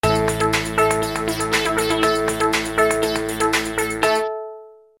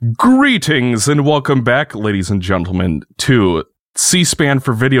Greetings and welcome back, ladies and gentlemen, to C-SPAN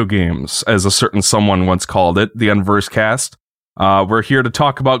for video games, as a certain someone once called it, the Unverse Cast. We're here to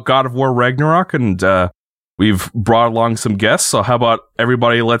talk about God of War Ragnarok, and we've brought along some guests, so how about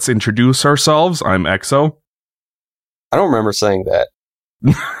everybody, let's introduce ourselves. I'm Exo. I don't remember saying that.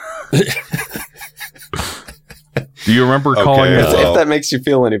 Do you remember calling it? If that makes you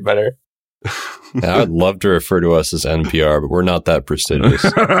feel any better. Yeah, I'd love to refer to us as NPR, but we're not that prestigious.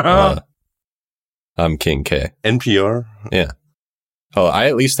 I'm King K. NPR? Yeah. Oh, I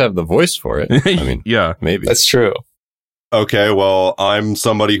at least have the voice for it. I mean, yeah, maybe. That's true. Okay, well, I'm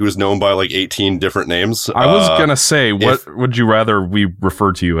somebody who's known by like 18 different names. I was gonna say, what would you rather we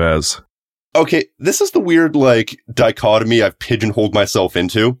refer to you as? Okay, this is the weird, like, dichotomy I've pigeonholed myself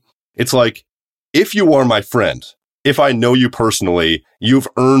into. It's like, if you are my friend, if I know you personally, you've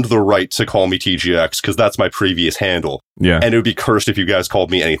earned the right to call me TGX, because that's my previous handle. Yeah. And it would be cursed if you guys called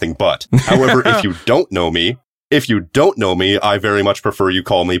me anything but. However, if you don't know me, I very much prefer you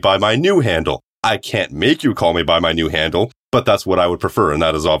call me by my new handle. I can't make you call me by my new handle, but that's what I would prefer, and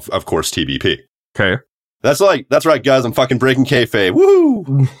that is, of course, TBP. Okay. That's right, guys, I'm fucking breaking kayfabe.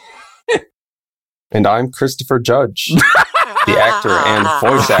 Woo! And I'm Christopher Judge, the actor and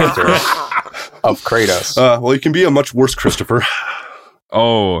voice actor of Kratos. Well, you can be a much worse Christopher.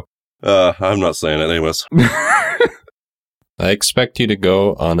 Oh. I'm not saying it anyways. I expect you to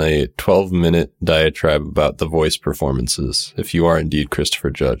go on a 12-minute diatribe about the voice performances, if you are indeed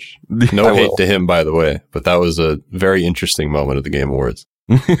Christopher Judge. No hate to him, by the way, but that was a very interesting moment at the Game Awards.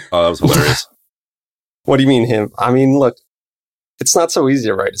 Oh, that was hilarious. What do you mean him? I mean, look, it's not so easy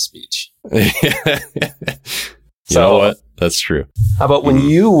to write a speech. You know what? That's true. How about when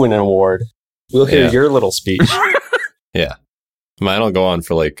you win an award, we'll hear your little speech. Yeah. Mine will go on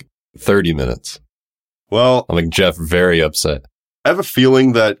for like 30 minutes. Well, I'll make Jeff very upset. I have a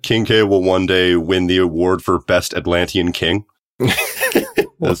feeling that King K will one day win the award for Best Atlantean King.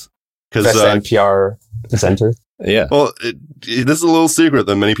 Best NPR presenter. Yeah. Well, this is a little secret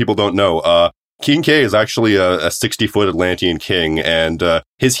that many people don't know. King K is actually a 60-foot Atlantean king, and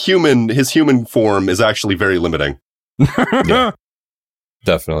his human form is actually very limiting. Yeah,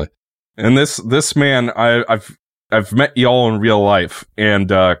 definitely. And this man, I've met y'all in real life,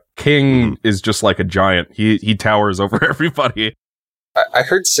 and King is just like a giant. He towers over everybody. I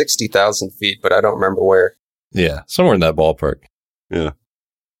heard 60,000 feet, but I don't remember where. Yeah, somewhere in that ballpark. Yeah.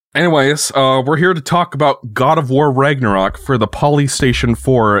 Anyways, we're here to talk about God of War Ragnarok for the Polystation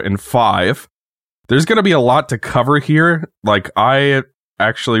 4 and 5. There's going to be a lot to cover here. Like, I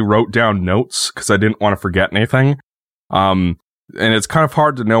actually wrote down notes because I didn't want to forget anything. And it's kind of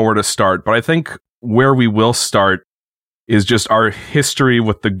hard to know where to start, but I think where we will start is just our history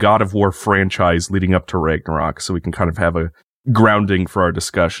with the God of War franchise leading up to Ragnarok, so we can kind of have a grounding for our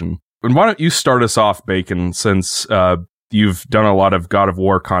discussion. And why don't you start us off, Bacon, since you've done a lot of God of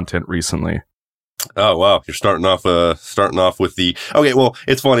War content recently? Oh, wow. You're starting off with the... Okay, well,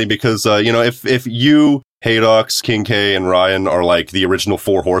 it's funny because, if you, Haydox, King K, and Ryan are like the original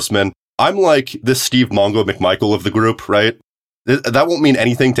Four Horsemen, I'm like this Steve Mongo McMichael of the group, right? That won't mean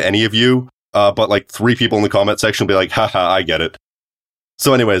anything to any of you, but like 3 people in the comment section will be like, haha, I get it.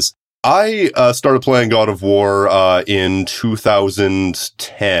 So anyways, I started playing God of War in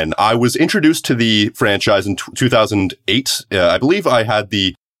 2010. I was introduced to the franchise in 2008. I believe I had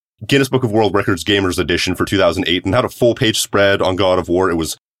the Guinness Book of World Records Gamers Edition for 2008 and had a full-page spread on God of War. It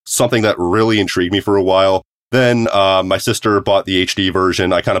was something that really intrigued me for a while. Then my sister bought the HD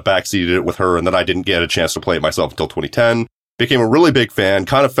version. I kind of backseated it with her, and then I didn't get a chance to play it myself until 2010. Became a really big fan,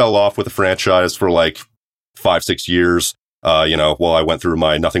 kind of fell off with the franchise for like 5-6 years, while I went through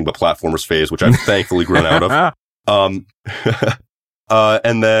my nothing but platformers phase, which I've thankfully grown out of.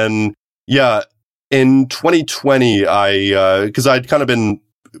 And then, in 2020, because I'd kind of been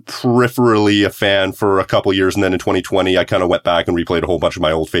peripherally a fan for a couple years, and then in 2020 I kind of went back and replayed a whole bunch of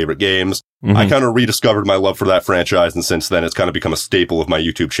my old favorite games. Mm-hmm. I kind of rediscovered my love for that franchise, and since then it's kind of become a staple of my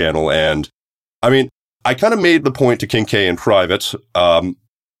YouTube channel. And I mean, I kind of made the point to King K in private.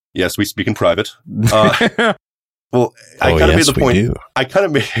 Yes, we speak in private. Well, I kind of made the point. I kind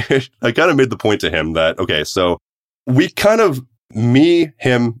of made the point to him that, okay, so we kind of, me,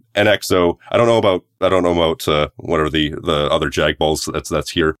 him, and Exo. I don't know about what are the other Jagballs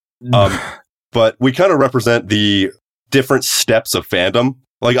that's here. But we kind of represent the different steps of fandom.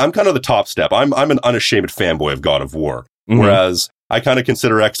 Like, I'm kind of the top step. I'm an unashamed fanboy of God of War. Mm-hmm. Whereas I kind of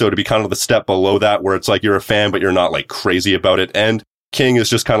consider Exo to be kind of the step below that, where it's like you're a fan, but you're not like crazy about it. And King is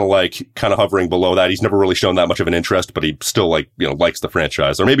just kind of hovering below that. He's never really shown that much of an interest, but he still likes the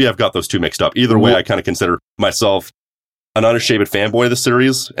franchise. Or maybe I've got those two mixed up. Either way, I kind of consider myself an unashamed fanboy of the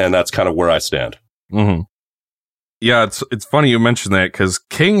series, and that's kind of where I stand. Mm-hmm. Yeah, it's funny you mentioned that because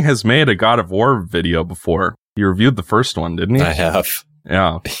King has made a God of War video before. He reviewed the first one, didn't he? I have.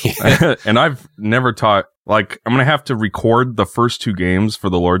 Yeah. And I've never taught, like, I'm going to have to record the first 2 games for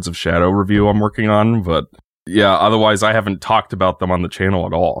the Lords of Shadow review I'm working on, but yeah, otherwise I haven't talked about them on the channel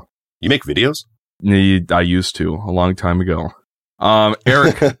at all. You make videos? I used to a long time ago.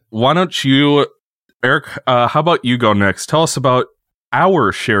 Eric, why don't you, how about you go next? Tell us about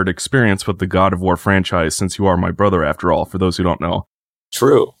our shared experience with the God of War franchise, since you are my brother after all, for those who don't know.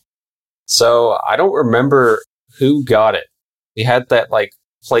 True. So I don't remember who got it. We had that like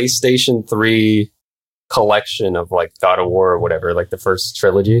PlayStation 3 collection of like God of War or whatever, like the first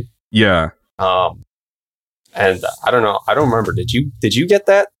trilogy. Yeah. And I don't know. I don't remember. Did you get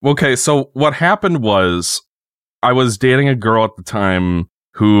that? Okay, so what happened was I was dating a girl at the time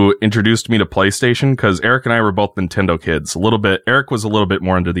who introduced me to PlayStation because Eric and I were both Nintendo kids. Eric was a little bit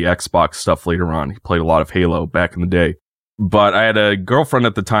more into the Xbox stuff later on. He played a lot of Halo back in the day. But I had a girlfriend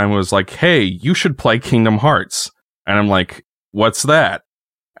at the time who was like, hey, you should play Kingdom Hearts. And I'm like, what's that?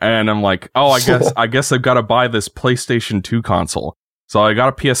 And I'm like, oh, I guess I've got to buy this PlayStation 2 console. So I got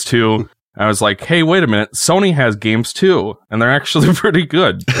a PS2. I was like, hey, wait a minute. Sony has games too, and they're actually pretty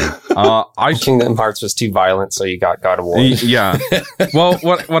good. Kingdom Hearts was too violent, so you got God of War. Yeah. Well,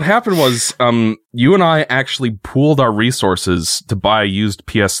 what happened was you and I actually pooled our resources to buy a used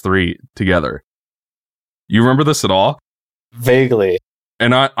PS3 together. You remember this at all? Vaguely.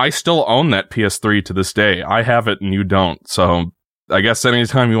 And I still own that PS3 to this day. I have it and you don't. So I guess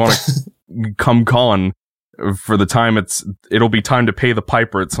anytime you want to come calling for the time, it'll be time to pay the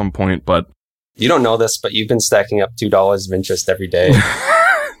piper at some point. But you don't know this, but you've been stacking up $2 of interest every day.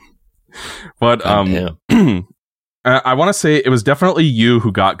 But I want to say it was definitely you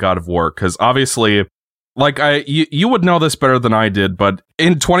who got God of War, because obviously, like you would know this better than I did, but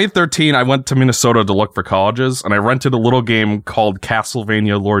in 2013 I went to Minnesota to look for colleges, and I rented a little game called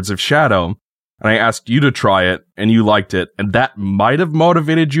Castlevania Lords of Shadow, and I asked you to try it, and you liked it, and that might have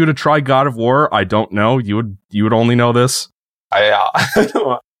motivated you to try God of War. I don't know. You would only know this. I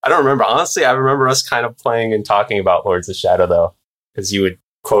don't remember. Honestly, I remember us kind of playing and talking about Lords of Shadow though, because you would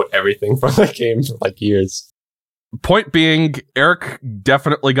quote everything from the game for like years. Point being, Eric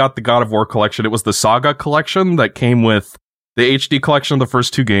definitely got the God of War collection. It was the Saga collection that came with the HD collection of the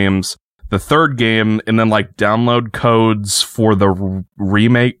first 2 games, the 3rd game, and then like download codes for the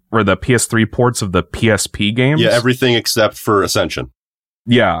remake or the PS3 ports of the PSP games. Yeah, everything except for Ascension.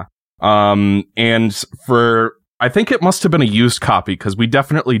 Yeah. And for, I think it must have been a used copy, because we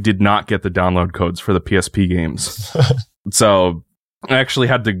definitely did not get the download codes for the PSP games. So I actually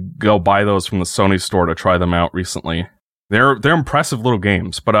had to go buy those from the Sony store to try them out recently. They're impressive little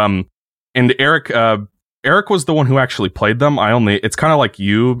games, but and Eric was the one who actually played them. It's kind of like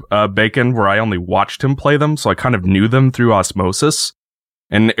you, Bacon, where I only watched him play them, so I kind of knew them through osmosis.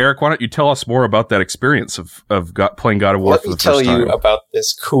 And Eric, why don't you tell us more about that experience of playing God of War for the first time? Let me tell you about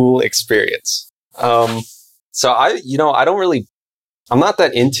this cool experience. So I'm not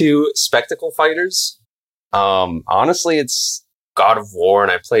that into spectacle fighters. Honestly, it's God of War,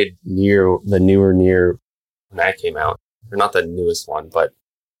 and I played the newer Nier when that came out. Or not the newest one, but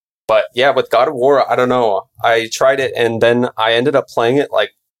yeah, with God of War, I don't know. I tried it, and then I ended up playing it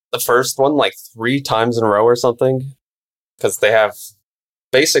like the first one like 3 times in a row or something, because they have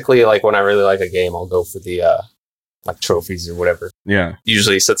basically like when I really like a game, I'll go for the like trophies or whatever. Yeah.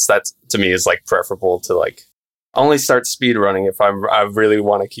 Usually, since that to me is like preferable to like only start speedrunning if I really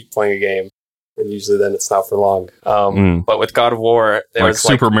want to keep playing a game. And usually then it's not for long. But with God of War, there was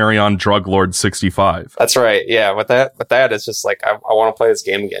Super Marion Drug Lord 65. That's right. Yeah. With that, it's just like, I want to play this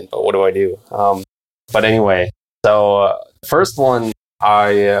game again, but what do I do? But anyway, so first one,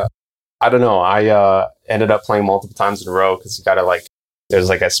 I don't know. I ended up playing multiple times in a row because you got to like, there's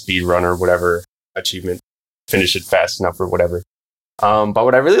like a speed run or whatever achievement, finish it fast enough or whatever. But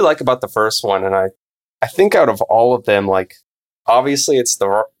what I really like about the first one, and I think out of all of them, like, obviously it's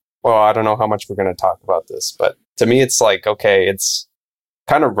well, I don't know how much we're going to talk about this, but to me, it's like, okay, it's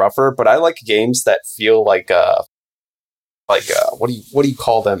kind of rougher, but I like games that feel like what do you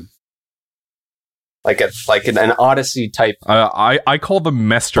call them? Like an Odyssey type. I call them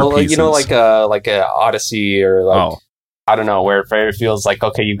masterpieces. Well, you know, like a Odyssey or like, I don't know, where it feels like,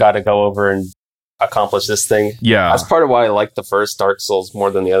 okay, you got to go over and accomplish this thing. Yeah. That's part of why I like the first Dark Souls more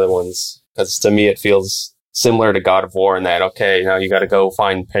than the other ones. Because to me, it feels similar to God of War in that, okay, now you got to go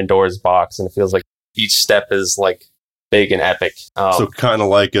find Pandora's box, and it feels like each step is like big and epic. So kind of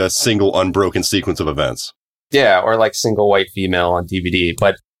like a single unbroken sequence of events. Yeah, or like single white female on DVD.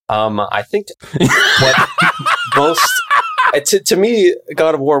 But I think what most To me,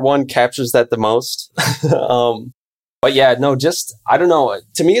 God of War 1 captures that the most. But yeah, no, just, I don't know.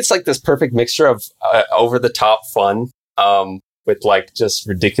 To me, it's like this perfect mixture of over the top fun, with like just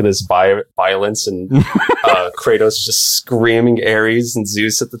ridiculous violence and Kratos just screaming Ares and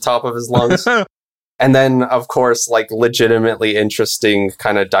Zeus at the top of his lungs. And then, of course, like legitimately interesting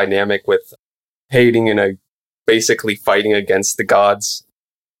kind of dynamic with hating and basically fighting against the gods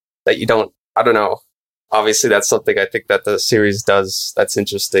that you don't, I don't know. Obviously, that's something I think that the series does that's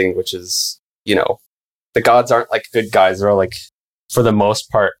interesting, which is, you know, the gods aren't like good guys. They're all like, for the most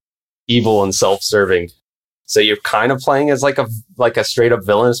part, evil and self-serving. So you're kind of playing as like a straight up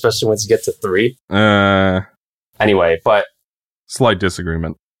villain, especially once you get to 3. Anyway, but slight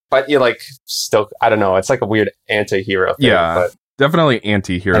disagreement. But you're like still, I don't know. It's like a weird anti-hero thing. Yeah, but definitely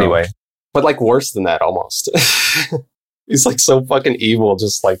anti-hero. Anyway, but like worse than that almost. He's like so fucking evil,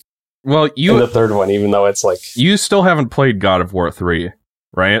 just like in the third one, even though it's like you still haven't played God of War 3,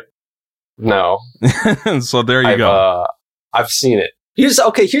 right? No. So there you go. I've seen it. Here's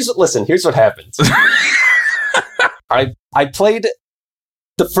what happens. I played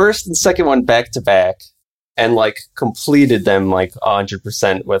the first and second one back to back and like completed them like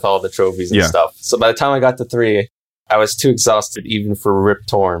 100% with all the trophies and stuff. So by the time I got to 3, I was too exhausted even for Rip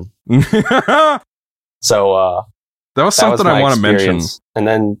Torn. So that was something I want to mention. And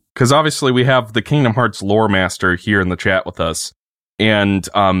then, because obviously we have the Kingdom Hearts lore master here in the chat with us, and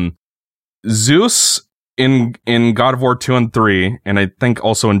Zeus in God of War 2 and 3, and I think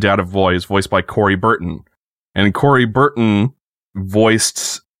also in Dad of Void, is voiced by Corey Burton. And Corey Burton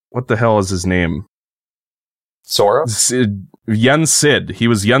voiced, what the hell is his name? Sora? Yen Sid. He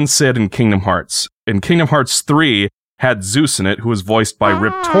was Yen Sid in Kingdom Hearts. And Kingdom Hearts 3 had Zeus in it, who was voiced by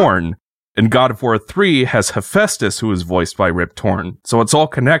Rip Torn. And God of War 3 has Hephaestus, who is voiced by Rip Torn. So it's all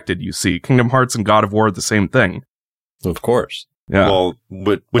connected, you see. Kingdom Hearts and God of War are the same thing. Of course. Yeah. Well,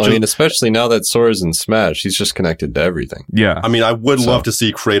 I mean, especially now that Sora's in Smash, he's just connected to everything. Yeah. I mean, I would love to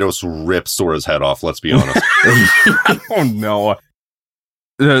see Kratos rip Sora's head off, let's be honest. Oh,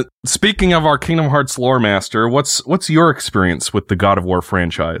 no. Speaking of our Kingdom Hearts lore master, what's your experience with the God of War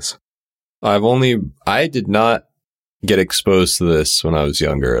franchise? I did not get exposed to this when I was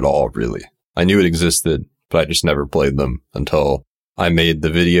younger at all, really. I knew it existed, but I just never played them until I made the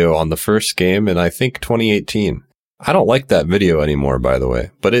video on the first game in, I think, 2018. I don't like that video anymore, by the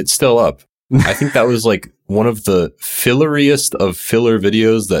way, but it's still up. I think that was like one of the filleriest of filler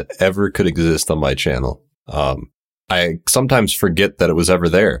videos that ever could exist on my channel. I sometimes forget that it was ever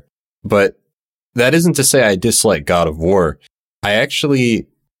there, but that isn't to say I dislike God of War. I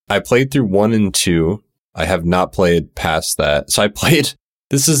played through 1 and 2. I have not played past that. So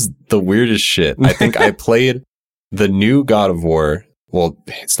this is the weirdest shit. I think I played the new God of War. Well,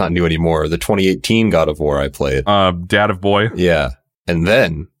 it's not new anymore. The 2018 God of War I played. Dad of Boy. Yeah. And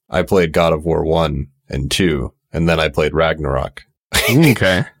then I played God of War 1 and 2. And then I played Ragnarok.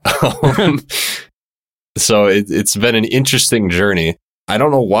 Okay. So it's been an interesting journey. I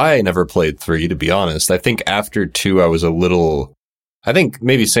don't know why I never played 3, to be honest. I think after 2, I think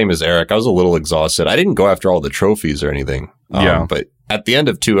maybe same as Eric, I was a little exhausted. I didn't go after all the trophies or anything. But at the end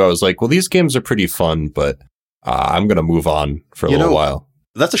of 2, I was like, well, these games are pretty fun, but I'm going to move on for a little while.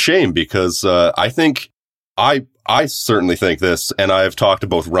 That's a shame because I think I certainly think this, and I've talked to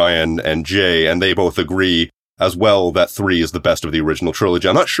both Ryan and Jay, and they both agree as well that 3 is the best of the original trilogy.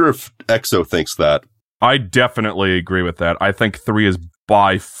 I'm not sure if Exo thinks that. I definitely agree with that. I think 3 is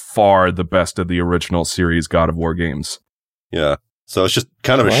by far the best of the original series God of War games. Yeah. So it's just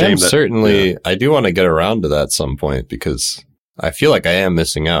kind of a shame that... I do want to get around to that at some point because I feel like I am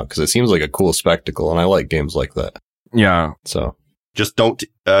missing out because it seems like a cool spectacle and I like games like that. Yeah. So just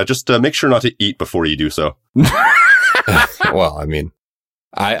make sure not to eat before you do so. Well, I mean,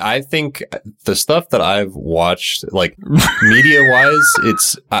 I think the stuff that I've watched, like media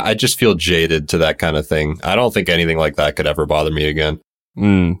wise, I just feel jaded to that kind of thing. I don't think anything like that could ever bother me again.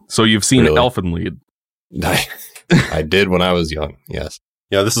 So you've seen Really? Elfen Lied. I did when I was young. Yes.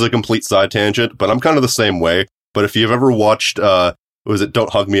 Yeah, this is a complete side tangent, but I'm kind of the same way. But if you've ever watched, was it Don't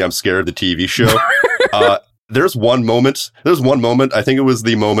Hug Me, I'm Scared, the TV show? There's one moment, I think it was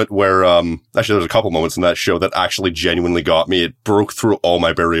the moment where, actually there's a couple moments in that show that actually genuinely got me. It broke through all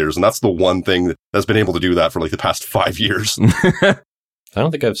my barriers. And that's the one thing that's been able to do that for like the past 5 years. I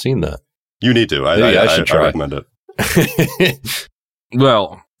don't think I've seen that. You need to. I should try. I recommend it.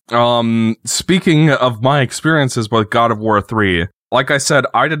 Well, speaking of my experiences with God of War 3, like I said,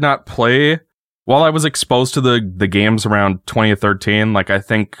 I did not play while I was exposed to the games around 2013. Like, I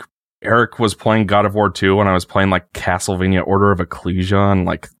think Eric was playing God of War 2 when I was playing like Castlevania Order of Ecclesia on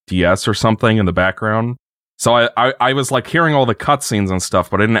like DS or something in the background. So I was like hearing all the cutscenes and stuff,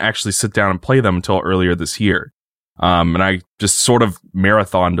 but I didn't actually sit down and play them until earlier this year. And I just sort of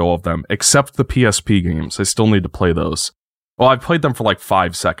marathoned all of them, except the PSP games. I still need to play those. Well, I played them for like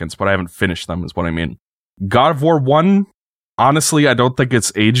 5 seconds, but I haven't finished them, is what I mean. God of War 1, honestly, I don't think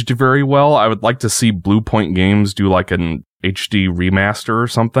it's aged very well. I would like to see Blue Point Games do like an HD remaster or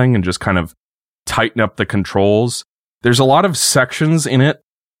something and just kind of tighten up the controls. There's a lot of sections in it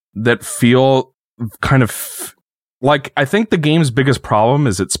that feel kind of like, I think the game's biggest problem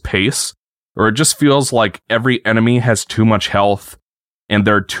is its pace, or it just feels like every enemy has too much health and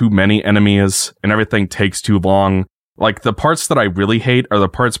there are too many enemies and everything takes too long. Like, the parts that I really hate are the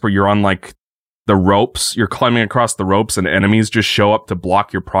parts where you're on like the ropes, you're climbing across the ropes and enemies just show up to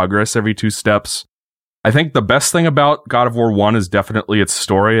block your progress every 2 steps. I think the best thing about God of War 1 is definitely its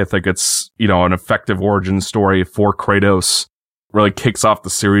story. I think it's, you know, an effective origin story for Kratos. Really kicks off the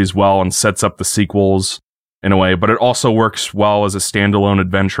series well and sets up the sequels in a way, but it also works well as a standalone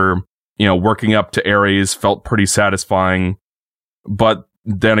adventure. You know, working up to Ares felt pretty satisfying. But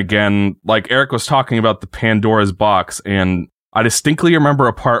then again, like Eric was talking about the Pandora's box, and I distinctly remember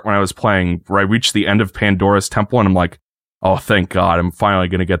a part when I was playing where I reached the end of Pandora's temple and I'm like, oh, thank God, I'm finally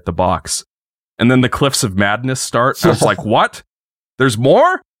going to get the box. And then the Cliffs of Madness start. I was like, what? There's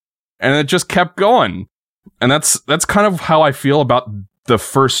more? And it just kept going. And that's kind of how I feel about the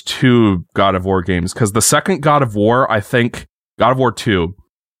first 2 God of War games. Because the second God of War, I think, God of War 2,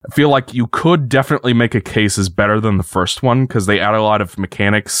 I feel like you could definitely make a case is better than the first one, because they add a lot of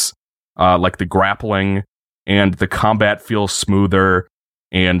mechanics, like the grappling, and the combat feels smoother,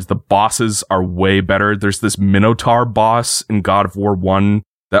 and the bosses are way better. There's this Minotaur boss in God of War 1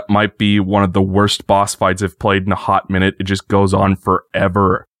 that might be one of the worst boss fights I've played in a hot minute. It just goes on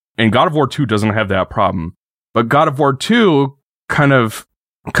forever. And God of War 2 doesn't have that problem. But God of War 2 kind of,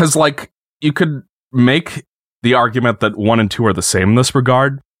 because like you could make the argument that 1 and 2 are the same in this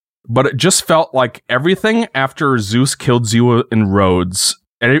regard, but it just felt like everything after Zeus killed Zeus in Rhodes,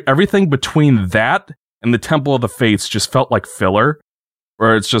 everything between that and the Temple of the Fates just felt like filler,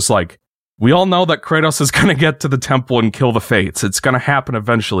 where it's just like, we all know that Kratos is going to get to the temple and kill the Fates. It's going to happen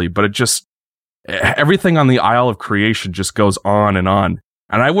eventually, but it just, everything on the Isle of Creation just goes on.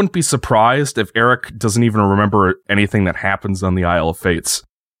 And I wouldn't be surprised if Eric doesn't even remember anything that happens on the Isle of Fates,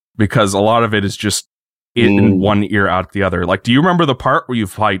 because a lot of it is just in one ear out the other. Like, do you remember the part where you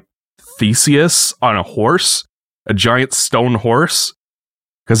fight Theseus on a horse? A giant stone horse?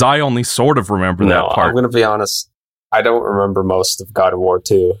 Because I only sort of remember that part. I'm going to be honest, I don't remember most of God of War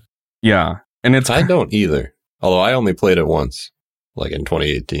 2. Yeah, and I don't either. Although I only played it once, like in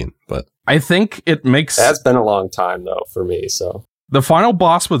 2018. But I think it makes... That's been a long time, though, for me, so... The final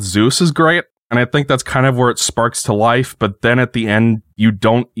boss with Zeus is great, and I think that's kind of where it sparks to life, but then at the end, you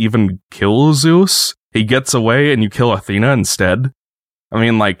don't even kill Zeus. He gets away and you kill Athena instead. I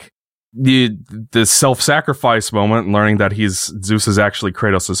mean, like, the self-sacrifice moment and learning that Zeus is actually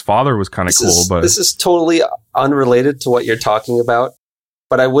Kratos' father was kind of cool, but... This is totally unrelated to what you're talking about,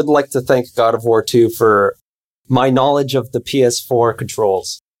 but I would like to thank God of War 2 for my knowledge of the PS4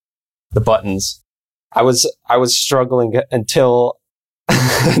 controls, the buttons. I was struggling until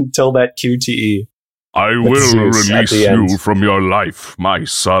that QTE. I will release you from your life, my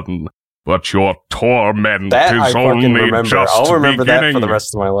son, but your torment is only just I'll remember beginning. That for the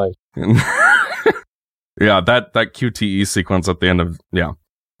rest of my life. Yeah, that QTE sequence at the end of... Yeah.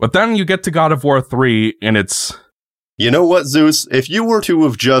 But then you get to God of War 3, and it's... You know what, Zeus? If you were to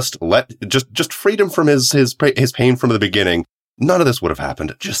have just freed him from his pain from the beginning, none of this would have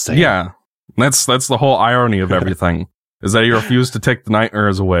happened. Just saying. Yeah. That's the whole irony of everything, is that he refused to take the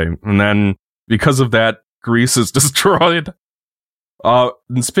nightmares away. And then, because of that, Greece is destroyed. And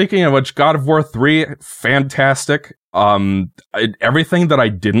speaking of which, God of War 3, fantastic. Everything that I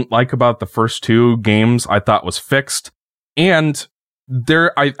didn't like about the first 2 games, I thought was fixed. And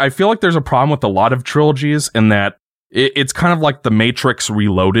I feel like there's a problem with a lot of trilogies in that it's kind of like the Matrix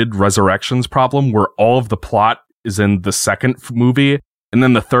Reloaded Resurrections problem, where all of the plot is in the second movie, and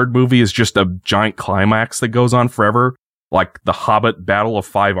then the third movie is just a giant climax that goes on forever, like the Hobbit Battle of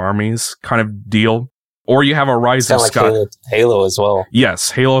 5 Armies kind of deal. Or you have a Rise of Scott. Like Halo as well.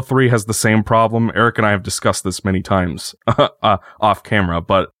 Yes, Halo 3 has the same problem. Eric and I have discussed this many times off camera,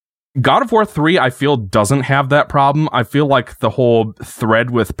 but God of War 3, I feel, doesn't have that problem. I feel like the whole thread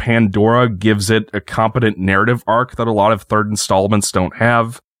with Pandora gives it a competent narrative arc that a lot of third installments don't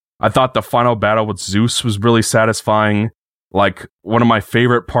have. I thought the final battle with Zeus was really satisfying. Like, one of my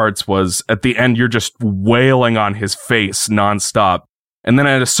favorite parts was, at the end, you're just wailing on his face nonstop. And then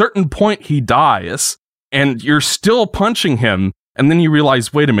at a certain point, he dies, and you're still punching him, and then you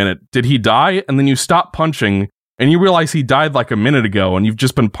realize, wait a minute, did he die? And then you stop punching, and you realize he died like a minute ago, and you've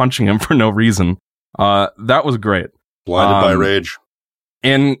just been punching him for no reason. That was great. Blinded by rage.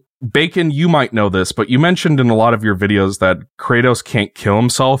 And Bacon, you might know this, but you mentioned in a lot of your videos that Kratos can't kill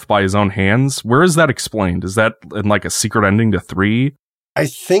himself by his own hands. Where is that explained? Is that in like a secret ending to 3? I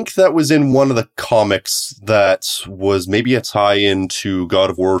think that was in one of the comics that was maybe a tie-in to God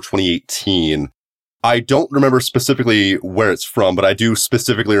of War 2018. I don't remember specifically where it's from, but I do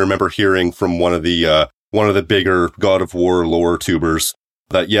specifically remember hearing from one of the bigger God of War lore tubers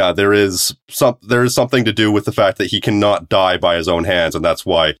that, yeah, there is something to do with the fact that he cannot die by his own hands, and that's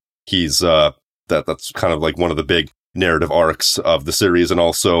why he's that's kind of like one of the big narrative arcs of the series. And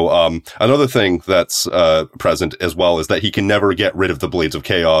also another thing that's present as well is that he can never get rid of the Blades of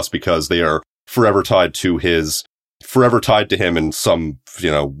Chaos because they are forever tied to him in some,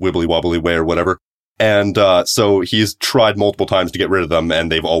 wibbly wobbly way or whatever. And so he's tried multiple times to get rid of them,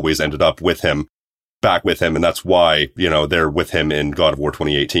 and they've always ended up back with him, and that's why, they're with him in God of War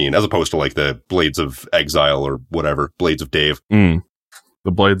 2018, as opposed to like the Blades of Exile or whatever, Blades of Dave.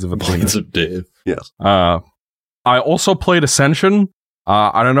 The Blades of Dave. Yes. I also played Ascension.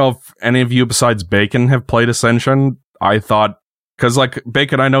 I don't know if any of you besides Bacon have played Ascension. I thought, because like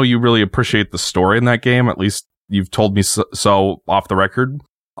Bacon, I know you really appreciate the story in that game. At least you've told me so off the record.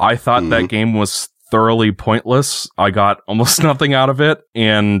 I thought that game was thoroughly pointless. I got almost nothing out of it.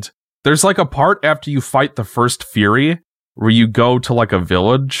 And there's like a part after you fight the first Fury where you go to like a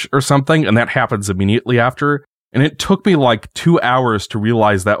village or something, and that happens immediately after. And it took me like 2 hours to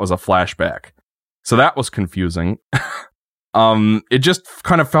realize that was a flashback. So that was confusing. It just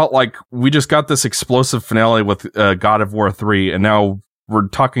kind of felt like we just got this explosive finale with God of War 3, and now we're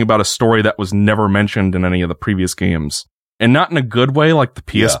talking about a story that was never mentioned in any of the previous games. And not in a good way, like the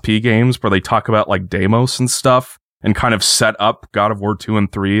PSP games where they talk about like Deimos and stuff and kind of set up God of War 2 and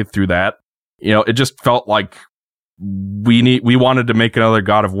 3 through that. It just felt like we wanted to make another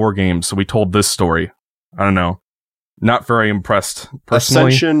God of War game, so we told this story. I don't know. Not very impressed,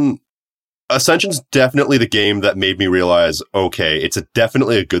 personally. Ascension's definitely the game that made me realize, okay, it's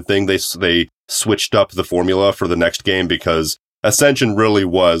definitely a good thing they switched up the formula for the next game, because Ascension really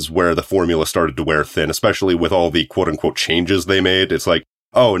was where the formula started to wear thin, especially with all the quote-unquote changes they made. It's like,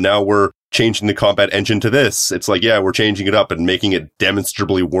 oh, now we're changing the combat engine to this. It's like, yeah, we're changing it up and making it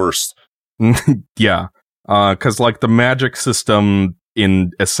demonstrably worse. Yeah, because like the magic system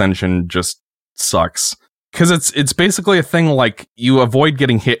in Ascension just sucks. Because it's basically a thing like you avoid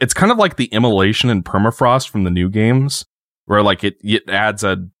getting hit. It's kind of like the immolation in Permafrost from the new games, where like it adds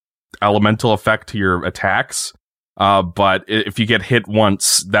a elemental effect to your attacks. But if you get hit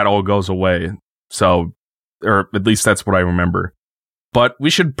once, that all goes away. So, or at least that's what I remember. But we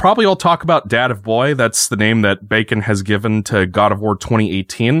should probably all talk about Dad of Boy. That's the name that Bacon has given to God of War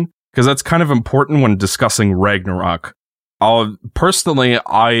 2018, because that's kind of important when discussing Ragnarok. Personally,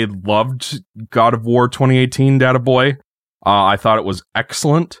 I loved God of War 2018 Dad of Boy. I thought it was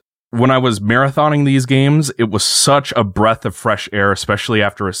excellent. When I was marathoning these games, it was such a breath of fresh air, especially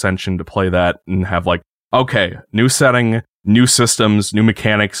after Ascension, to play that and have like, okay, new setting, new systems, new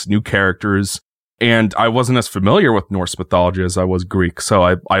mechanics, new characters. And I wasn't as familiar with Norse mythology as I was Greek, so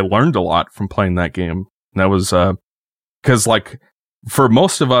I learned a lot from playing that game. And that was, because like, for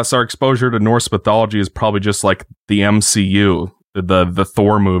most of us, our exposure to Norse mythology is probably just like the MCU, the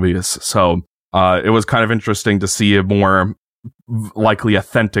Thor movies. So it was kind of interesting to see a more likely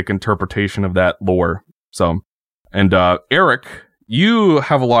authentic interpretation of that lore. So, and Eric, you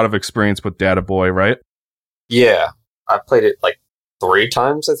have a lot of experience with Dad of Boy, right? Yeah, I played it like 3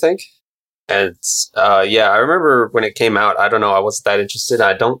 times, I think. And yeah, I remember when it came out. I don't know, I wasn't that interested.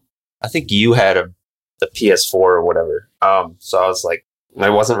 I think you had the PS4 or whatever. So I was like,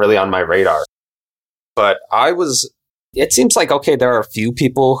 it wasn't really on my radar. But it seems like, okay, there are a few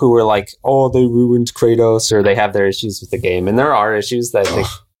people who were like, oh, they ruined Kratos, or they have their issues with the game. And there are issues that I think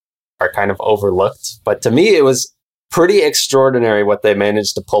are kind of overlooked. But to me, it was pretty extraordinary what they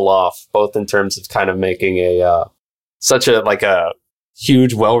managed to pull off, both in terms of kind of making such a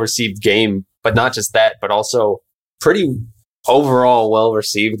huge, well-received game. But not just that, but also pretty overall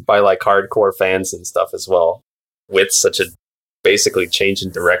well-received by like hardcore fans and stuff as well, with such a basically change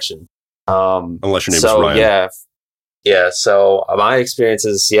in direction. Unless your name is Ryan. Yeah. So my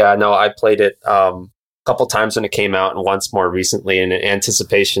experiences, I played it a couple times when it came out, and once more recently in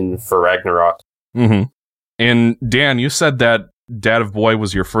anticipation for Ragnarok. Mm-hmm. And Dan, you said that Dad of Boy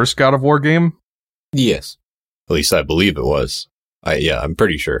was your first God of War game? Yes. At least I believe it was. I'm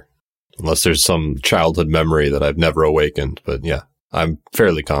pretty sure. Unless there's some childhood memory that I've never awakened. But yeah, I'm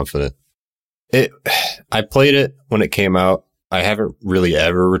fairly confident. I played it when it came out. I haven't really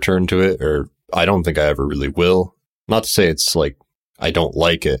ever returned to it, or I don't think I ever really will. Not to say it's like I don't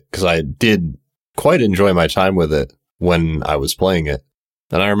like it, because I did quite enjoy my time with it when I was playing it.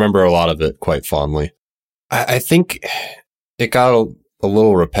 And I remember a lot of it quite fondly. I think it got a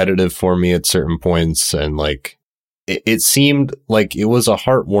little repetitive for me at certain points, and like it seemed like it was a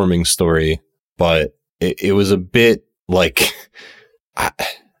heartwarming story, but it was a bit like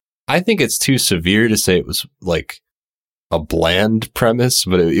I think it's too severe to say it was like a bland premise,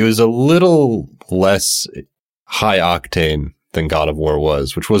 but it was a little less high octane than God of War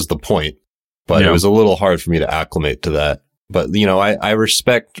was, which was the point. But it was a little hard for me to acclimate to that. But, you know, I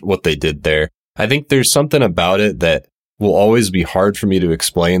respect what they did there. I think there's something about it that will always be hard for me to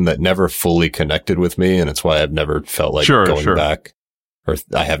explain that never fully connected with me. And it's why I've never felt like going back, or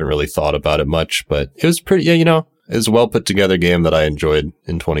I haven't really thought about it much. But it was pretty, you know, it was a well put together game that I enjoyed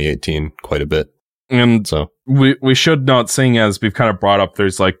in 2018 quite a bit. And so we should note, seeing as we've kind of brought up,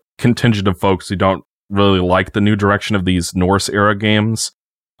 there's like contingent of folks who don't really like the new direction of these Norse era games.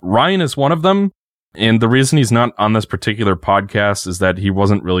 Ryan is one of them. And the reason he's not on this particular podcast is that he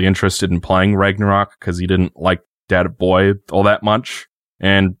wasn't really interested in playing Ragnarok because he didn't like Dad of Boy all that much.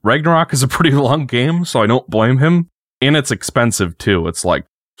 And Ragnarok is a pretty long game, so I don't blame him. And it's expensive too. It's like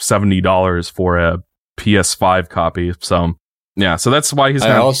 $70 for a PS5 copy. So yeah, so that's why he's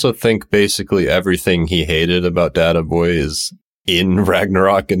I also think basically everything he hated about Dad of Boy is in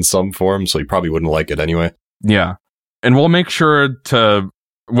Ragnarok in some form, so he probably wouldn't like it anyway. Yeah. And we'll make sure to,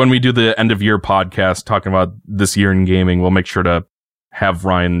 when we do the end of year podcast talking about this year in gaming, we'll make sure to have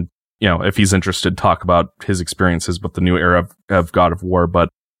Ryan, you know, if he's interested, talk about his experiences with the new era of God of War. But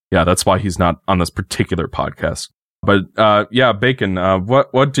yeah, that's why he's not on this particular podcast. But yeah, Bacon,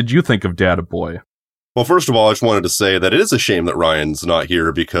 what did you think of Dad of Boy? Well, first of all, I just wanted to say that it is a shame that Ryan's not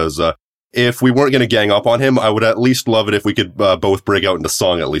here, because if we weren't going to gang up on him, I would at least love it if we could both break out into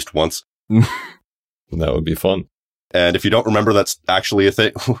song at least once. That would be fun. And if you don't remember, that's actually a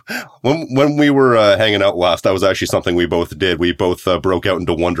thing. When we were hanging out last, that was actually something we both did. We both broke out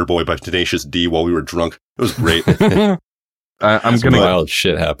into Wonder Boy by Tenacious D while we were drunk. It was great. I'm gonna wild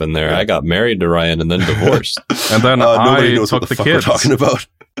shit happened there. I got married to Ryan and then divorced, and then nobody I knows took what the fuck kids. we're talking about.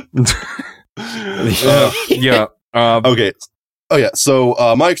 Yeah. Okay. Oh yeah. So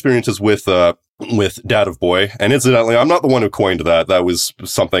my experiences with Dad of Boy, and incidentally, I'm not the one who coined that. That was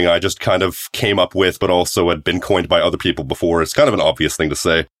something I just kind of came up with, but also had been coined by other people before. It's kind of an obvious thing to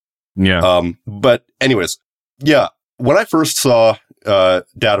say. Yeah. But anyways, yeah. When I first saw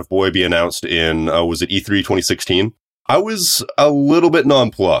Dad of Boy be announced in was it E3 2016? I was a little bit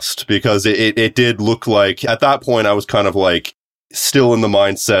nonplussed, because it did look like, at that point I was kind of like still in the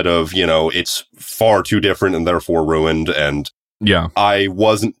mindset of, you know, it's far too different and therefore ruined, and yeah, I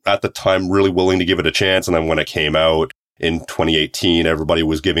wasn't at the time really willing to give it a chance. And then when it came out in 2018, everybody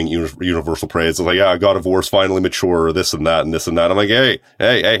was giving universal praise. It's like, yeah, God of War's finally mature, or this and that and this and that. I'm like,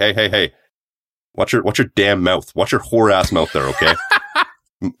 hey. Watch your damn mouth. Watch your whore ass mouth there, okay?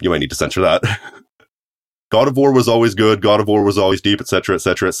 You might need to censor that. God of War was always good. God of War was always deep, etc.,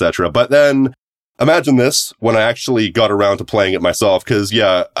 etc., etc. But then imagine this, when I actually got around to playing it myself, because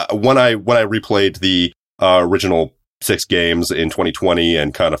yeah, when I replayed the original 6 games in 2020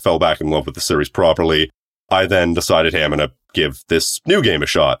 and kind of fell back in love with the series properly, I then decided, hey, I'm going to give this new game a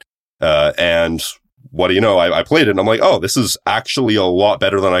shot. And what do you know? I played it and I'm like, oh, this is actually a lot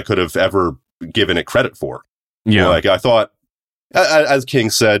better than I could have ever given it credit for. Yeah. Like, I thought, as King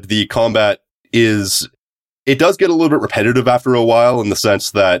said, the combat it does get a little bit repetitive after a while, in the sense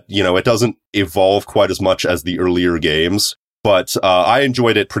that, you know, it doesn't evolve quite as much as the earlier games, but I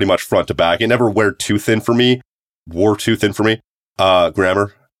enjoyed it pretty much front to back. It never wore too thin for me.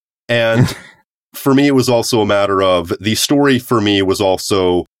 Grammar. And for me, it was also a matter of, the story for me was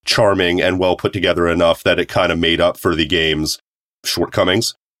also charming and well put together enough that it kind of made up for the game's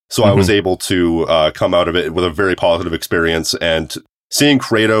shortcomings. So I was able to come out of it with a very positive experience, and seeing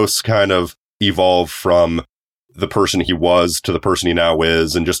Kratos kind of evolve from the person he was to the person he now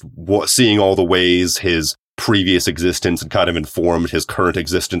is, and just seeing all the ways his previous existence had kind of informed his current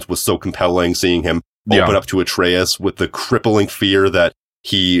existence was so compelling. Seeing him open up to Atreus with the crippling fear that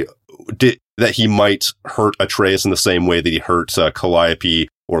he might hurt Atreus in the same way that he hurt Calliope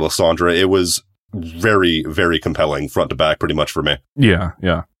or Lysandra. It was very, very compelling front to back, pretty much for me. Yeah.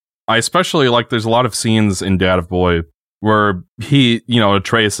 I especially like, there's a lot of scenes in Dad of Boy where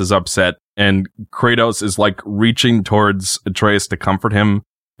Atreus is upset and Kratos is like reaching towards Atreus to comfort him,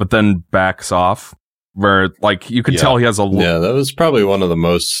 but then backs off, where like you could tell he has yeah, that was probably one of the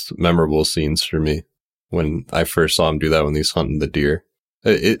most memorable scenes for me when I first saw him do that when he's hunting the deer.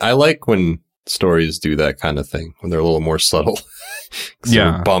 I like when stories do that kind of thing when they're a little more subtle.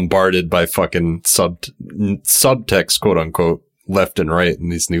 Yeah. Bombarded by fucking subtext, quote unquote, left and right in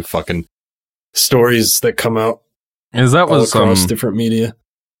these new fucking stories that come out. Is that was across different media.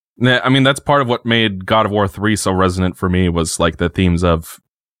 I mean, that's part of what made God of War 3 so resonant for me, was like the themes of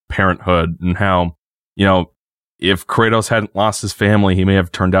parenthood and how, you know, if Kratos hadn't lost his family, he may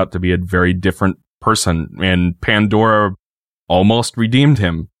have turned out to be a very different person, and Pandora almost redeemed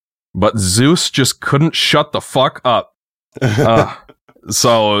him, but Zeus just couldn't shut the fuck up.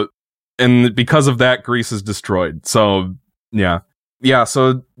 So, and because of that, Greece is destroyed. So, yeah.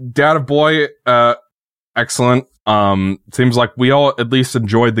 So Dad of Boy, excellent. Seems like we all at least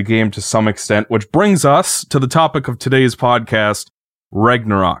enjoyed the game to some extent, which brings us to the topic of today's podcast,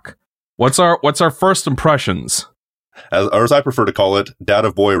 Ragnarok. What's our first impressions? Or as I prefer to call it, Dad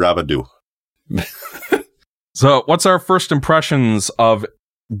of Boy Rabadoo. So, what's our first impressions of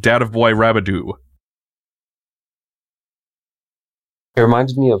Dad of Boy Rabadoo? It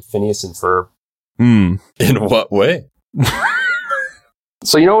reminded me of Phineas and Ferb. In what way?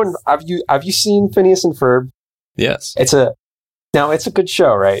 So, you know, have you seen Phineas and Ferb? Yes. It's a good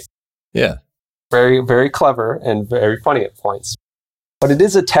show, right? Yeah. Very, very clever and very funny at points. But it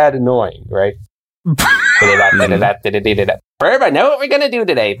is a tad annoying, right? Ferb, I know what we're gonna do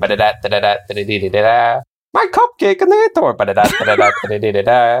today. My cupcake in the door.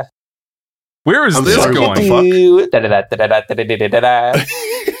 Where is this going? Right? You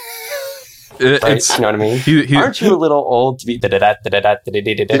know what I mean? Aren't you a little old to be right?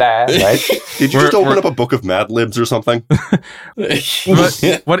 Did you just open up a book of Mad Libs or something?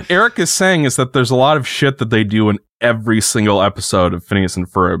 What Eric is saying is that there's a lot of shit that they do in every single episode of Phineas and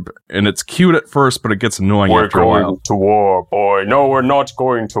Ferb, and it's cute at first, but it gets annoying after a while. We're going to war, boy. No, we're not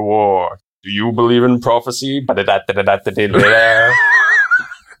going to war. Do you believe in prophecy?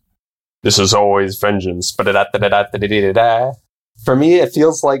 This is always vengeance. For me, it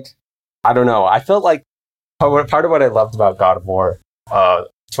feels like, I don't know. I felt like part of what I loved about God of War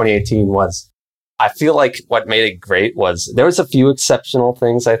 2018 was, I feel like what made it great was there was a few exceptional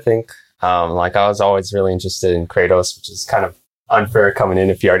things, I think. Like I was always really interested in Kratos, which is kind of unfair coming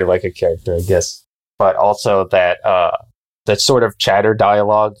in if you already like a character, I guess. But also that sort of chatter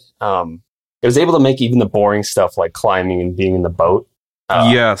dialogue. It was able to make even the boring stuff like climbing and being in the boat.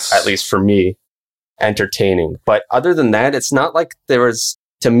 Yes. At least for me, entertaining. But other than that, it's not like there was,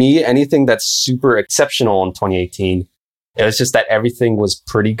 to me, anything that's super exceptional in 2018. It was just that everything was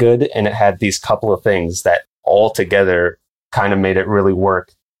pretty good, and it had these couple of things that all together kind of made it really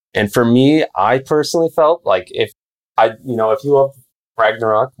work. And for me, I personally felt like if you love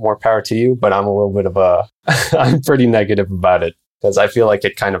Ragnarok, more power to you, but I'm a little bit of I'm pretty negative about it, because I feel like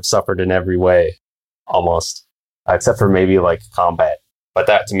it kind of suffered in every way, almost, except for maybe like combat. But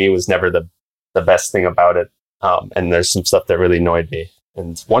that to me was never the best thing about it. And there's some stuff that really annoyed me.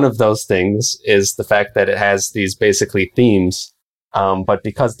 And one of those things is the fact that it has these basically themes. But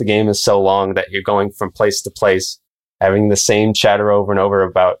because the game is so long that you're going from place to place, having the same chatter over and over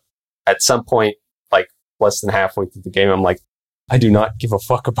about, at some point, like less than halfway through the game, I'm like, I do not give a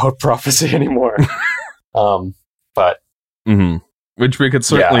fuck about prophecy anymore. But which we could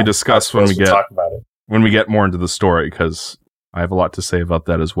certainly discuss when we talk about it. When we get more into the story, because I have a lot to say about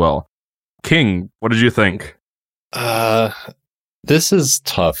that as well. King, what did you think? This is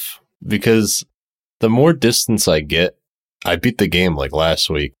tough because the more distance I get, I beat the game like last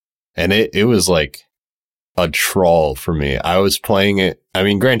week, and it was like a trawl for me. I was playing it. I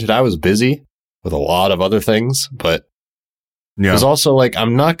mean, granted, I was busy with a lot of other things, but it was also like,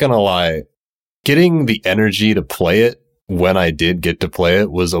 I'm not going to lie, getting the energy to play it when I did get to play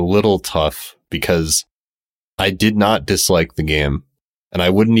it was a little tough because I did not dislike the game, and I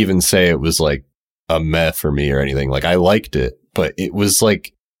wouldn't even say it was like a meh for me or anything. Like, I liked it, but it was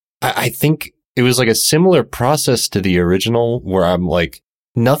like, I think it was like a similar process to the original where I'm like,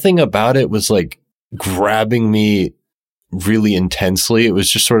 nothing about it was like grabbing me really intensely. It was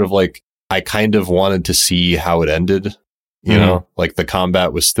just sort of like, I kind of wanted to see how it ended. You know, like the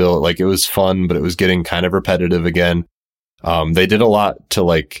combat was still like, it was fun, but it was getting kind of repetitive again. They did a lot to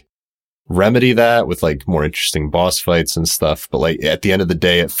like remedy that with like more interesting boss fights and stuff. But like at the end of the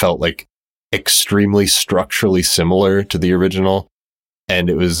day, it felt like extremely structurally similar to the original.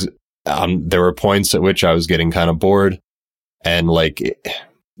 And it was, there were points at which I was getting kind of bored. And like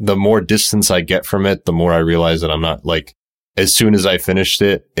the more distance I get from it, the more I realize that I'm not like, as soon as I finished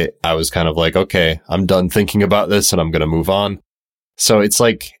it, I was kind of like, okay, I'm done thinking about this and I'm going to move on. So it's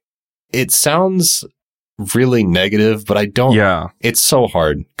like, it sounds really negative, but I don't, it's so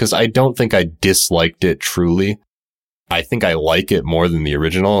hard because I don't think I disliked it truly, I think I like it more than the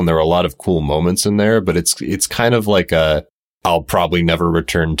original, and there are a lot of cool moments in there, but it's kind of like I'll probably never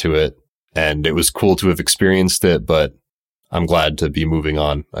return to it, and it was cool to have experienced it, but I'm glad to be moving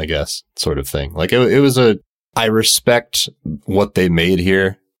on, I guess, sort of thing. Like it was I respect what they made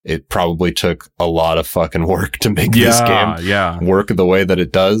here. It probably took a lot of fucking work to make this game work the way that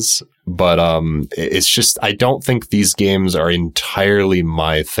it does. But it's just, I don't think these games are entirely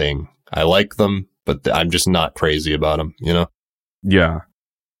my thing. I like them, but I'm just not crazy about them, you know? Yeah.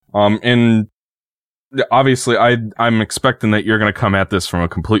 And obviously I'm expecting that you're going to come at this from a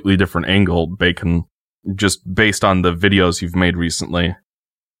completely different angle, Bacon, just based on the videos you've made recently.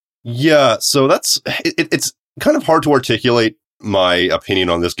 Yeah, so it's kind of hard to articulate my opinion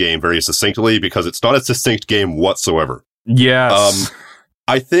on this game very succinctly because it's not a succinct game whatsoever. Yes.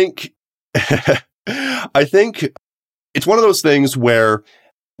 I think it's one of those things where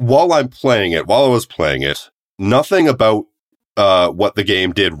while I was playing it, nothing about what the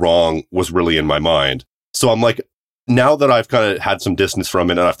game did wrong was really in my mind. So I'm like, now that I've kind of had some distance from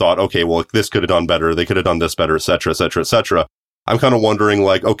it and I've thought, okay, well, this could have done better, they could have done this better, et cetera, et cetera, et cetera. I'm kind of wondering,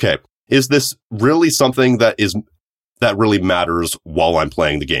 like, okay, is this really something that really matters while I'm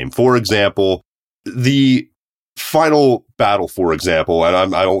playing the game? For example, the final battle, for example,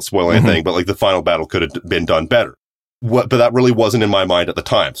 and I won't spoil anything, but like the final battle could have been done better. But that really wasn't in my mind at the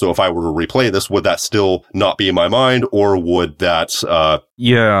time. So if I were to replay this, would that still not be in my mind, or would that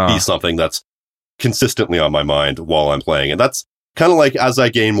be something that's consistently on my mind while I'm playing? And that's kind of like, as I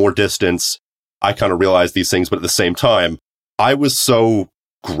gain more distance, I kind of realize these things, but at the same time, I was so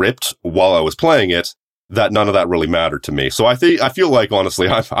gripped while I was playing it that none of that really mattered to me. So I feel like, honestly,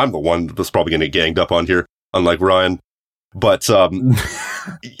 I'm the one that's probably going to get ganged up on here, unlike Ryan. But I'm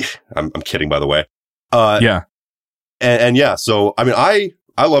kidding, by the way. Yeah. And yeah, so I mean, I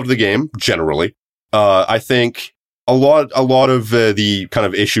loved the game generally. I think a lot of the kind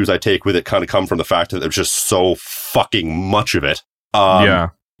of issues I take with it kind of come from the fact that there's just so fucking much of it.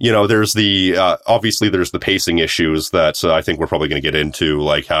 You know, there's obviously there's the pacing issues that I think we're probably going to get into,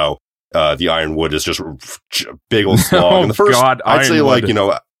 like how the Ironwood is just a big old slog. And the first, I'd say, like, you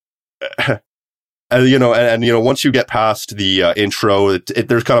know, and once you get past the intro,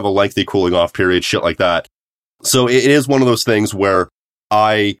 there's kind of a lengthy cooling off period, shit like that. So it is one of those things where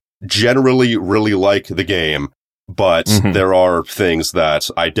I generally really like the game, but there are things that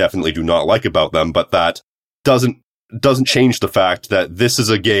I definitely do not like about them, but that doesn't change the fact that this is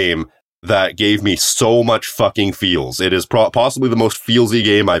a game that gave me so much fucking feels. It is possibly the most feelsy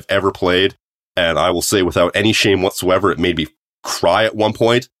game I've ever played, and I will say without any shame whatsoever, it made me cry at one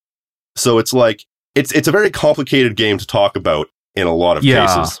point. So it's like, it's a very complicated game to talk about in a lot of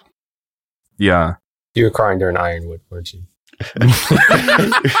cases. Yeah. You were crying during Ironwood, weren't you?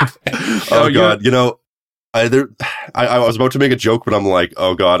 Oh God, you know, I was about to make a joke, but I'm like,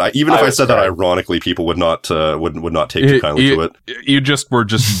 oh God, even if I said that ironically, people would not take too kindly to it. You just were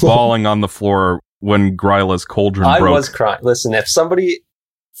bawling on the floor when Gryla's cauldron broke. I was crying. Listen, if somebody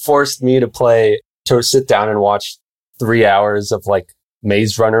forced me to sit down and watch 3 hours of like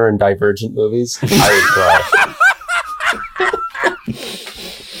Maze Runner and Divergent movies, I would cry.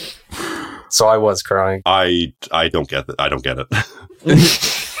 So I was crying. I don't get it. I don't get it.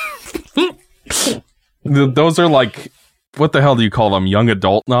 Those are like, what the hell do you call them? Young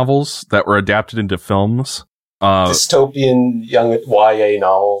adult novels that were adapted into films? Dystopian young YA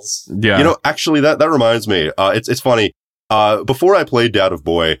novels. Yeah. You know, actually, that reminds me. It's funny. Before I played Dad of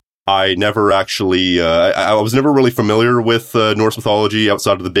Boy, I never actually, I was never really familiar with Norse mythology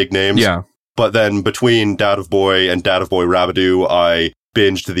outside of the big names. Yeah. But then between Dad of Boy and Dad of Boy Rabidou, I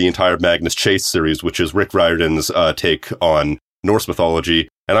binged the entire Magnus Chase series, which is Rick Riordan's take on Norse mythology,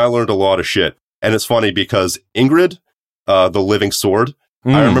 and I learned a lot of shit. And it's funny because Ingrid, the living sword,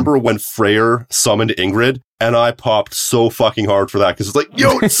 I remember when Freyr summoned Ingrid, and I popped so fucking hard for that, because it's like,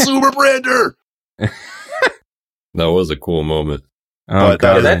 yo, it's Superbrander! That was a cool moment. Oh,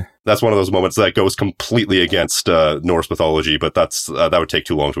 but that's one of those moments that goes completely against Norse mythology, but that would take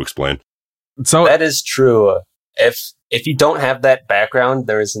too long to explain. So that is true. If you don't have that background,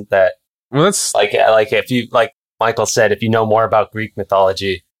 there isn't that. Well, that's like if you, like Michael said, if you know more about Greek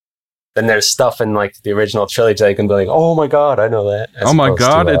mythology, then there's stuff in like the original trilogy that you can be like, oh my God, I know that. Oh my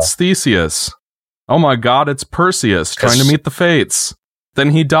God, it's Theseus. Oh my God, it's Perseus trying to meet the Fates.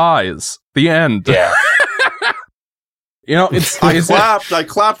 Then he dies. The end. Yeah. You know, I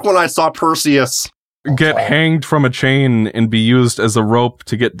clapped when I saw Perseus get hanged from a chain and be used as a rope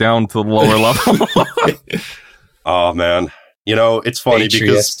to get down to the lower level. Oh man, you know, it's funny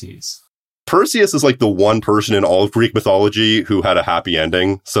because Perseus is like the one person in all of Greek mythology who had a happy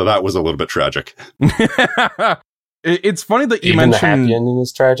ending, so that was a little bit tragic. It's funny that you Even mentioned the happy ending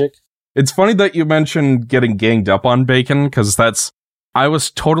was tragic. It's funny that you mentioned getting ganged up on, Bacon, because I was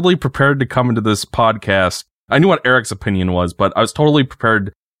totally prepared to come into this podcast. I knew what Eric's opinion was, but I was totally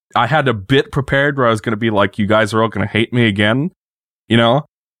prepared. I had a bit prepared where I was going to be like, you guys are all going to hate me again, you know?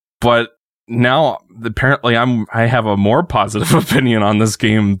 But now, apparently, I have a more positive opinion on this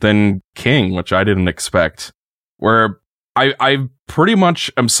game than King, which I didn't expect. Where I pretty much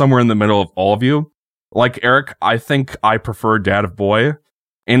am somewhere in the middle of all of you. Like Eric, I think I prefer Dad of Boy.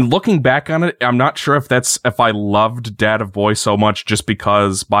 And looking back on it, I'm not sure if I loved Dad of Boy so much just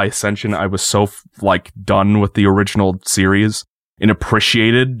because by Ascension I was so done with the original series and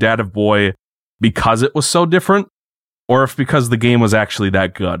appreciated Dad of Boy because it was so different, or if because the game was actually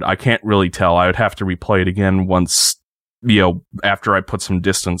that good. I can't really tell. I would have to replay it again once, after I put some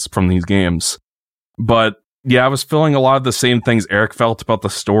distance from these games. But yeah, I was feeling a lot of the same things Eric felt about the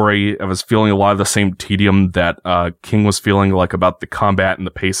story. I was feeling a lot of the same tedium that King was feeling about the combat and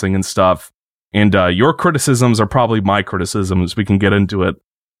the pacing and stuff. And your criticisms are probably my criticisms. We can get into it.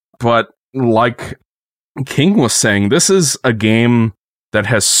 But like King was saying, this is a game that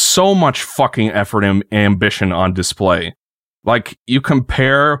has so much fucking effort and ambition on display. Like, you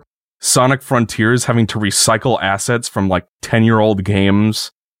compare Sonic Frontiers having to recycle assets from 10-year-old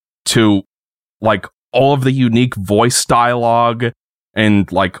games to all of the unique voice dialogue and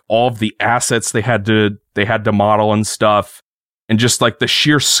all of the assets they had to model and stuff, and just the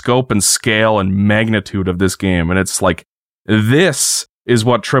sheer scope and scale and magnitude of this game. And it's this is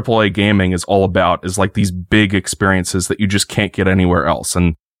what AAA gaming is all about, is these big experiences that you just can't get anywhere else.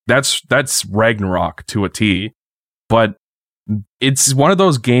 And that's Ragnarok to a T. But it's one of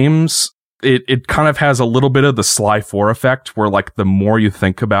those games, it kind of has a little bit of the Sly 4 effect, where the more you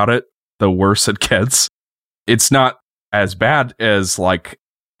think about it, the worse it gets. It's not as bad as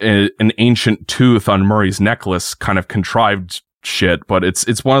an ancient tooth on Murray's necklace kind of contrived shit, but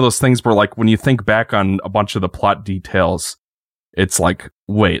it's one of those things where when you think back on a bunch of the plot details, it's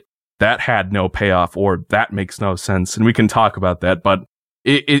wait, that had no payoff, or that makes no sense. And we can talk about that, but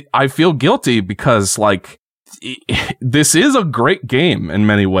I feel guilty because this is a great game in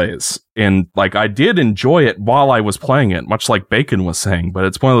many ways. And I did enjoy it while I was playing it, much like Bacon was saying, but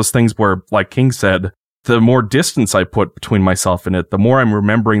it's one of those things where, like King said, the more distance I put between myself and it, the more I'm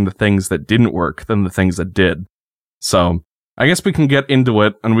remembering the things that didn't work than the things that did. So I guess we can get into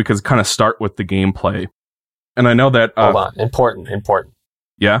it, and we could kind of start with the gameplay. And I know that... Hold on. Important.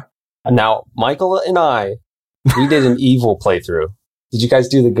 Yeah? Now, Michael and I, we did an evil playthrough. Did you guys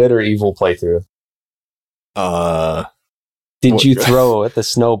do the good or evil playthrough? Did you throw the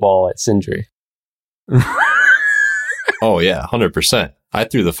snowball at Sindri? Oh, yeah, 100%. I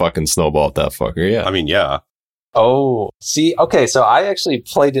threw the fucking snowball at that fucker, yeah. I mean, yeah. Oh, see, okay, so I actually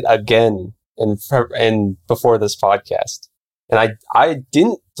played it again in before this podcast, and I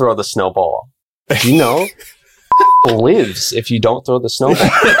didn't throw the snowball. You know, lives if you don't throw the snowball.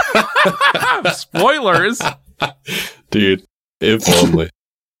 Spoilers, dude. If only.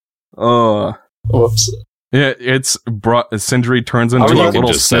 Whoops. Yeah, Sindri turns into a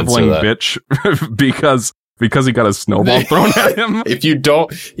little sniveling bitch because he got a snowball thrown at him. If you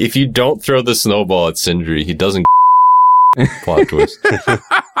don't throw the snowball at Sindri, he doesn't. Plot twist.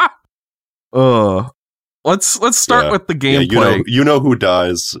 Let's start with the gameplay. Yeah, you know who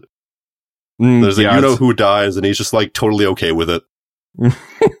dies. There's a you know who dies, and he's just totally okay with it.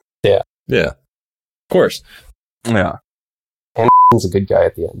 Yeah. Of course. Yeah. And he's a good guy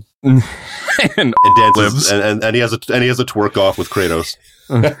at the end. and dances, and he has a twerk off with Kratos.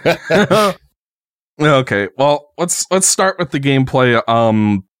 Okay, well, let's start with the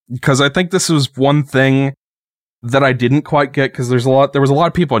gameplay. Because I think this was one thing that I didn't quite get, because there was a lot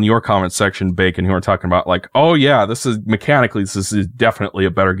of people in your comment section, Bacon, who were talking about oh yeah, this is definitely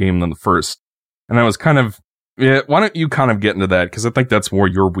a better game than the first. And I was kind of, why don't you kind of get into that? Because I think that's more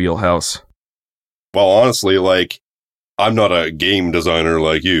your wheelhouse. Well, honestly, I'm not a game designer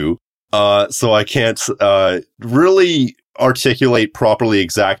like you, so I can't really articulate properly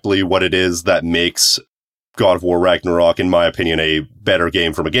exactly what it is that makes God of War Ragnarok, in my opinion, a better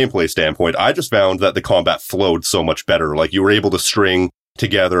game from a gameplay standpoint. I just found that the combat flowed so much better. You were able to string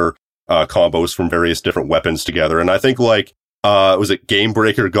together combos from various different weapons together. And I think was it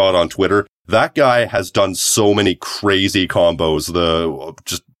Gamebreaker God on Twitter? That guy has done so many crazy combos,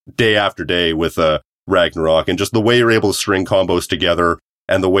 just day after day with Ragnarok, and just the way you're able to string combos together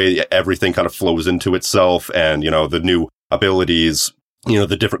and the way everything kind of flows into itself, and, the new abilities,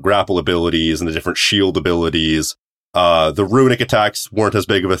 the different grapple abilities and the different shield abilities. The runic attacks weren't as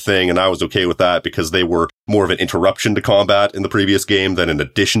big of a thing, and I was okay with that because they were more of an interruption to combat in the previous game than an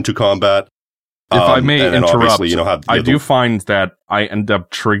addition to combat. If I may interrupt, I do find that I end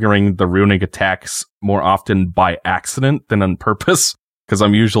up triggering the runic attacks more often by accident than on purpose, because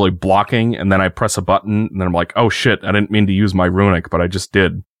I'm usually blocking, and then I press a button, and then I'm like, oh shit, I didn't mean to use my runic, but I just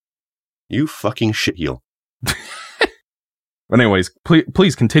did. You fucking shitheel. Anyways,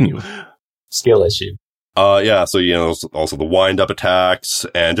 please continue. Skill issue. Yeah, so, also the wind-up attacks,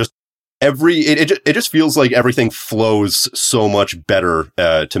 and just it just feels like everything flows so much better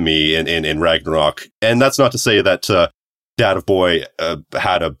to me in Ragnarok. And that's not to say that Dad of Boy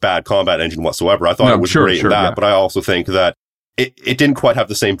had a bad combat engine whatsoever. I thought it was great in that, but I also think that it didn't quite have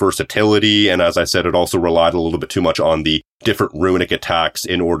the same versatility, and as I said, it also relied a little bit too much on the different runic attacks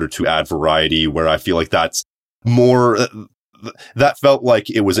in order to add variety, where I feel like that's more... that felt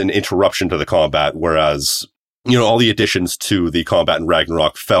like it was an interruption to the combat, whereas, all the additions to the combat in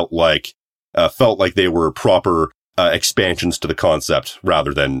Ragnarok felt like they were proper expansions to the concept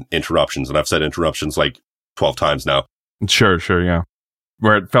rather than interruptions. And I've said interruptions like 12 times now. Sure, yeah.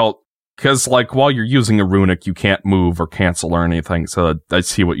 Where it felt, because while you're using a runic, you can't move or cancel or anything. So I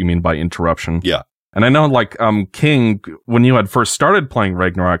see what you mean by interruption. Yeah. And I know, King, when you had first started playing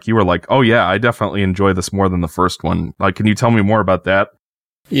Ragnarok, you were like, oh yeah, I definitely enjoy this more than the first one. Can you tell me more about that?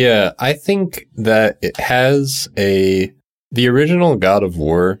 Yeah, I think that it has the original God of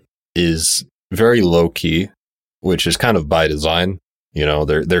War is very low key, which is kind of by design.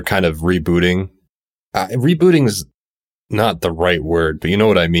 They're kind of rebooting. Rebooting is not the right word, but you know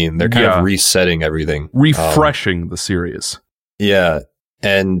what I mean. They're kind of resetting everything. Refreshing the series. Yeah.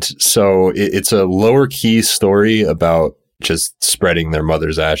 And so it's a lower key story about just spreading their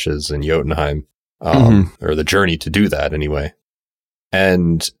mother's ashes in Jotunheim, or the journey to do that anyway.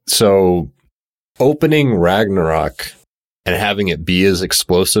 And so opening Ragnarok and having it be as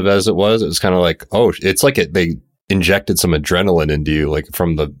explosive as it was kind of like, oh, it's like they injected some adrenaline into you,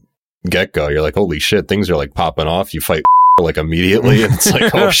 from the get-go. You're like, holy shit, things are popping off. You fight immediately, and it's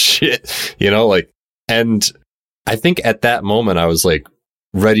like, oh shit, and I think at that moment I was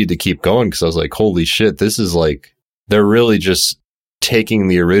ready to keep going, because I was like, holy shit, this is they're really just taking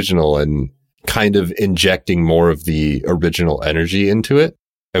the original and kind of injecting more of the original energy into it.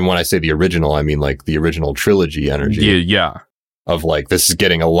 And when I say the original, I mean the original trilogy energy. Yeah. Of this is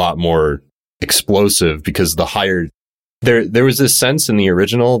getting a lot more explosive, because the higher there was this sense in the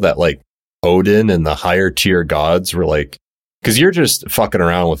original that Odin and the higher tier gods were because you're just fucking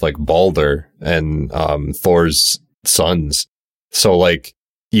around with Baldur and Thor's sons. So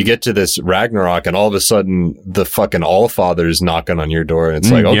you get to this Ragnarok, and all of a sudden the fucking Allfather's knocking on your door, and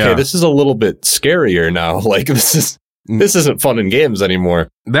it's okay, this is a little bit scarier now. This isn't fun and games anymore.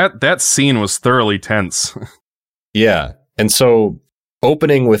 That scene was thoroughly tense. Yeah. And so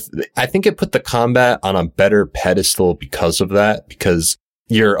opening with, I think it put the combat on a better pedestal because of that, because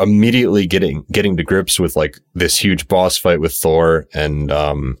you're immediately getting to grips with this huge boss fight with Thor. And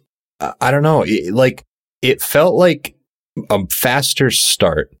I don't know, it felt like a faster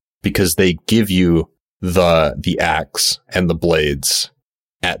start, because they give you the axe and the blades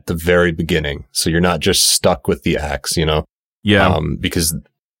at the very beginning, so you're not just stuck with the axe, Yeah. Because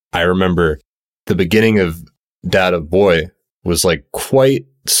I remember the beginning of Dad of Boy was quite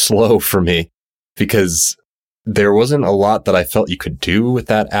slow for me, because there wasn't a lot that I felt you could do with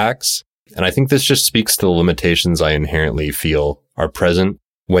that axe, and I think this just speaks to the limitations I inherently feel are present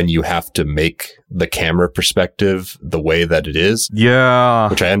when you have to make the camera perspective the way that it is. Yeah.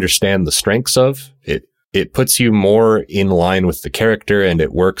 Which I understand the strengths of. It puts you more in line with the character, and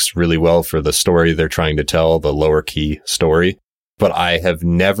it works really well for the story they're trying to tell, the lower key story. But I have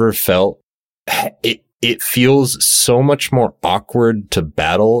never felt it feels so much more awkward to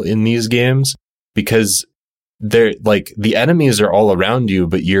battle in these games, because they're the enemies are all around you,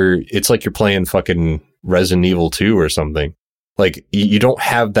 but it's like you're playing fucking Resident Evil 2 or something. You don't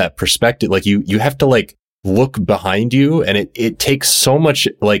have that perspective. You have to look behind you, and it takes so much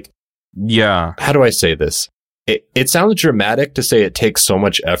yeah. How do I say this? It sounds dramatic to say it takes so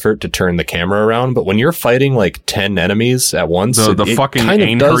much effort to turn the camera around, but when you're fighting 10 enemies at once, it fucking kind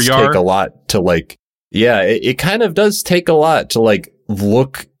of does take a lot to it kind of does take a lot to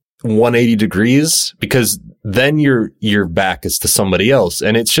look 180 degrees, because then your back is to somebody else.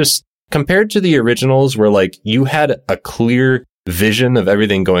 And it's just compared to the originals where you had a clear vision of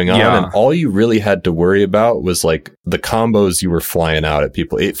everything going on, and all you really had to worry about was the combos you were flying out at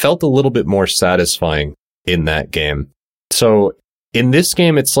people. It felt a little bit more satisfying in that game. So in this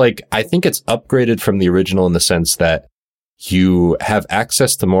game, it's I think it's upgraded from the original in the sense that you have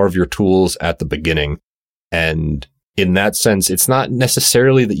access to more of your tools at the beginning. And in that sense, it's not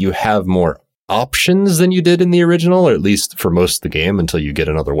necessarily that you have more options than you did in the original, or at least for most of the game until you get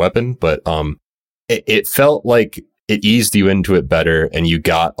another weapon. But it felt like it eased you into it better, and you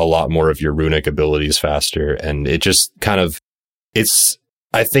got a lot more of your runic abilities faster. And it just kind of,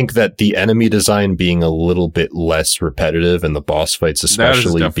 I think that the enemy design being a little bit less repetitive and the boss fights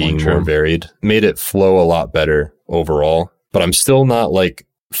especially being more varied made it flow a lot better overall. But I'm still not like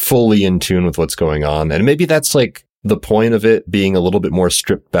fully in tune with what's going on. And maybe that's like the point of it being a little bit more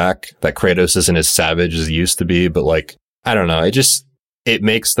stripped back, that Kratos isn't as savage as he used to be. But like, I don't know. It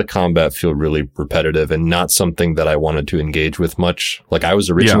makes the combat feel really repetitive and not something that I wanted to engage with much. Like, I was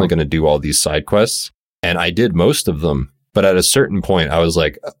originally going to do all these side quests, and I did most of them. But at a certain point, I was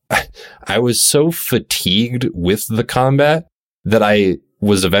like, I was so fatigued with the combat that I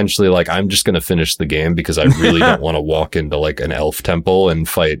was eventually like, I'm just going to finish the game because I really don't want to walk into like an elf temple and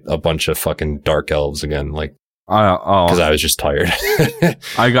fight a bunch of fucking dark elves again. Like, because I was just tired.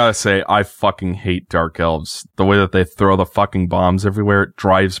 I gotta say, I fucking hate dark elves. The way that they throw the fucking bombs everywhere, it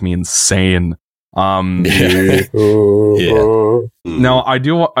drives me insane. Yeah. No, I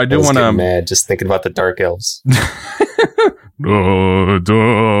do want to. Mad just thinking about the dark elves.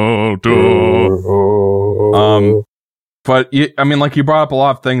 But I mean, like, you brought up a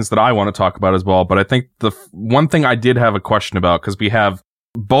lot of things that I want to talk about as well. But I think the one thing I did have a question about, because we have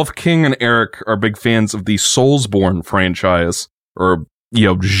both King and Eric are big fans of the Soulsborne franchise, or,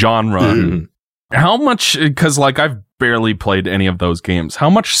 genre. Mm-hmm. How much, because like I've barely played any of those games, how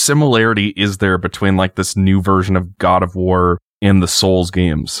much similarity is there between like this new version of God of War and the Souls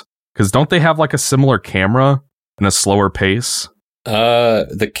games? Because don't they have like a similar camera and a slower pace?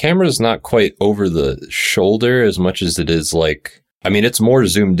 The camera's not quite over the shoulder as much as it is like, I mean, it's more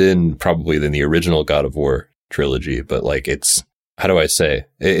zoomed in probably than the original God of War trilogy, but like it's, how do I say?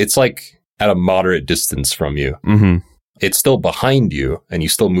 It's like at a moderate distance from you. Mm-hmm. It's still behind you and you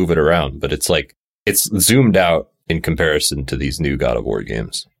still move it around, but it's like, it's zoomed out in comparison to these new God of War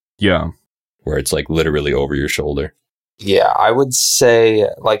games. Yeah. Where it's like literally over your shoulder. Yeah, I would say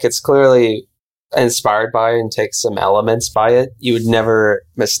like it's clearly inspired by and takes some elements by it. You would never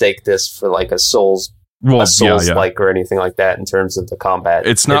mistake this for like a Souls like or anything like that in terms of the combat.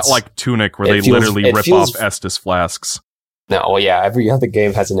 It's not like Tunic where they literally rip off Estus flasks. No, well, yeah, every other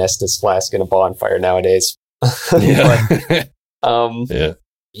game has an Estus flask and a bonfire nowadays. Yeah.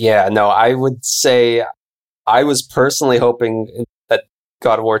 Yeah, no, I would say I was personally hoping that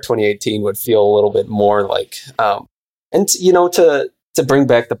God of War 2018 would feel a little bit more like, and to bring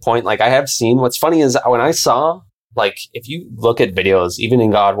back the point, like I have seen, what's funny is when I saw, like, if you look at videos, even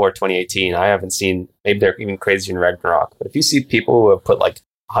in God of War 2018, I haven't seen, maybe they're even crazier in Ragnarok, but if you see people who have put like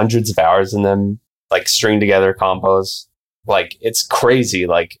hundreds of hours in them, like string together combos, like it's crazy.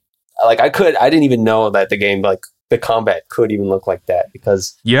 Like I didn't even know that the game, like the combat could even look like that,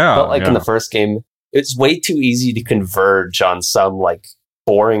 because I felt like in the first game, it's way too easy to converge on some like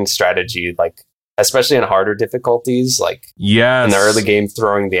boring strategy, like especially in harder difficulties. Like in the early game,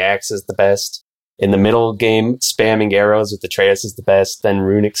 throwing the axe is the best. In the middle game, spamming arrows with Atreus is the best. Then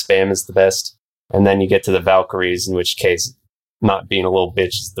runic spam is the best. And then you get to the Valkyries, in which case not being a little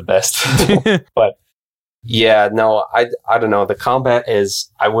bitch is the best. But yeah, no, I don't know. The combat is,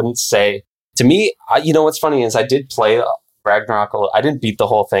 I wouldn't say, to me, what's funny is I did play Ragnarok. I didn't beat the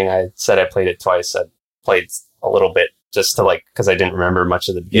whole thing. I said I played it twice. I played a little bit just to because I didn't remember much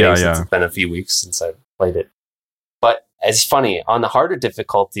of the beginning since it's been a few weeks since I played it. But it's funny, on the harder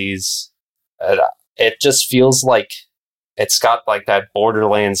difficulties, it just feels like it's got like that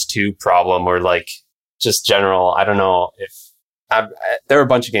Borderlands 2 problem, or like just general, I don't know if there are a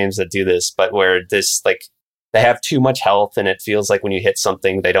bunch of games that do this, but where this, like, they have too much health and it feels like when you hit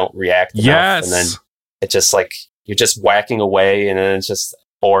something, they don't react enough. And then it's just like, you're just whacking away and then it's just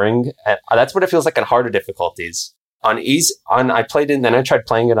boring. And that's what it feels like on harder difficulties. I played it and then I tried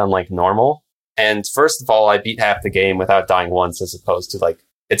playing it on like normal. And first of all, I beat half the game without dying once, as opposed to like,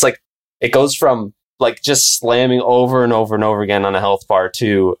 it's like, it goes from like just slamming over and over and over again on a health bar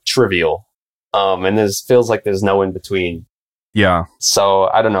to trivial. And this feels like there's no in between. Yeah. So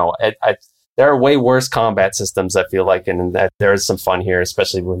I don't know. There are way worse combat systems, I feel like, and that there is some fun here,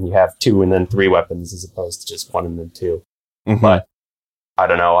 especially when you have 2 and then 3 weapons as opposed to just 1 and then 2. Mm-hmm. But I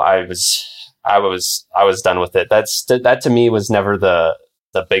don't know. I was done with it. That to me was never the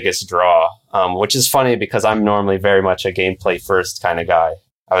biggest draw, which is funny because I'm normally very much a gameplay first kind of guy.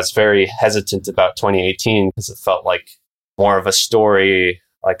 I was very hesitant about 2018 because it felt like more of a story,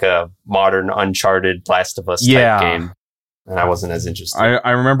 like a modern Uncharted Last of Us type game. And I wasn't as interested. I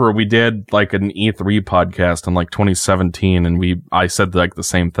remember we did like an E3 podcast in like 2017, and I said like the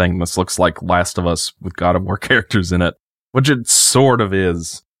same thing. This looks like Last of Us with God of War characters in it, which it sort of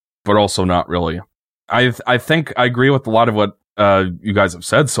is, but also not really. I think I agree with a lot of what you guys have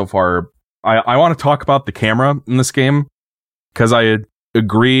said so far. I want to talk about the camera in this game because I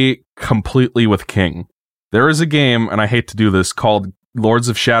agree completely with King. There is a game, and I hate to do this, called Lords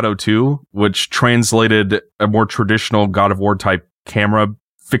of Shadow 2, which translated a more traditional God of War type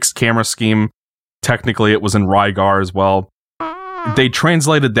fixed camera scheme. Technically, it was in Rygar as well. They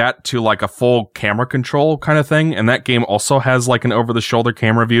translated that to like a full camera control kind of thing, and that game also has like an over-the-shoulder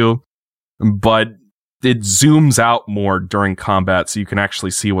camera view, but it zooms out more during combat so you can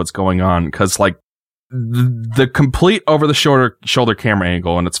actually see what's going on, because like the complete over-the-shoulder camera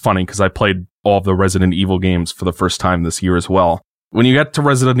angle, and it's funny because I played all of the Resident Evil games for the first time this year as well. When you get to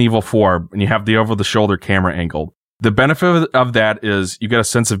Resident Evil 4 and you have the over-the-shoulder camera angle, the benefit of that is you get a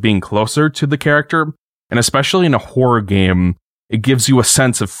sense of being closer to the character, and especially in a horror game, it gives you a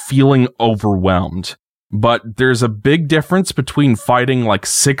sense of feeling overwhelmed. But there's a big difference between fighting like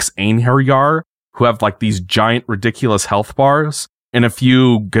 6 Einherjar, who have like these giant ridiculous health bars, and a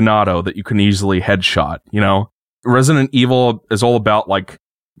few Ganado that you can easily headshot, you know? Resident Evil is all about like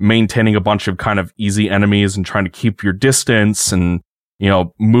maintaining a bunch of kind of easy enemies and trying to keep your distance and, you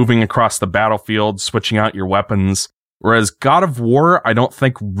know, moving across the battlefield, switching out your weapons. Whereas God of War, I don't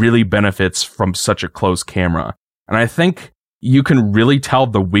think really benefits from such a close camera. And I think you can really tell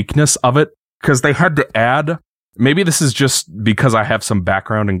the weakness of it because they had to add, maybe this is just because I have some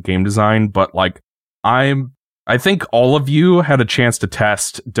background in game design, but like I think all of you had a chance to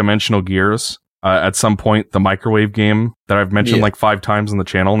test Dimensional Gears at some point, the microwave game that I've mentioned like 5 times on the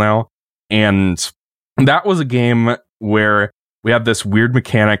channel now. And that was a game where we had this weird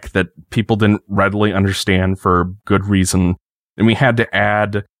mechanic that people didn't readily understand for good reason. And we had to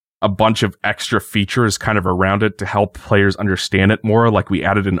add a bunch of extra features kind of around it to help players understand it more. Like we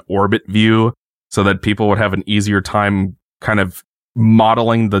added an orbit view so that people would have an easier time kind of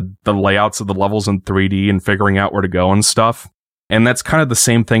modeling the layouts of the levels in 3D and figuring out where to go and stuff. And that's kind of the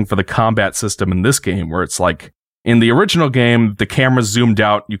same thing for the combat system in this game, where it's like in the original game, the camera zoomed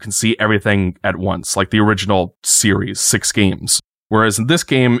out. You can see everything at once, like the original series, 6 games. Whereas in this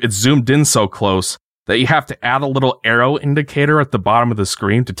game, it's zoomed in so close that you have to add a little arrow indicator at the bottom of the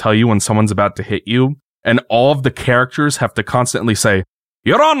screen to tell you when someone's about to hit you. And all of the characters have to constantly say,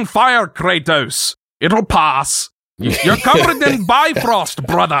 "You're on fire, Kratos. It'll pass. You're covered in Bifrost,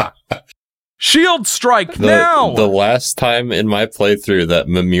 brother. Shield strike now." The last time in my playthrough that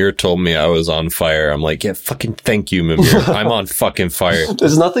Mimir told me I was on fire, I'm like, yeah, fucking thank you, Mimir. I'm on fucking fire.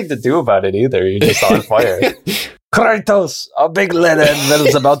 There's nothing to do about it either. You're just on fire. Kratos, a big lead anvil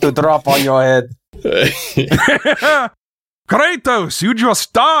is about to drop on your head. Kratos, you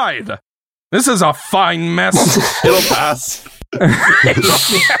just died. This is a fine mess. It'll pass.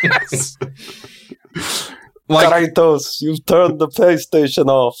 Yes. Like, Kratos, you've turned the PlayStation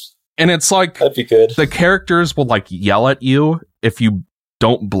off. And it's like, that'd be good. The characters will like yell at you if you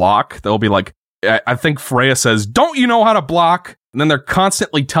don't block. They'll be like, I think Freya says, "Don't you know how to block?" And then they're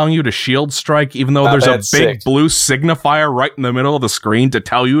constantly telling you to shield strike, even though there's a big blue signifier right in the middle of the screen to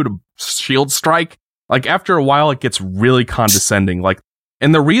tell you to shield strike. Like after a while, it gets really condescending. Like,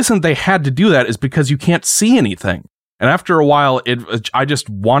 and the reason they had to do that is because you can't see anything. And after a while, I just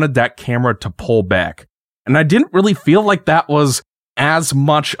wanted that camera to pull back. And I didn't really feel like that was as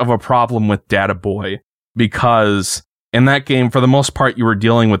much of a problem with Data Boy, because in that game, for the most part, you were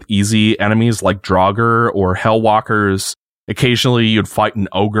dealing with easy enemies like Draugr or Hellwalkers. Occasionally, you'd fight an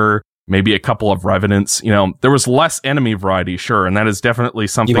ogre, maybe a couple of revenants. You know, there was less enemy variety, sure, and that is definitely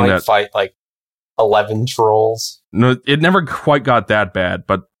something you might that fight like 11 trolls. No, it never quite got that bad,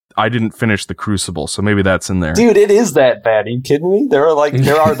 but I didn't finish the Crucible, so maybe that's in there. Dude, it is that bad. Are you kidding me? There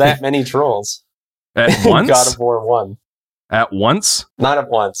are that many trolls. At once? God of War 1. At once? Not at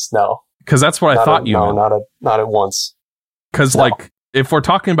once, no. Because that's what I thought you meant. No, not at once. Because, like, if we're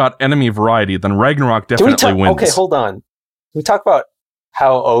talking about enemy variety, then Ragnarok definitely wins. Okay, hold on. Can we talk about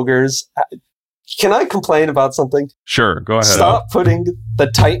how ogres... Can I complain about something? Sure, go ahead. Stop putting the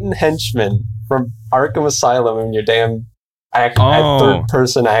Titan henchman from Arkham Asylum in your damn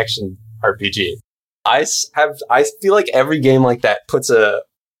third-person action RPG. I feel like every game like that puts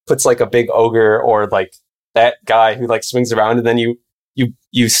like a big ogre or like that guy who like swings around and then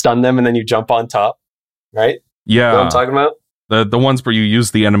you stun them and then you jump on top, right? Yeah, you know what I'm talking about? The ones where you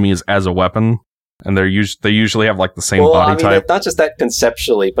use the enemies as a weapon, and they usually have like the same body type. Not just that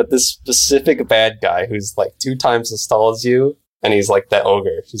conceptually, but this specific bad guy who's like 2 times as tall as you, and he's like that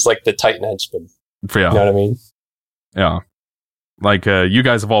ogre. He's like the Titan henchman. Yeah. You know what I mean? Yeah. Like you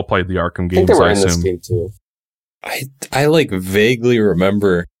guys have all played the Arkham games. I think they were in this game too. I like vaguely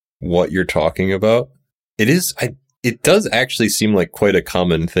remember what you're talking about. It does actually seem like quite a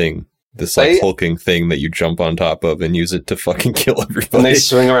common thing this like hulking thing that you jump on top of and use it to fucking kill everybody. And they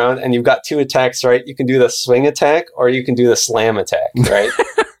swing around, and you've got 2 attacks, right? You can do the swing attack, or you can do the slam attack, right?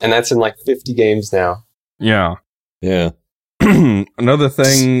 And that's in like 50 games now. Yeah. Yeah. Another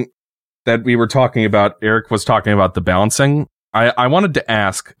thing that we were talking about, Eric was talking about the balancing. I wanted to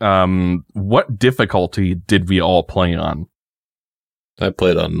ask, what difficulty did we all play on? I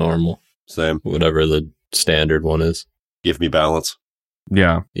played on normal. Same. Whatever the standard one is. Give me balance.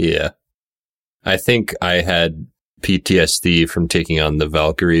 Yeah. Yeah. I think I had PTSD from taking on the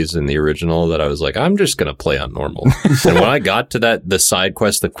Valkyries in the original that I was like, I'm just going to play on normal. And when I got to the side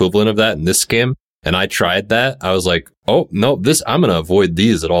quest equivalent of that in this game, and I tried that, I was like, oh, no, I'm going to avoid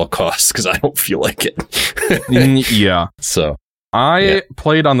these at all costs because I don't feel like it. Yeah. So. I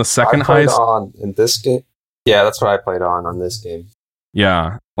played on the second highest. On in this game? Yeah, that's what I played on this game.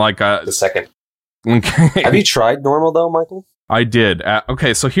 Yeah. Like, the second. Okay. Have you tried normal though, Michael? I did.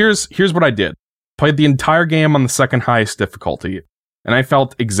 Okay, so here's what I did. Played the entire game on the second highest difficulty, and I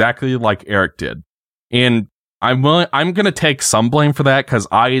felt exactly like Eric did. And I'm going to take some blame for that because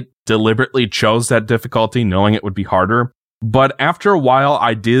I deliberately chose that difficulty knowing it would be harder. But after a while,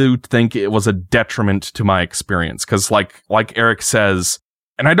 I do think it was a detriment to my experience because like Eric says,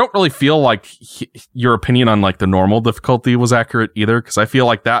 and I don't really feel like your opinion on like the normal difficulty was accurate either because I feel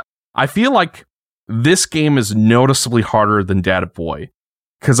like this game is noticeably harder than Data Boy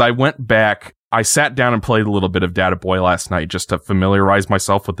because I went back, I sat down and played a little bit of Data Boy last night just to familiarize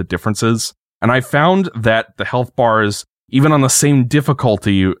myself with the differences. And I found that the health bars, even on the same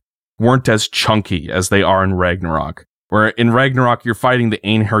difficulty, weren't as chunky as they are in Ragnarok. Where in Ragnarok, you're fighting the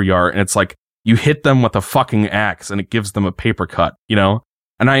Einherjar, and it's like, you hit them with a fucking axe, and it gives them a paper cut, you know?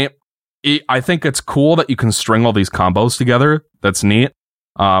 And I think it's cool that you can string all these combos together. That's neat.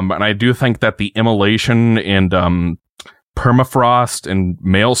 And I do think that the Immolation and Permafrost and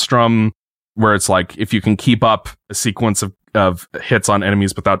Maelstrom, where it's like, if you can keep up a sequence of hits on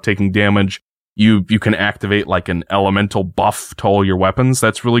enemies without taking damage, you can activate like an elemental buff to all your weapons.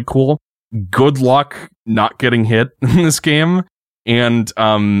 That's really cool. Good luck not getting hit in this game. And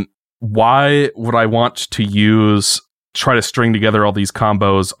why would I want to try to string together all these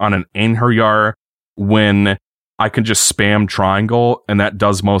combos on an Einherjar when I can just spam triangle and that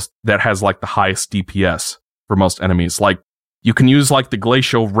has like the highest DPS for most enemies? Like you can use like the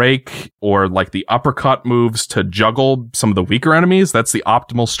Glacial Rake or like the uppercut moves to juggle some of the weaker enemies. That's the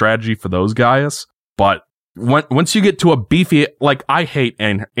optimal strategy for those guys. But once you get to a beefy, like I hate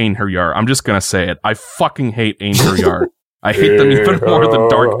Einherjar. I'm just gonna say it. I fucking hate Einherjar. I hate them even more than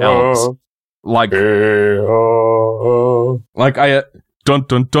Dark Elves. Like I dun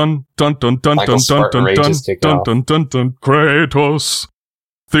dun dun dun dun dun dun dun dun dun dun dun dun Kratos,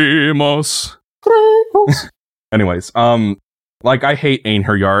 Themos. Anyways, like I hate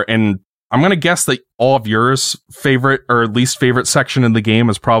Einherjar, and I'm gonna guess that all of yours favorite or least favorite section in the game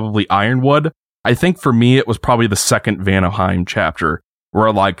is probably Ironwood. I think for me, it was probably the second Vanaheim chapter,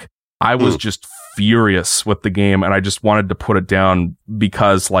 where like I was just furious with the game, and I just wanted to put it down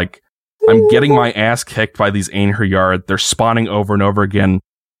because like I'm getting my ass kicked by these Einherjar. They're spawning over and over again.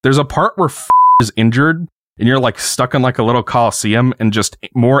 There's a part where is injured, and you're like stuck in like a little coliseum, and just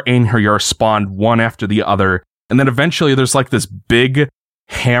more Einherjar spawned one after the other, and then eventually there's like this big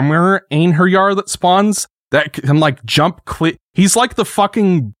hammer Einherjar that spawns that can like jump. He's like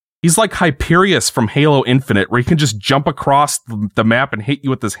He's like Hyperius from Halo Infinite, where he can just jump across the map and hit you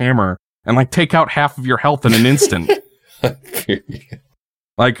with this hammer and like take out half of your health in an instant.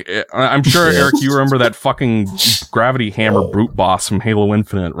 Like, I'm sure, Eric, you remember that fucking gravity hammer brute boss from Halo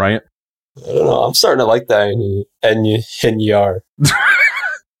Infinite, right? I don't know. I'm starting to like that Einherjar.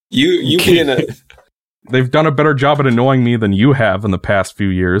 You being a... They've done a better job at annoying me than you have in the past few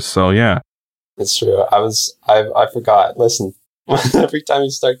years, so yeah. It's true. I forgot. Listen. Every time you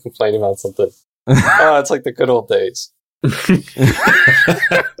start complaining about something, it's like the good old days. There's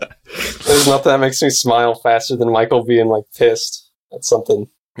nothing that makes me smile faster than Michael being like pissed at something.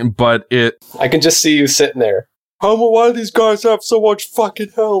 But I can just see you sitting there. Why do these guys have so much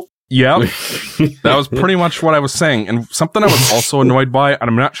fucking health? Yeah, that was pretty much what I was saying. And something I was also annoyed by, and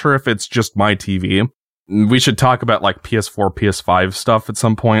I'm not sure if it's just my TV. We should talk about like PS4, PS5 stuff at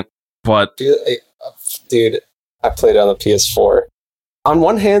some point. But dude, I played it on the PS4. On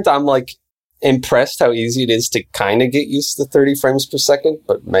one hand, I'm like impressed how easy it is to kind of get used to 30 frames per second,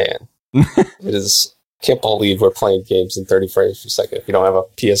 but man, it is. Can't believe we're playing games in 30 frames per second if you don't have a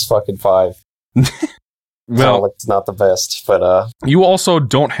PS5. Well, it's not the best, but you also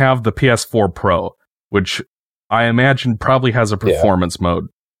don't have the PS4 Pro, which I imagine probably has a performance mode.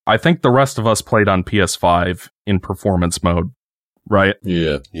 I think the rest of us played on PS5 in performance mode, right?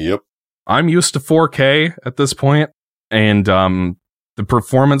 Yeah. Yep. I'm used to 4K at this point, and the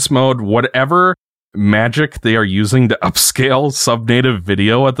performance mode, whatever magic they are using to upscale sub-native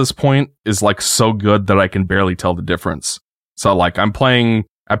video at this point is like so good that I can barely tell the difference. So like I'm playing,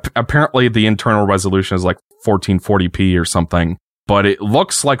 apparently the internal resolution is like 1440p or something, but it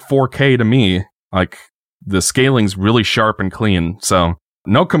looks like 4K to me. Like the scaling's really sharp and clean, so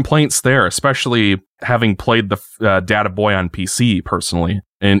no complaints there, especially having played the Data Boy on PC personally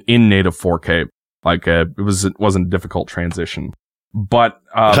and in native 4K. Like it wasn't a difficult transition. But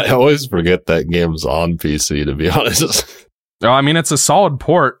I always forget that game's on PC, to be honest. I mean, it's a solid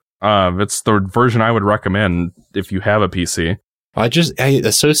port. It's the version I would recommend if you have a PC. I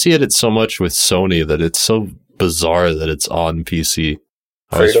associate it so much with Sony that it's so bizarre that it's on PC.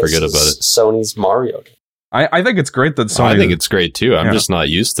 I always forget about it. Sony's Mario. I think it's great that Sony... I think it's great too. I'm just not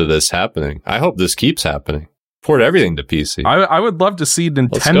used to this happening. I hope this keeps happening. Port everything to PC. I would love to see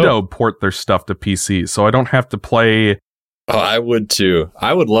Nintendo port their stuff to PC so I don't have to play... Oh, I would too.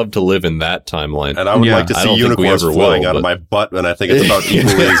 I would love to live in that timeline. And I would like to see unicorns flying out of my butt, and I think it's about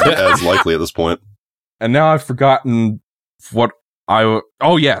equally as likely at this point. And now I've forgotten what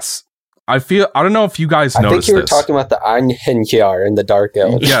Oh, yes. I don't know if you guys noticed this. I think you were talking about the Einherjar in the Dark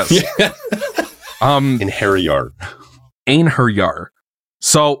Elves. Yes. Einherjar. Einherjar.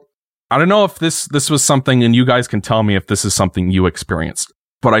 So, I don't know if this was something, and you guys can tell me if this is something you experienced,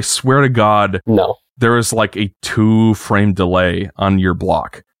 but I swear to God, no. There is like a 2-frame delay on your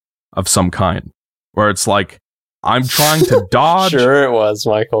block of some kind, where it's like, I'm trying to dodge. Sure it was,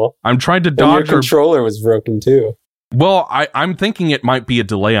 Michael. I'm trying to dodge. And your controller was broken too. Well, I'm thinking it might be a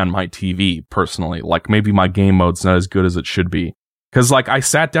delay on my TV, personally. Like, maybe my game mode's not as good as it should be. Because, like, I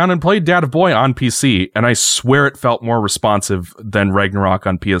sat down and played Data Boy on PC, and I swear it felt more responsive than Ragnarok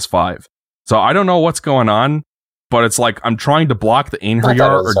on PS5. So I don't know what's going on, but it's like I'm trying to block the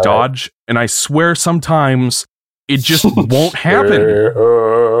Einherjar or dodge, and I swear sometimes it just won't happen.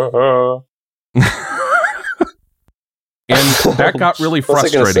 And that got really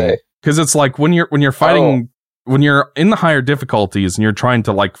frustrating. Because it's like when you're fighting... When you're in the higher difficulties and you're trying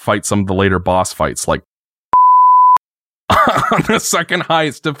to like fight some of the later boss fights, like on the second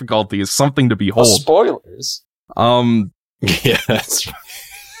highest difficulty is something to behold. Spoilers. Yes.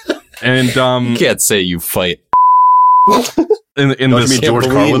 And you can't say you fight in this George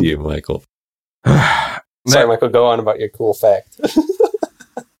Carlin, you, Michael. Sorry, Michael, go on about your cool fact.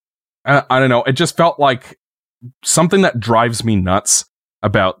 I don't know. It just felt like something that drives me nuts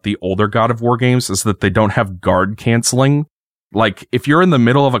about the older God of War games is that they don't have guard canceling. Like, if you're in the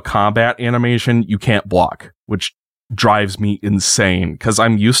middle of a combat animation, you can't block, which drives me insane, because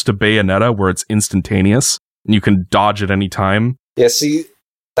I'm used to Bayonetta where it's instantaneous, and you can dodge at any time. Yeah, see,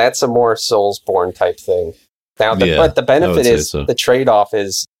 that's a more Soulsborne type thing. Now, but the benefit is, the trade-off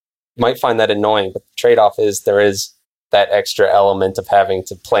is, you might find that annoying, but the trade-off is there is that extra element of having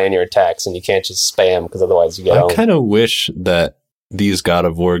to plan your attacks, and you can't just spam, because otherwise you get I kind of wish that these God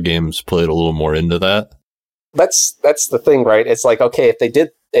of War games played a little more into that. That's the thing, right? It's like, okay, if they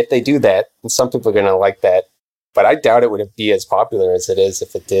do that, and some people are going to like that, but I doubt it would be as popular as it is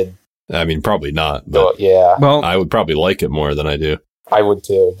if it did. I mean, probably not. But yeah. Well, I would probably like it more than I do. I would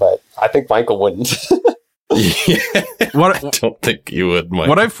too, but I think Michael wouldn't. I don't think you would,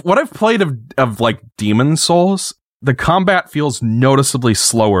 Michael. What I've played of like Demon Souls, the combat feels noticeably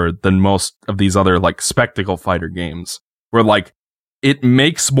slower than most of these other like spectacle fighter games, where like it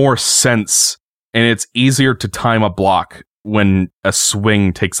makes more sense and it's easier to time a block when a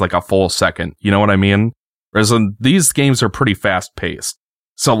swing takes like a full second. You know what I mean? Whereas these games are pretty fast paced.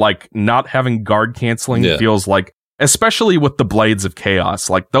 So like not having guard canceling feels like, especially with the Blades of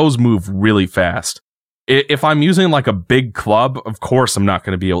Chaos, like those move really fast. If I'm using like a big club, of course I'm not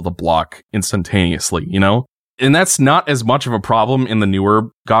going to be able to block instantaneously, you know? And that's not as much of a problem in the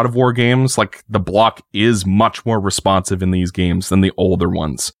newer God of War games. Like, the block is much more responsive in these games than the older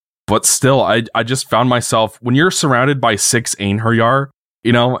ones. But still, I just found myself, when you're surrounded by 6 Einherjar,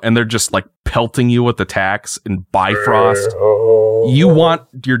 you know, and they're just, like, pelting you with attacks and Bifrost, you want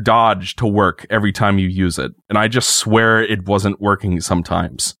your dodge to work every time you use it. And I just swear it wasn't working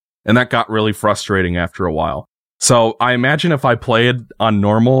sometimes. And that got really frustrating after a while. So, I imagine if I played on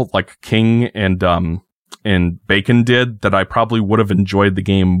normal, like King and Bacon did, that I probably would have enjoyed the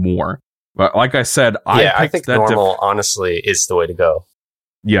game more. But like I said, I think that normal honestly is the way to go.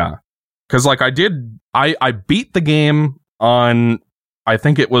 Yeah. Because like I beat the game on, I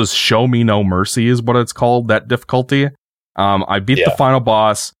think it was Show Me No Mercy is what it's called, that difficulty. I beat the final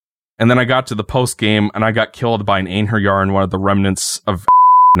boss, and then I got to the post game and I got killed by an Einherjar and one of the remnants of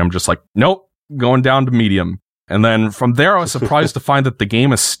and I'm just like, nope, going down to medium. And then from there, I was surprised to find that the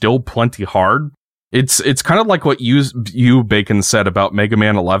game is still plenty hard. It's kind of like what you Bacon said about Mega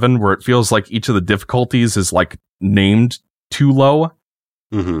Man 11, where it feels like each of the difficulties is like named too low.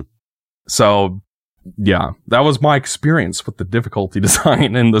 Mm-hmm. So yeah, that was my experience with the difficulty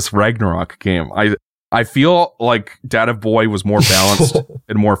design in this Ragnarok game. I feel like Dad of Boy was more balanced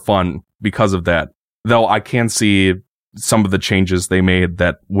and more fun because of that. Though I can see some of the changes they made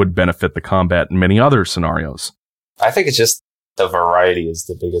that would benefit the combat in many other scenarios. I think it's just the variety is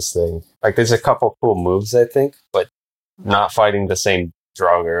the biggest thing. Like, there's a couple cool moves, I think, but not fighting the same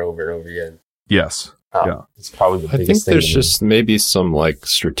Draugr over and over again. Yes. Yeah. It's probably the biggest thing. I think there's just maybe some like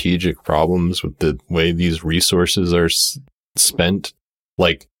strategic problems with the way these resources are spent.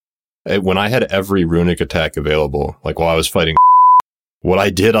 Like, when I had every runic attack available, like while I was fighting, what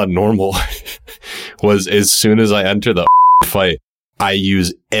I did on normal was as soon as I enter the fight, I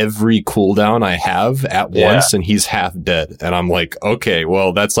use every cooldown I have at once and he's half dead. And I'm like, okay,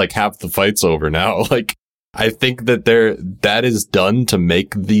 well, that's like half the fight's over now. Like, I think that that is done to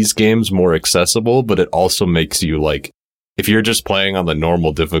make these games more accessible, but it also makes you like, if you're just playing on the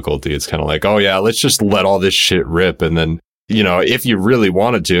normal difficulty, it's kind of like, oh yeah, let's just let all this shit rip. And then, you know, if you really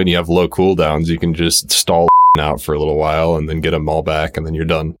wanted to and you have low cooldowns, you can just stall out for a little while and then get them all back and then you're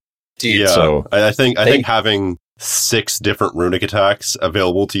done. Yeah, so I think having 6 different runic attacks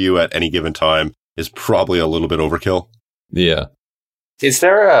available to you at any given time is probably a little bit overkill. Yeah. Is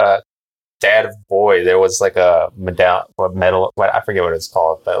there a Dad of Boy? There was like a metal, I forget what it's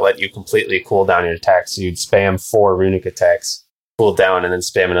called, but let you completely cool down your attacks. So you'd spam 4 runic attacks, cool down, and then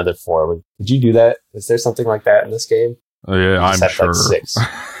spam another 4. Did you do that? Is there something like that in this game? Yeah, I'm sure. Like 6.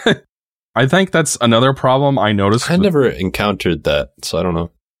 I think that's another problem I noticed. I never encountered that, so I don't know.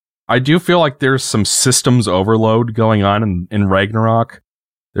 I do feel like there's some systems overload going on in Ragnarok.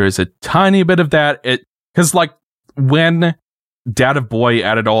 There's a tiny bit of that. Because like when Dad of Boy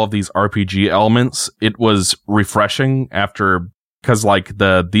added all of these RPG elements, it was refreshing because like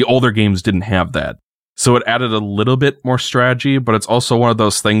the older games didn't have that. So it added a little bit more strategy, but it's also one of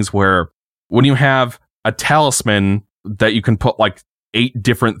those things where when you have a talisman that you can put like 8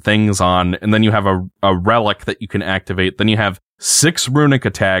 different things on, and then you have a relic that you can activate, then you have 6 runic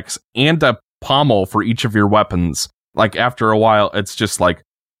attacks and a pommel for each of your weapons. Like after a while, it's just like,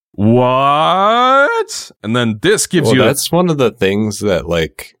 what? And then this gives you... That's one of the things that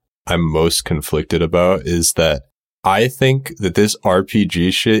like I'm most conflicted about, is that I think that this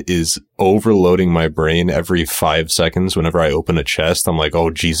RPG shit is overloading my brain every 5 seconds. Whenever I open a chest, I'm like, oh,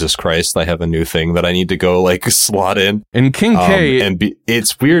 Jesus Christ, I have a new thing that I need to go like slot in. And King K...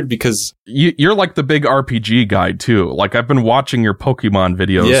 it's weird because... You're like the big RPG guy too. Like I've been watching your Pokemon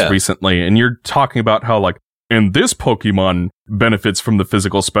videos recently, and you're talking about how like, and this Pokemon benefits from the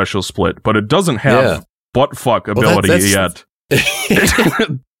physical special split, but it doesn't have butt fuck ability yet.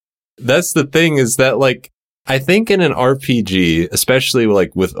 That's the thing, is that like, I think in an RPG, especially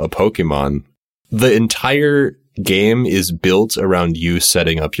like with a Pokemon, the entire game is built around you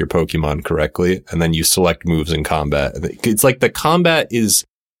setting up your Pokemon correctly, and then you select moves in combat. It's like the combat is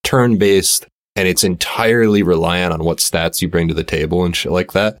turn-based, and it's entirely reliant on what stats you bring to the table and shit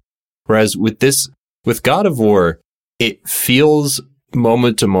like that. Whereas with God of War, it feels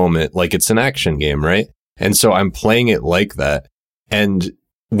moment to moment like it's an action game, right? And so I'm playing it like that. And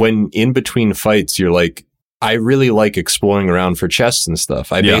when in between fights, you're like, I really like exploring around for chests and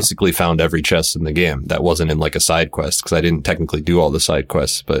stuff. I basically found every chest in the game that wasn't in like a side quest, because I didn't technically do all the side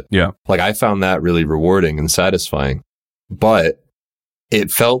quests, but like I found that really rewarding and satisfying. But it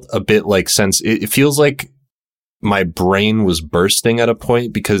felt a bit like it feels like my brain was bursting at a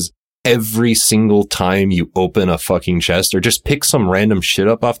point, because every single time you open a fucking chest or just pick some random shit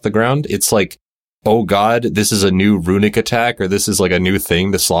up off the ground, it's like, oh god, this is a new runic attack, or this is like a new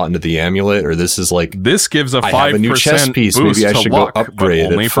thing to slot into the amulet, or this is like, this gives a 5% I have a new chest piece, boost maybe I should luck, go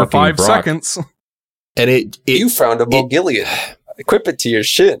upgrade only it for 5 Brock. seconds. And you found a Mogilian. Equip it to your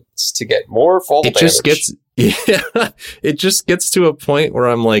shins to get more fall damage. It just gets to a point where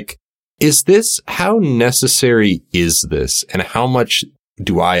I'm like, how necessary is this? And how much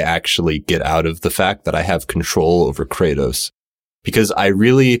do I actually get out of the fact that I have control over Kratos? Because I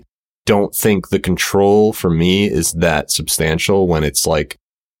really don't think the control for me is that substantial, when it's like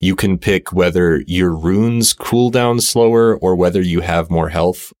you can pick whether your runes cool down slower, or whether you have more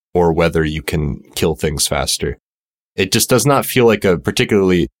health, or whether you can kill things faster. It just does not feel like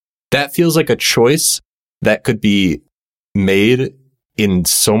that feels like a choice that could be made in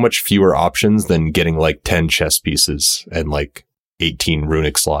so much fewer options than getting like 10 chess pieces and like 18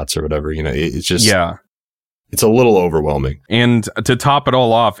 runic slots or whatever, you know. It's just, It's a little overwhelming. And to top it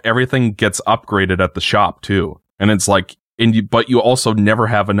all off, everything gets upgraded at the shop too. And it's like, but you also never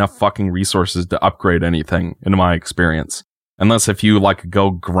have enough fucking resources to upgrade anything, in my experience. Unless if you like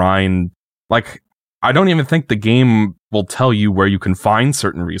go grind, like, I don't even think the game will tell you where you can find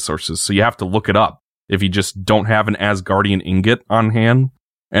certain resources. So you have to look it up if you just don't have an Asgardian ingot on hand.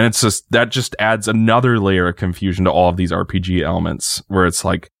 And it's just, that just adds another layer of confusion to all of these RPG elements where it's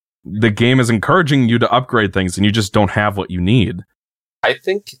like, the game is encouraging you to upgrade things and you just don't have what you need. I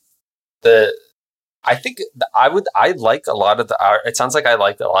like a lot of it sounds like I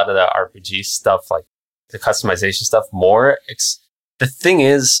liked a lot of the RPG stuff, like the customization stuff more.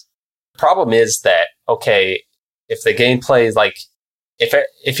 The problem is that, okay, if the gameplay is like,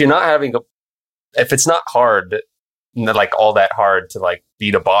 if you're not having if it's not hard, like all that hard to like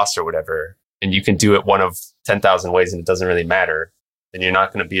beat a boss or whatever, and you can do it one of 10,000 ways and it doesn't really matter, then you're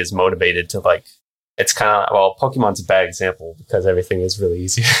not going to be as motivated to like, it's kind of, well, Pokemon's a bad example because everything is really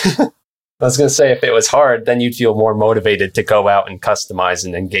easy. I was going to say, if it was hard, then you'd feel more motivated to go out and customize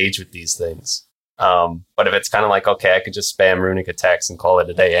and engage with these things. But if it's kind of like, okay, I could just spam runic attacks and call it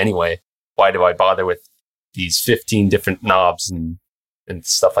a day anyway, why do I bother with these 15 different knobs and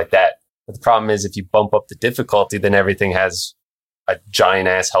stuff like that? But the problem is, if you bump up the difficulty, then everything has a giant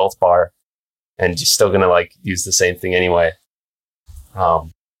ass health bar and you're still going to like use the same thing anyway. I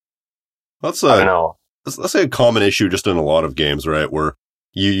don't know. That's a common issue just in a lot of games, right? Where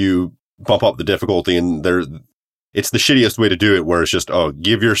you bump up the difficulty and it's the shittiest way to do it, where it's just, oh,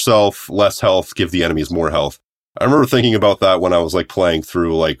 give yourself less health, give the enemies more health. I remember thinking about that when I was like playing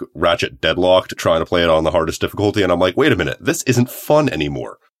through like Ratchet Deadlocked, trying to play it on the hardest difficulty, and I'm like, wait a minute, this isn't fun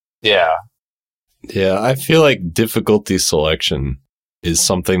anymore. Yeah. Yeah, I feel like difficulty selection is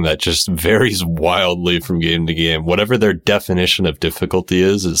something that just varies wildly from game to game. Whatever their definition of difficulty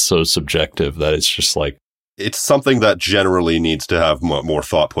is so subjective that it's just like... It's something that generally needs to have more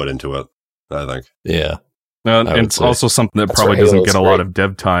thought put into it, I think. Yeah. And it's also something that probably doesn't get a lot of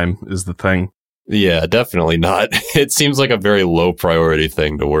dev time, is the thing. Yeah, definitely not. It seems like a very low priority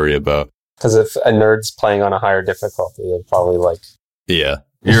thing to worry about. Because if a nerd's playing on a higher difficulty, they're probably like... Yeah.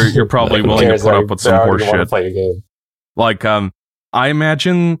 You're probably willing to put up with some horse shit. Play the game. Like, I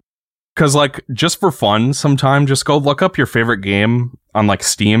imagine, because like, just for fun, sometime just go look up your favorite game on like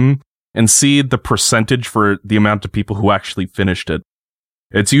Steam and see the percentage for the amount of people who actually finished it.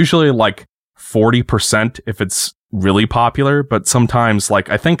 It's usually like 40% if it's really popular, but sometimes like,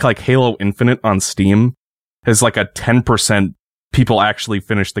 I think like Halo Infinite on Steam has like a 10% people actually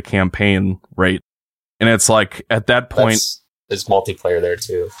finish the campaign rate. And it's like, at that point... There's multiplayer there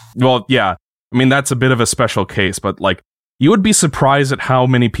too. Well, yeah. I mean, that's a bit of a special case, but like, you would be surprised at how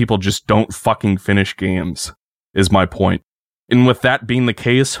many people just don't fucking finish games, is my point. And with that being the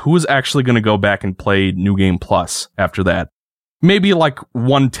case, who's actually going to go back and play New Game Plus after that? Maybe like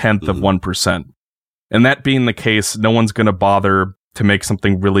 1/10 of 1%. And that being the case, no one's going to bother to make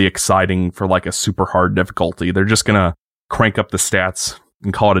something really exciting for like a super hard difficulty. They're just going to crank up the stats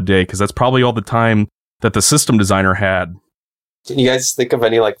and call it a day, because that's probably all the time that the system designer had. Can you guys think of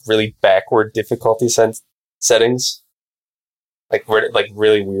any like really backward difficulty settings? Like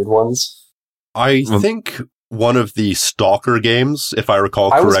really weird ones? I think one of the Stalker games, if I recall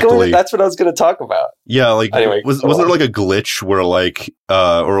correctly. That's what I was going to talk about. Yeah, like anyway, wasn't there like a glitch where like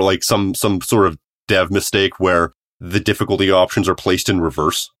or like some sort of dev mistake where the difficulty options are placed in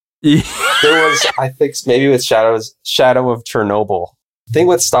reverse? There was, I think maybe with Shadow of Chernobyl. The thing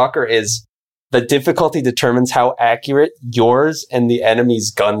with Stalker is the difficulty determines how accurate yours and the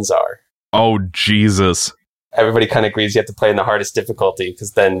enemy's guns are. Oh, Jesus. Everybody kind of agrees you have to play in the hardest difficulty,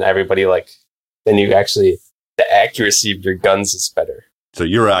 because then everybody then you actually, the accuracy of your guns is better. So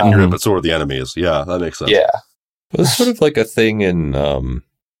you're accurate, but so are the enemies. Yeah, that makes sense. Yeah. Well, it's sort of like a thing in,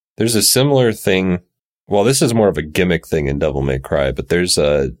 there's a similar thing. Well, this is more of a gimmick thing in Devil May Cry, but there's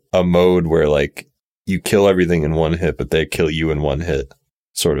a mode where like you kill everything in one hit, but they kill you in one hit,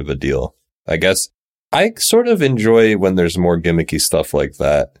 sort of a deal. I guess I sort of enjoy when there's more gimmicky stuff like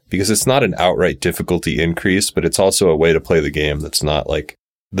that, because it's not an outright difficulty increase, but it's also a way to play the game that's not like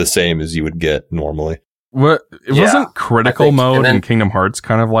the same as you would get normally. What, wasn't critical mode in Kingdom Hearts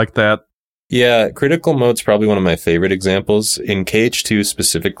kind of like that? Yeah, critical mode's probably one of my favorite examples. In KH2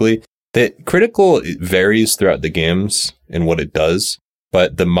 specifically, that critical varies throughout the games and what it does,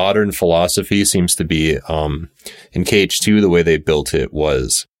 but the modern philosophy seems to be, in KH2, the way they built it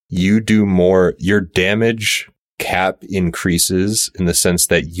was, you do more, your damage cap increases in the sense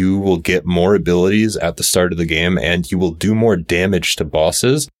that you will get more abilities at the start of the game and you will do more damage to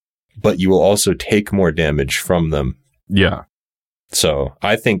bosses, but you will also take more damage from them. Yeah. So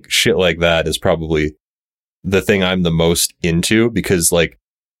I think shit like that is probably the thing I'm the most into, because like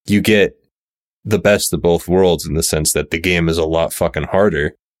you get the best of both worlds in the sense that the game is a lot fucking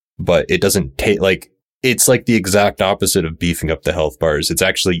harder, but it doesn't take like, it's like the exact opposite of beefing up the health bars. It's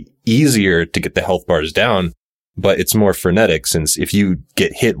actually easier to get the health bars down, but it's more frenetic, since if you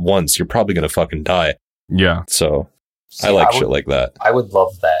get hit once, you're probably going to fucking die. Yeah. So See, I like shit like that. I would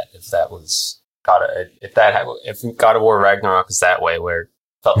love that if that was if God of War Ragnarok was that way, where it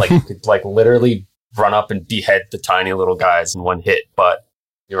felt like you could like literally run up and behead the tiny little guys in one hit, but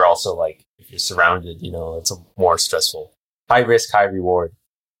you're also like, if you're surrounded, you know, it's a more stressful, high risk, high reward.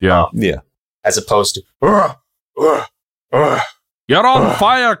 Yeah. Yeah. As opposed to, You're on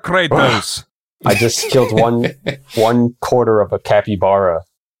fire, Kratos. I just killed one quarter of a capybara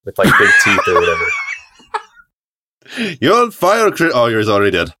with like big teeth or whatever. You're on fire, oh, yours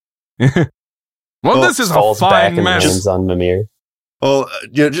already dead. Well, this is a Falls back fine and mess. lands on Mimir. Well,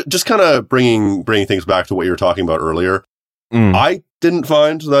 just kind of bringing things back to what you were talking about earlier. I didn't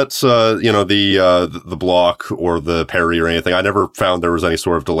find that the block or the parry or anything. I never found there was any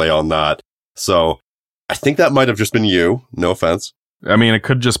sort of delay on that. So I think that might have just been you. No offense. I mean, it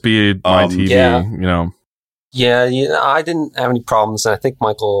could just be my TV. Yeah. You know. Yeah, I didn't have any problems, and I think,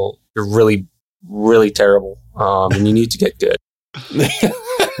 Michael, you're really, really terrible, and you need to get good.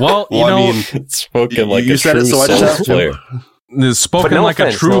 Well, you know, I mean, spoken like you a said true it, so I just Souls have to. player. it's spoken no like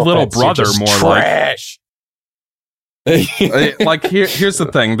offense, a true no little offense, you're brother, just more trash. like here's the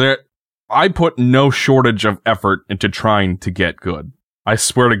thing. I put no shortage of effort into trying to get good. I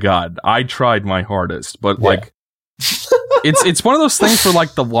swear to God, I tried my hardest, but like, it's one of those things where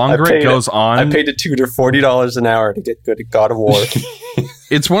like the longer it goes on, I paid a tutor $40 an hour to get good at God of War.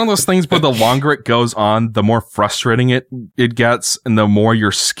 it's one of those things where the longer it goes on, the more frustrating it gets, and the more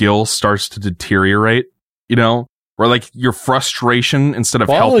your skill starts to deteriorate. You know, where like your frustration instead of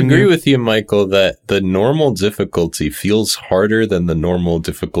I'll helping agree you. with you, Michael, that the normal difficulty feels harder than the normal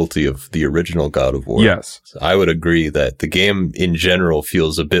difficulty of the original God of War. Yes, So I would agree that the game in general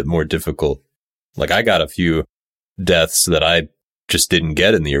feels a bit more difficult. Like I got a few deaths that I just didn't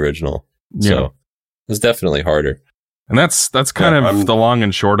get in the original. So it's definitely harder. and that's kind of the long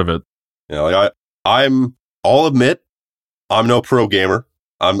and short of it. You know, like I'll admit, I'm no pro gamer.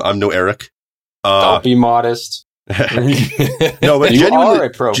 I'm no Eric. Don't be modest. No, but You are a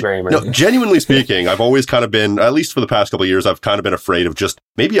programmer. Genuinely speaking, I've always kind of been, at least for the past couple of years, I've kind of been afraid of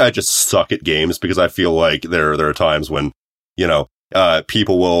maybe I just suck at games, because I feel like there are times when, you know,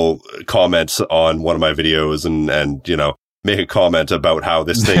 people will comment on one of my videos and, you know, make a comment about how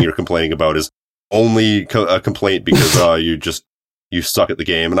this thing you're complaining about is only a complaint because, you suck at the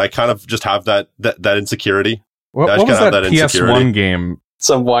game. And I kind of just have that insecurity. What was that PS1 game?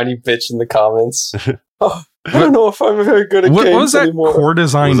 Some whiny bitch in the comments. Oh, I don't know if I'm very good at games What was that anymore. core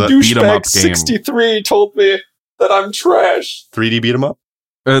design beat 'em up game? Douchebag63 told me that I'm trash. 3D beat 'em up?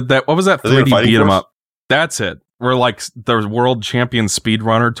 What was that Are they 3D fighting beat 'em force? up? That's it. Where like the world champion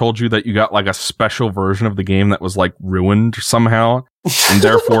speedrunner told you that you got like a special version of the game that was like ruined somehow, and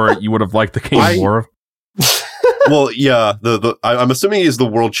therefore you would have liked the game more. Well, yeah, I'm assuming he's the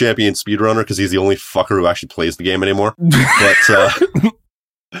world champion speedrunner because he's the only fucker who actually plays the game anymore. But,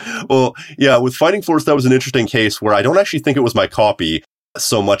 well, yeah, with Fighting Force, that was an interesting case where I don't actually think it was my copy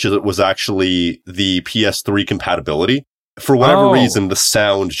so much as it was actually the PS3 compatibility. For whatever reason, the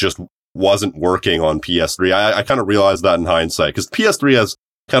sound just wasn't working on PS3. I kind of realized that in hindsight, because PS3 has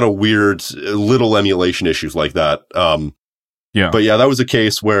kind of weird little emulation issues like that. Yeah. But yeah, that was a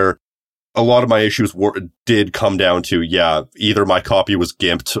case where a lot of my issues did come down to, either my copy was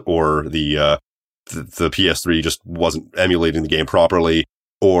gimped or the PS3 just wasn't emulating the game properly.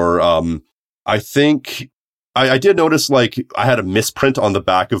 Or, I think I did notice like I had a misprint on the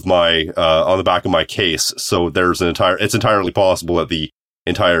back of my case. So it's entirely possible that the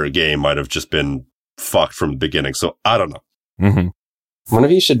entire game might have just been fucked from the beginning. So I don't know. Mm-hmm. One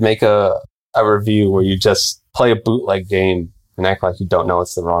of you should make a review where you just play a bootleg game and act like you don't know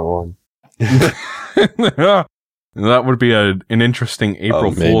it's the wrong one. That would be an interesting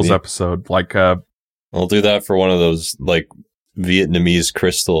April Fool's episode. Like, I'll do that for one of those like Vietnamese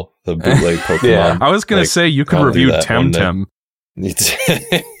Crystal, the bootleg Pokemon. Yeah, I was gonna say you could review Temtem.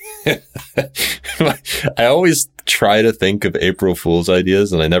 I always try to think of April Fool's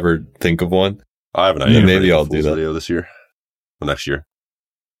ideas, and I never think of one. I have an idea. Maybe I'll do that video this year or next year.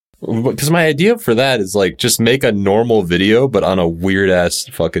 Because my idea for that is like just make a normal video, but on a weird ass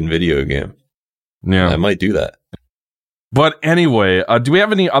fucking video game. Yeah, I might do that. But anyway, do we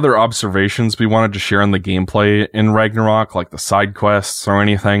have any other observations we wanted to share on the gameplay in Ragnarok, like the side quests or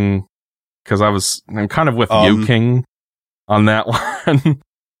anything? Because I'm kind of with you, King, on that one.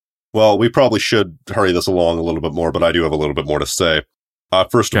 Well, we probably should hurry this along a little bit more, but I do have a little bit more to say.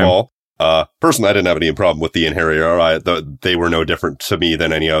 First of all, personally, I didn't have any problem with the Einherjar. They were no different to me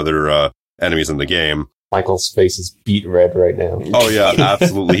than any other enemies in the game. Michael's face is beet red right now. Oh yeah,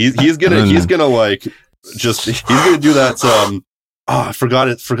 absolutely. He's gonna like he's gonna do that. I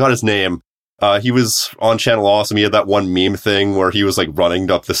forgot his name. He was on Channel Awesome. He had that one meme thing where he was like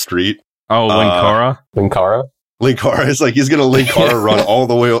running up the street. Oh, Linkara. It's like he's gonna Linkara run all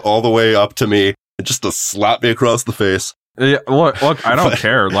the way up to me just to slap me across the face. Yeah, look, I don't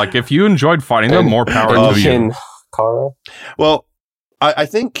care. Like, if you enjoyed fighting them, more power to you. Kara. Well, I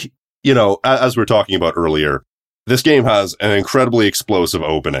think, as we were talking about earlier, this game has an incredibly explosive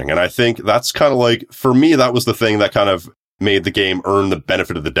opening. And I think that's kind of like, for me, that was the thing that kind of made the game earn the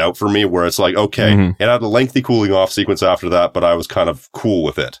benefit of the doubt for me, where it's like, okay, it had a lengthy cooling off sequence after that, but I was kind of cool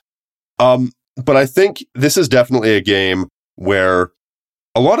with it. But I think this is definitely a game where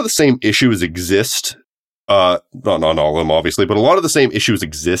a lot of the same issues exist. Not all of them, obviously, but a lot of the same issues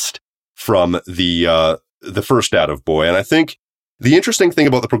exist from the first Out of Boy. And I think the interesting thing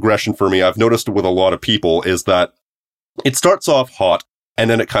about the progression for me, I've noticed with a lot of people, is that it starts off hot and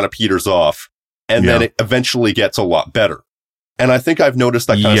then it kind of peters off and then it eventually gets a lot better. And I think I've noticed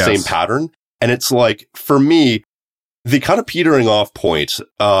that kind of same pattern. And it's like, for me, the kind of petering off point,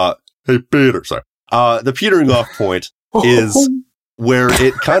 the petering off point is where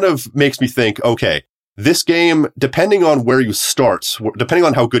it kind of makes me think, okay, this game, depending on where you start, depending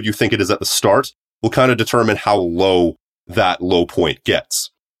on how good you think it is at the start, will kind of determine how low that low point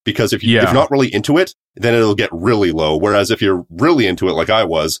gets. Because if you're not really into it, then it'll get really low. Whereas if you're really into it, like I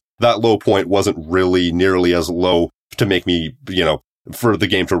was, that low point wasn't really nearly as low to make me, for the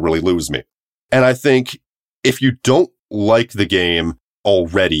game to really lose me. And I think if you don't like the game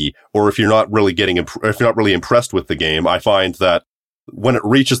already, or if you're not really if you're not really impressed with the game, I find that when it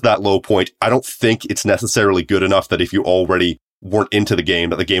reaches that low point, I don't think it's necessarily good enough that if you already weren't into the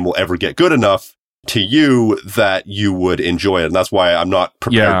game, that the game will ever get good enough to you that you would enjoy it. And that's why I'm not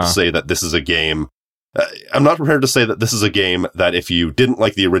prepared to say that this is a game. I'm not prepared to say that this is a game that if you didn't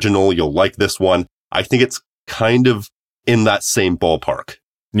like the original, you'll like this one. I think it's kind of in that same ballpark.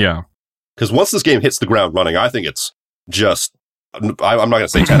 Yeah. Because once this game hits the ground running, I think it's just, I'm not going to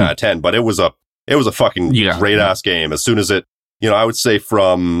say 10 out of 10, but it was a fucking great ass game. As soon as it, I would say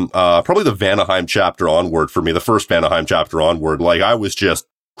from, probably the Vanaheim chapter onward for me, the first Vanaheim chapter onward, like I was just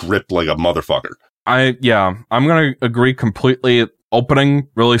gripped like a motherfucker. I'm going to agree completely. Opening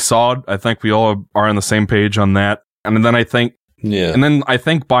really solid. I think we all are on the same page on that. And then I think,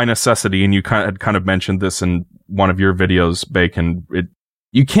 by necessity, and you kind of mentioned this in one of your videos, Bacon,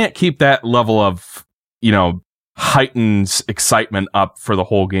 you can't keep that level of, heightened excitement up for the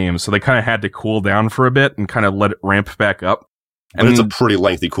whole game. So they kind of had to cool down for a bit and kind of let it ramp back up. But it's a pretty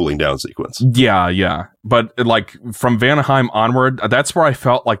lengthy cooling down sequence. Yeah. But like from Vanaheim onward, that's where I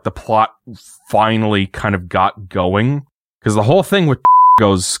felt like the plot finally kind of got going. Because the whole thing with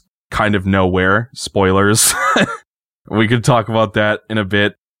goes kind of nowhere. Spoilers. We could talk about that in a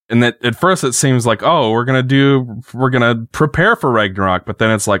bit. And that at first it seems like, oh, we're going to prepare for Ragnarok. But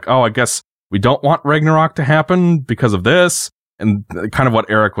then it's like, oh, I guess we don't want Ragnarok to happen because of this. And kind of what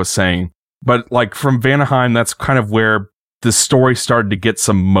Eric was saying. But like from Vanaheim, that's kind of where the story started to get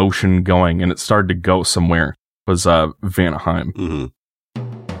some motion going and it started to go somewhere, was Vanaheim. Mm-hmm.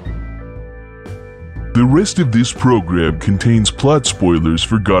 The rest of this program contains plot spoilers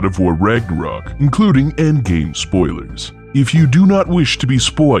for God of War Ragnarok, including endgame spoilers. If you do not wish to be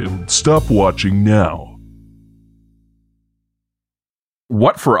spoiled, stop watching now.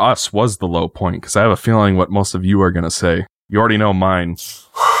 What for us was the low point? Because I have a feeling what most of you are going to say. You already know mine.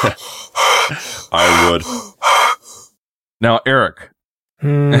 I would. Now, Eric.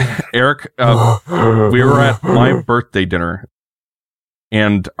 Eric, we were at my birthday dinner.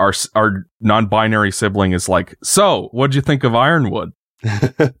 And our non-binary sibling is like, so, what'd you think of Ironwood?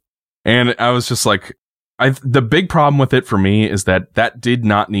 And I was just like, the big problem with it for me is that did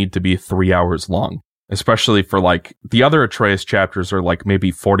not need to be 3 hours long. Especially for like, the other Atreus chapters are like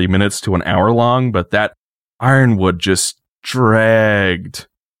maybe 40 minutes to an hour long, but that Ironwood just dragged.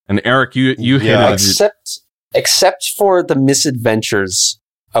 And Eric, you hit it. Except for the misadventures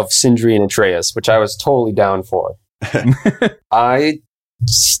of Sindri and Atreus, which I was totally down for. I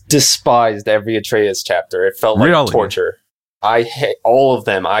despised every Atreus chapter. It felt like torture. I hate all of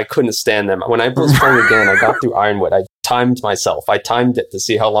them. I couldn't stand them. When I was playing again, I got through Ironwood. I timed myself. I timed it to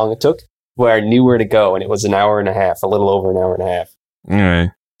see how long it took, where I knew where to go, and it was an hour and a half, a little over an hour and a half.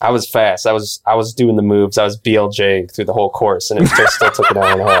 Okay. I was fast. I was doing the moves. I was BLJ through the whole course, and it just still took an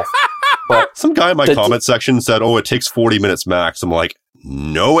hour and a half. But some guy in my comment section said, "Oh, it takes 40 minutes max." I'm like,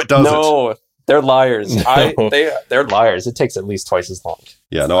 No, it doesn't. No, they're liars. No. They're liars. It takes at least twice as long.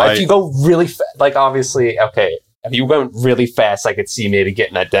 Yeah, no, If you go really fast, like obviously, okay, if you went really fast, I could see maybe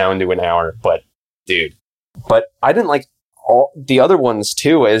getting that down to an hour. But dude, I didn't like all the other ones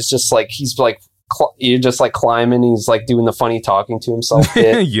too. It's just like he's like you're just like climbing. He's like doing the funny talking to himself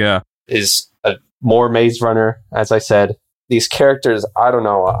bit. Yeah. Is a more Maze Runner, as I said. These characters, I don't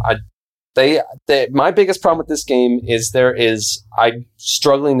know. My biggest problem with this game is I'm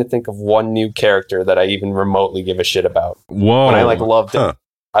struggling to think of one new character that I even remotely give a shit about. Whoa. When I loved it.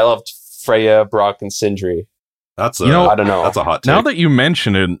 I loved Freya, Brock, and Sindri. That's a, I don't know. That's a hot take. Now that you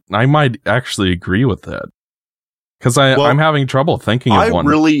mention it, I might actually agree with that. Because I'm having trouble thinking of one.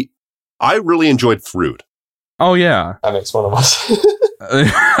 I really enjoyed Fruit. Oh, yeah. That makes one of us.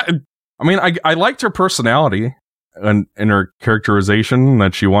 I mean, I liked her personality and her characterization,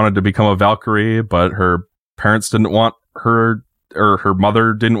 that she wanted to become a Valkyrie, but her parents didn't want her, or her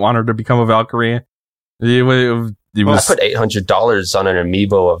mother didn't want her to become a Valkyrie. It was, I put $800 on an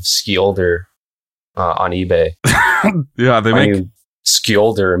amiibo of Skjolder on eBay. Yeah, they make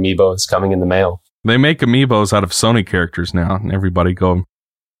Skjolder amiibo is coming in the mail. They make amiibos out of Sony characters now, and everybody go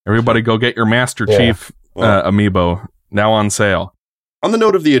get your Master Chief amiibo now on sale. On the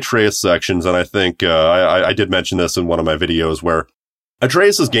note of the Atreus sections, and I think I did mention this in one of my videos, where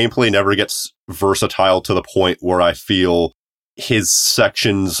Atreus' gameplay never gets versatile to the point where I feel his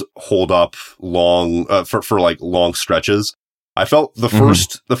sections hold up long for like long stretches. I felt the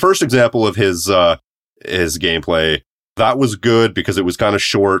first example of his gameplay, that was good because it was kind of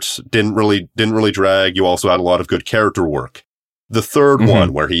short, didn't really drag. You also had a lot of good character work. The third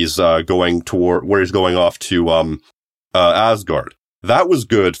one, where he's going off to Asgard, that was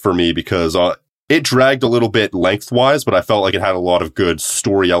good for me because it dragged a little bit lengthwise, but I felt like it had a lot of good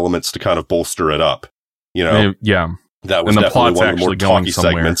story elements to kind of bolster it up. You know, yeah, that was definitely one of the more talky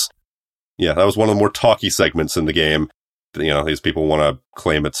segments. Yeah, that was one of the more talky segments in the game. You know, these people want to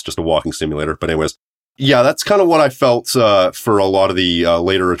claim it's just a walking simulator, but anyways, yeah, that's kind of what I felt for a lot of the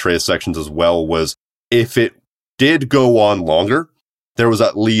later Atreus sections as well. Was if it did go on longer, there was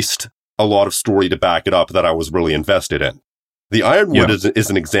at least a lot of story to back it up that I was really invested in. The Ironwood is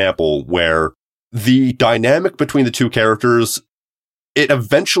an example where the dynamic between the two characters, it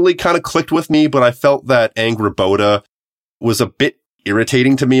eventually kind of clicked with me, but I felt that Angrboda was a bit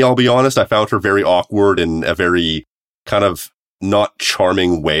irritating to me, I'll be honest. I found her very awkward in a very kind of not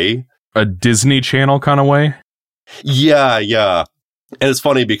charming way. A Disney Channel kind of way? Yeah. And it's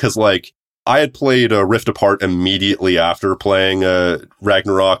funny because, like, I had played Rift Apart immediately after playing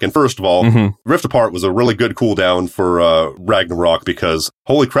Ragnarok. And first of all, Rift Apart was a really good cooldown for Ragnarok because,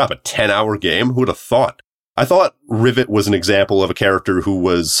 holy crap, a 10-hour game? Who would have thought? I thought Rivet was an example of a character who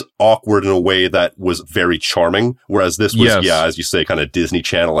was awkward in a way that was very charming, whereas this was, as you say, kind of Disney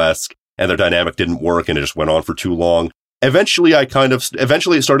Channel-esque, and their dynamic didn't work and it just went on for too long. Eventually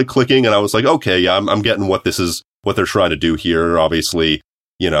it started clicking and I was like, okay, yeah, I'm getting what they're trying to do here. Obviously,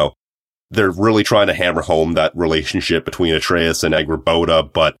 you know, they're really trying to hammer home that relationship between Atreus and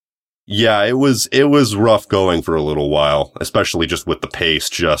Angrboda, but yeah, it was rough going for a little while, especially just with the pace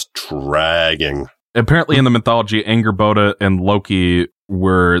just dragging. Apparently in the mythology, Angrboda and Loki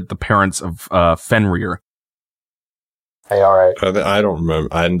were the parents of Fenrir. Hey, all right. I don't remember.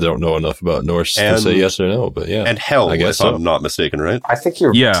 I don't know enough about Norse to say yes or no, but yeah. And Hel, I guess I'm not mistaken, right? I think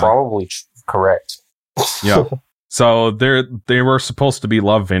you're probably correct. Yeah. So they were supposed to be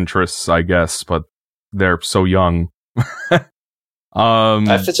love interests, I guess, but they're so young.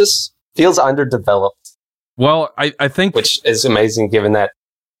 It just feels underdeveloped. Well, I think... Which is amazing given that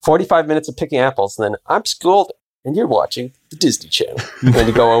 45 minutes of picking apples, and then I'm schooled, and you're watching the Disney Channel. And then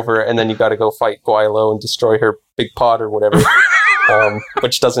you go over, and then you got to go fight Gwylo and destroy her big pot or whatever,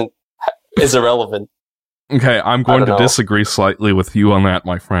 which is irrelevant. Okay, I'm going to disagree slightly with you on that,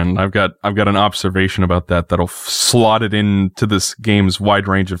 my friend. I've got an observation about that'll slot it into this game's wide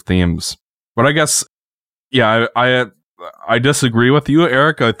range of themes. But I guess, yeah, I disagree with you,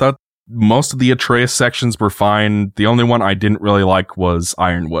 Eric. I thought most of the Atreus sections were fine. The only one I didn't really like was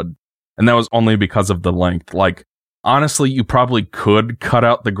Ironwood. And that was only because of the length. Like, honestly, you probably could cut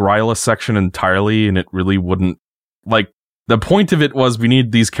out the Gryla section entirely, and it really wouldn't... Like, the point of it was we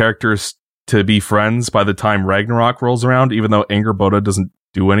need these characters to be friends by the time Ragnarok rolls around, even though Angrboda doesn't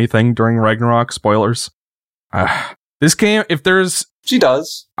do anything during Ragnarok. Spoilers. This game, if there's... She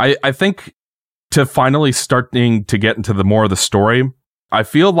does. I think to finally starting to get into the more of the story, I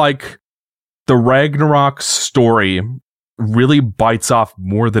feel like the Ragnarok story really bites off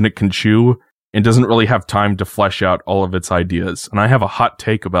more than it can chew and doesn't really have time to flesh out all of its ideas. And I have a hot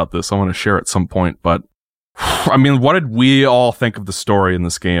take about this I want to share at some point, but I mean, what did we all think of the story in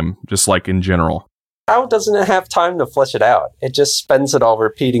this game, just like in general? How doesn't it have time to flesh it out? It just spends it all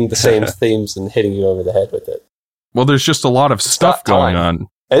repeating the same themes and hitting you over the head with it. Well, there's just a lot of stuff going on.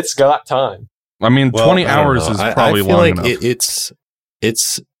 It's got time. I mean, 20 hours is probably I feel long like enough.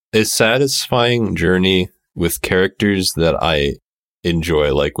 It's a satisfying journey with characters that I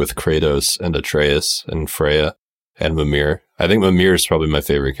enjoy, like with Kratos and Atreus and Freya and Mimir. I think Mimir is probably my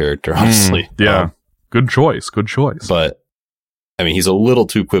favorite character, honestly. Yeah. Good choice. But, I mean, he's a little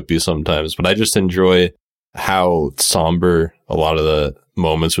too quippy sometimes, but I just enjoy how somber a lot of the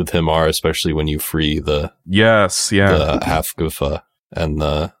moments with him are, especially when you free the Hafgufa and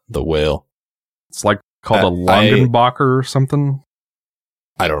the whale. It's like called a Langenbacher or something.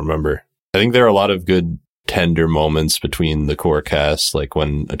 I don't remember. I think there are a lot of good tender moments between the core cast, like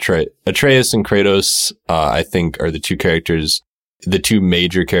when Atreus and Kratos, I think, are the two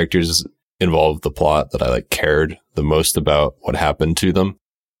major characters involved with the plot that I cared the most about what happened to them.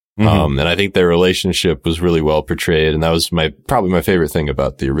 And I think their relationship was really well portrayed, and that was probably my favorite thing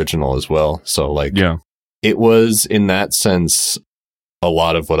about the original as well. So it was in that sense a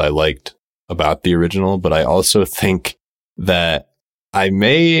lot of what I liked about the original, but I also think that I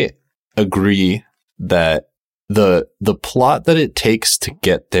may agree that the plot that it takes to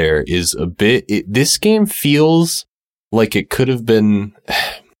get there is a bit, this game feels like it could have been,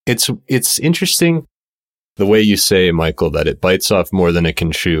 it's interesting the way you say, Michael, that it bites off more than it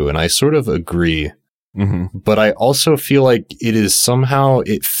can chew. And I sort of agree, but I also feel like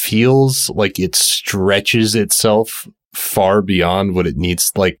it feels like it stretches itself far beyond what it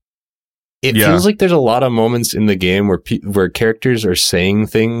needs. It feels like there's a lot of moments in the game where characters are saying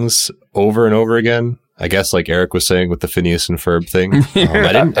things over and over again. I guess like Eric was saying with the Phineas and Ferb thing.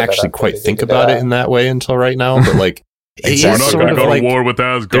 I didn't actually quite think about it in that way until right now, but we're not going to go to war with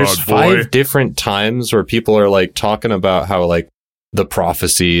Asgard, there's 5 different times where people are talking about how the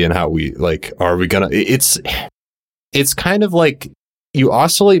prophecy and how we are we gonna, it's kind of like you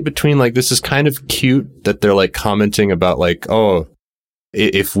oscillate between this is kind of cute that they're commenting about oh,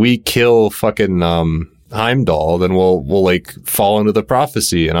 if we kill fucking Heimdall, then we'll fall into the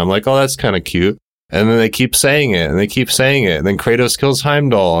prophecy. And I'm like, oh, that's kind of cute. And then they keep saying it, and they keep saying it, and then Kratos kills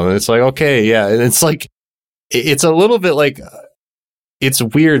Heimdall, and it's okay, yeah. And it's it's a little bit it's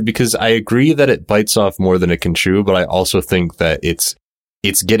weird because I agree that it bites off more than it can chew, but I also think that it's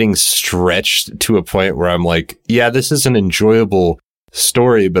getting stretched to a point where I'm yeah, this is an enjoyable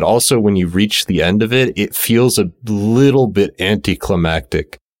story, but also when you reach the end of it, it feels a little bit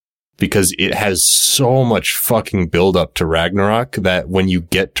anticlimactic because it has so much fucking build up to Ragnarok that when you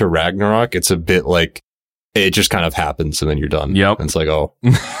get to Ragnarok, it's a bit it just kind of happens and then you're done. Yep. And it's oh,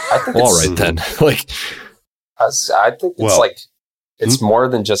 all right then. I think it's it's more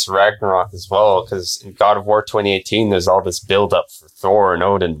than just Ragnarok as well, because in God of War 2018, there's all this build up for Thor and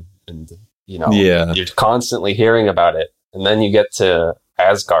Odin, and you're constantly hearing about it. And then you get to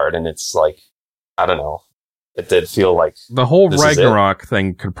Asgard, and it's I don't know. It did feel the whole Ragnarok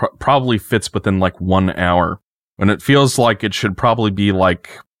thing could probably fits within 1 hour, when it feels like it should probably be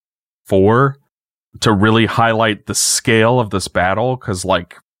 4 to really highlight the scale of this battle. Because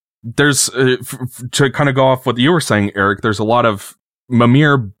there's to kind of go off what you were saying, Eric. There's a lot of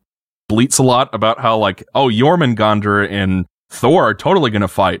Mimir bleats a lot about how Jormungandr and Thor are totally going to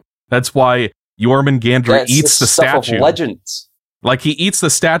fight. That's why Jormungandr eats the statue. Of legends. He eats the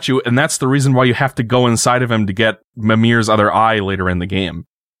statue, and that's the reason why you have to go inside of him to get Mimir's other eye later in the game.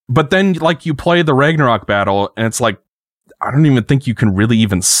 But then, you play the Ragnarok battle, and it's I don't even think you can really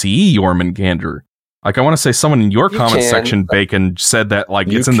even see Jormungandr. I want to say someone in your comment section, Bacon, said that,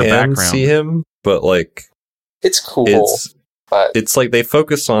 it's in the background. You can see him, but, it's cool. It's they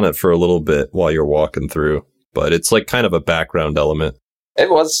focus on it for a little bit while you're walking through, but it's, kind of a background element.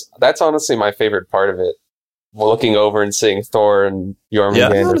 That's honestly my favorite part of it. Looking over and seeing Thor and Jormungandr. Yeah,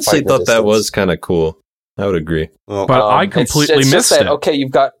 I honestly thought that was kind of cool. I would agree. Well, but I completely missed it. Okay,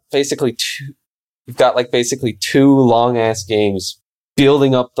 you've got basically two long ass games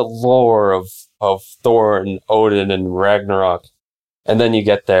building up the lore of Thor and Odin and Ragnarok, and then you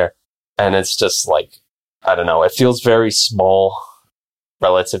get there, and it's just I don't know. It feels very small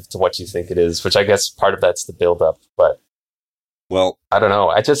relative to what you think it is, which I guess part of that's the build up, but. Well, I don't know.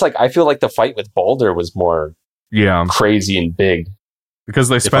 I just I feel the fight with Baldur was more crazy and big. Because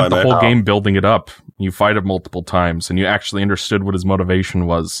they spent the whole game building it up. You fight him multiple times, and you actually understood what his motivation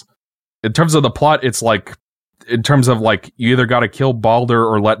was. In terms of the plot, it's in terms of you either got to kill Baldur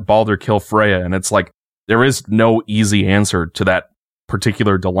or let Baldur kill Freya, and it's there is no easy answer to that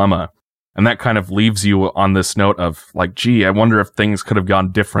particular dilemma. And that kind of leaves you on this note of gee, I wonder if things could have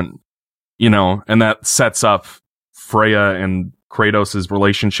gone different. and that sets up Freya and Kratos'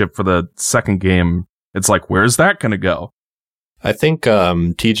 relationship for the second game. It's like, where's that going to go? I think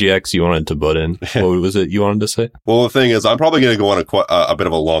TGX you wanted to butt in. What was it you wanted to say? Well, the thing is, I'm probably going to go on a bit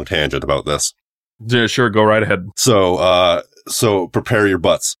of a long tangent about this. Yeah, sure, go right ahead. So prepare your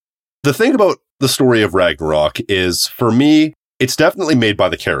butts. The thing about the story of Ragnarok is, for me, it's definitely made by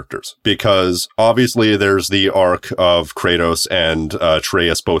the characters, because obviously there's the arc of Kratos and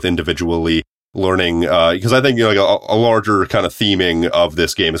Atreus both individually learning, because I think, a larger kind of theming of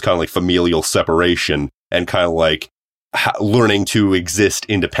this game is kind of like familial separation and kind of like learning to exist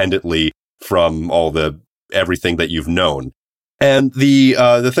independently from everything that you've known. And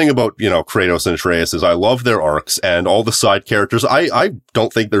the thing about, Kratos and Atreus is I love their arcs and all the side characters. I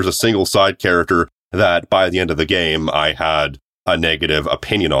don't think there's a single side character that by the end of the game I had a negative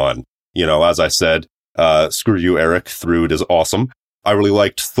opinion on. As I said, screw you, Eric. Thrud is awesome. I really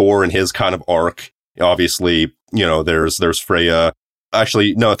liked Thor and his kind of arc. Obviously, there's Freya.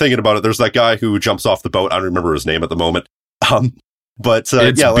 Actually, no, thinking about it, there's that guy who jumps off the boat. I don't remember his name at the moment. But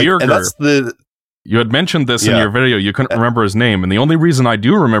it's Birger. And that's you had mentioned this in your video. You couldn't remember his name. And the only reason I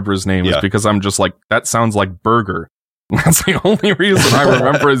do remember his name is because I'm just like, that sounds like Burger. That's the only reason I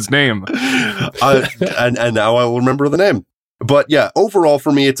remember his name. And now I will remember the name. But yeah, overall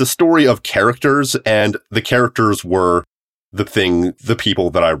for me, it's a story of characters, and the characters were the people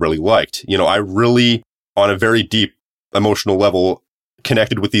that I really liked. I really, on a very deep emotional level,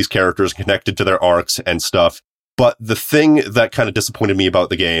 connected with these characters, connected to their arcs and stuff. But the thing that kind of disappointed me about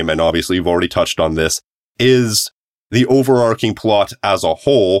the game, and obviously you've already touched on this, is the overarching plot as a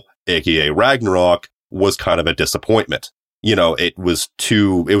whole, aka Ragnarok, was kind of a disappointment. It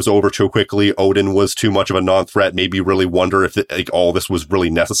was over too quickly. Odin was too much of a non-threat. Made me really wonder if all this was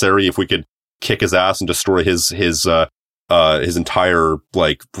really necessary, if we could kick his ass and destroy his entire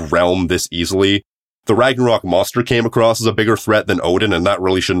realm this easily. The Ragnarok monster came across as a bigger threat than Odin, and that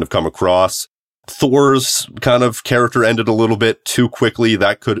really shouldn't have come across. Thor's kind of character ended a little bit too quickly.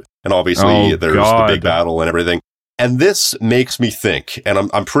 And obviously there's the big battle and everything. And this makes me think, and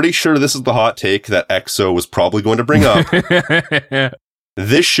I'm pretty sure this is the hot take that EXO was probably going to bring up.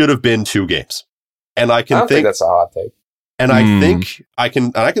 This should have been 2 games. And I don't think that's a hot take. And I think I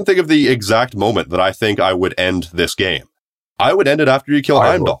can think of the exact moment that I think I would end this game. I would end it after you kill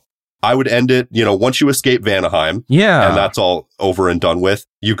Heimdall. I would end it, once you escape Vanaheim. Yeah. And that's all over and done with.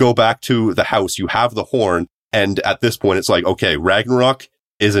 You go back to the house, you have the horn. And at this point, it's like, okay, Ragnarok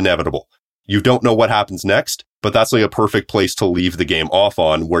is inevitable. You don't know what happens next, but that's like a perfect place to leave the game off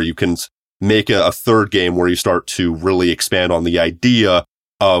on, where you can make a third game where you start to really expand on the idea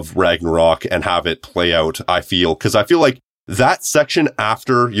of Ragnarok and have it play out, I feel. Because I feel like that section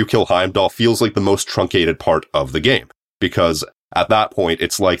after you kill Heimdall feels like the most truncated part of the game. Because at that point,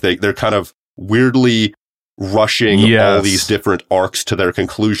 it's like they're kind of weirdly rushing all these different arcs to their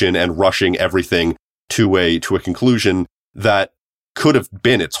conclusion and rushing everything to a conclusion that could have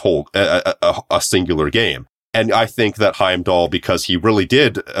been its whole a singular game. And I think that Heimdall, because he really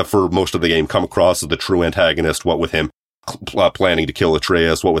did for most of the game come across as the true antagonist, what with him planning to kill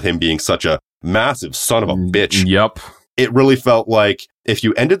Atreus, what with him being such a massive son of a bitch. Yep. It really felt like if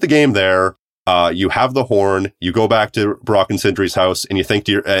you ended the game there, you have the horn, you go back to Brock and Sindri's house, and you think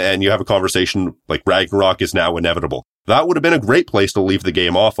and you have a conversation like Ragnarok is now inevitable. That would have been a great place to leave the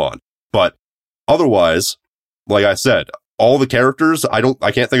game off on. But otherwise, like I said, all the characters,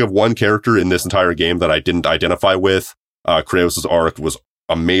 I can't think of one character in this entire game that I didn't identify with. Kratos' arc was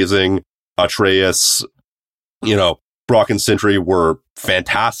amazing. Atreus, Brock and Sindri were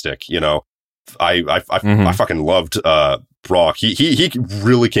fantastic. I fucking loved, Brock. He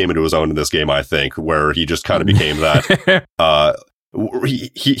really came into his own in this game, I think, where he just kind of became that.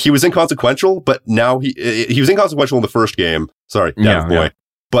 He was inconsequential, but now he was inconsequential in the first game. Sorry, Dev Boy. Yeah.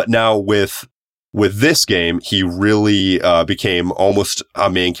 But now with this game, he really became almost a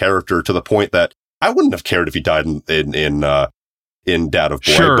main character, to the point that I wouldn't have cared if he died in Dad of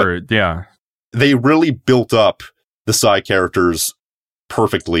Boy. Sure, yeah. They really built up the side characters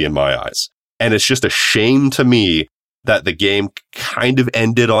perfectly in my eyes. And it's just a shame to me that the game kind of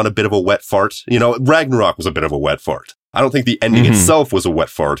ended on a bit of a wet fart. Ragnarok was a bit of a wet fart. I don't think the ending itself was a wet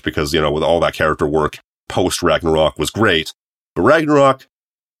fart, because, with all that character work post Ragnarok was great. But Ragnarok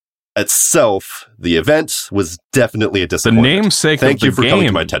itself, the event, was definitely a disappointment. The namesake Thank of the you for game. coming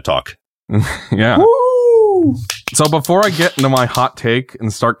to my TED Talk. Yeah. Woo! So before I get into my hot take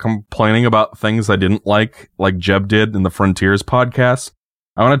and start complaining about things I didn't like Jeb did in the Frontiers podcast,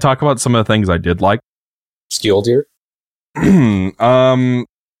 I want to talk about some of the things I did like. Skjoldr? I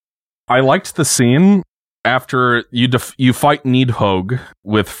liked the scene after you fight Nidhogg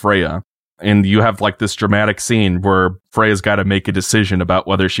with Freya, And you have like this dramatic scene where Freya's got to make a decision about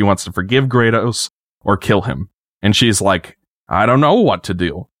whether she wants to forgive Kratos or kill him. And she's like, I don't know what to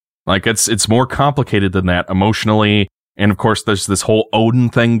do. Like it's more complicated than that emotionally. And of course, there's this whole Odin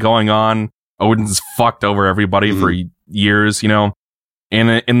thing going on. Odin's fucked over everybody for years, you know.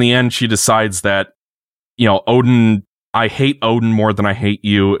 And in the end, she decides that, you know, Odin, I hate Odin more than I hate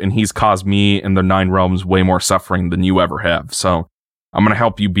you, and he's caused me and the Nine Realms way more suffering than you ever have. So I'm going to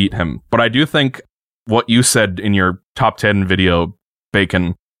help you beat him. But I do think what you said in your top 10 video,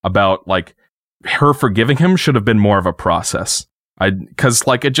 Bacon, about like her forgiving him should have been more of a process. Because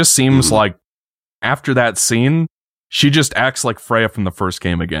like it just seems like after that scene, she just acts like Freya from the first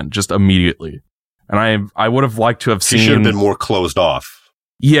game again, just immediately. And I would have liked to have seen. She should have been more closed off.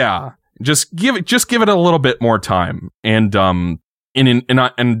 Yeah, just give it a a little bit more time. And in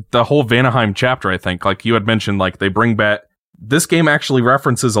the whole Vanaheim chapter, I think, like you had mentioned, like they bring back. This game actually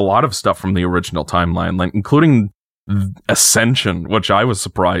references a lot of stuff from the original timeline, like including Ascension, which I was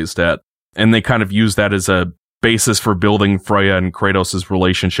surprised at. And they kind of use that as a basis for building Freya and Kratos'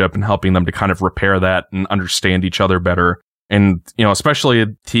 relationship and helping them to kind of repair that and understand each other better. And, you know, especially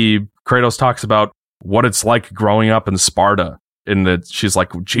Kratos talks about what it's like growing up in Sparta. And that she's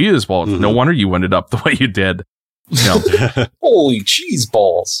like, geez, well, no wonder you ended up the way you did. You know? Holy cheese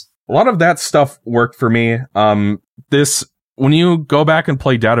balls. A lot of that stuff worked for me. When you go back and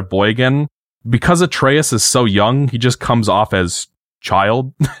play Data Boy again, because Atreus is so young, he just comes off as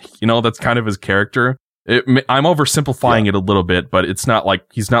child. You know, that's kind of his character. I'm oversimplifying it a little bit, but it's not like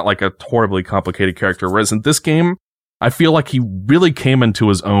he's not like a horribly complicated character. Whereas in this game, I feel like he really came into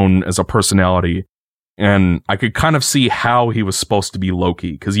his own as a personality, and I could kind of see how he was supposed to be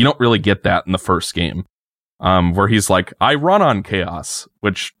Loki, because you don't really get that in the first game, where he's like, I run on chaos,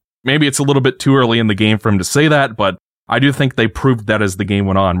 which maybe it's a little bit too early in the game for him to say that, but I do think they proved that as the game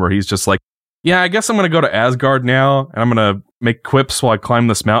went on, where he's just like, yeah, I guess I'm going to go to Asgard now, and I'm going to make quips while I climb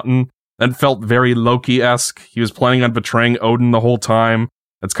this mountain. That felt very Loki-esque. He was planning on betraying Odin the whole time.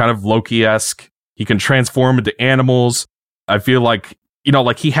 That's kind of Loki-esque. He can transform into animals. I feel like, you know,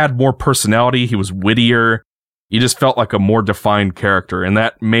 like he had more personality. He was wittier. He just felt like a more defined character. And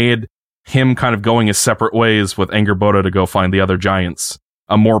that made him kind of going his separate ways with Angrboda to go find the other giants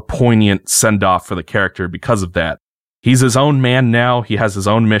a more poignant send-off for the character because of that. He's his own man now. He has his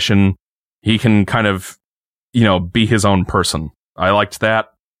own mission. He can kind of, you know, be his own person. I liked that.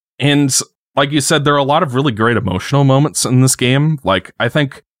 And like you said, there are a lot of really great emotional moments in this game. Like, I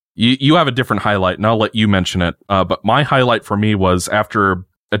think you have a different highlight, and I'll let you mention it. But my highlight for me was after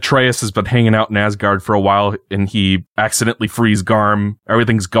Atreus has been hanging out in Asgard for a while, and he accidentally frees Garm.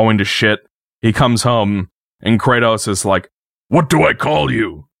 Everything's going to shit. He comes home, and Kratos is like, what do I call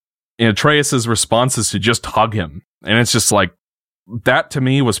you? And Atreus' response is to just hug him. And it's just like, that to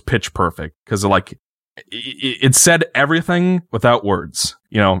me was pitch perfect, because like it said everything without words,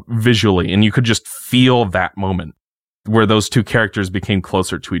 you know, visually, and you could just feel that moment where those two characters became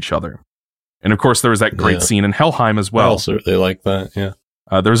closer to each other. And of course, there was that great scene in Helheim as well. I also really like that.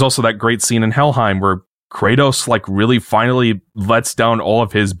 Yeah, there was also that great scene in Helheim where Kratos like really finally lets down all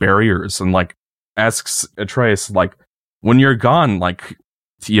of his barriers and like asks Atreus, like, when you're gone, like,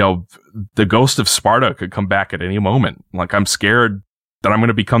 you know, the ghost of Sparta could come back at any moment. Like, I'm scared that I'm going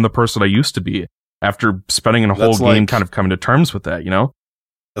to become the person I used to be after spending a whole game kind of coming to terms with that, you know?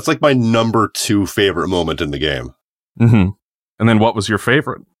 That's like my number 2 favorite moment in the game. Mm-hmm. And then what was your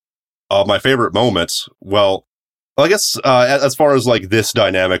favorite? My favorite moments, well, I guess as far as like this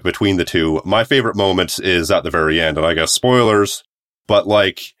dynamic between the two, my favorite moment is at the very end, and I guess spoilers, but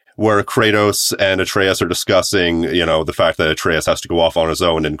like where Kratos and Atreus are discussing, you know, the fact that Atreus has to go off on his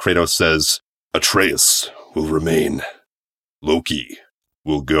own, and Kratos says, Atreus will remain. Loki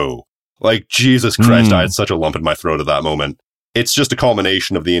will go. Like, Jesus Christ, I had such a lump in my throat at that moment. It's just a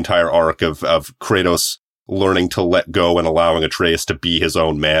culmination of the entire arc of Kratos learning to let go and allowing Atreus to be his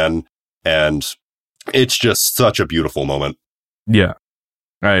own man. And it's just such a beautiful moment. Yeah.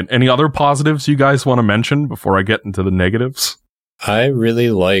 All right. Any other positives you guys want to mention before I get into the negatives? I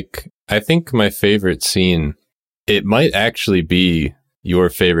think my favorite scene, it might actually be your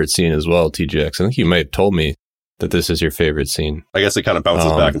favorite scene as well, TJX. I think you might have told me that this is your favorite scene. I guess it kind of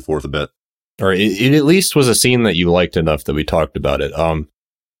bounces back and forth a bit. Or it at least was a scene that you liked enough that we talked about it.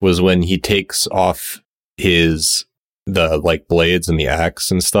 Was when he takes off the like blades and the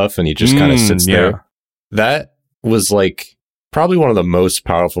axe and stuff, and he just kind of sits there. That was like probably one of the most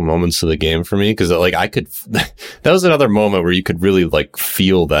powerful moments of the game for me, because like that was another moment where you could really like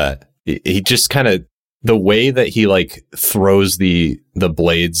feel that. He just kind of, the way that he like throws the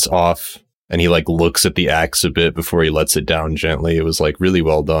blades off, and he like looks at the axe a bit before he lets it down gently. It was like really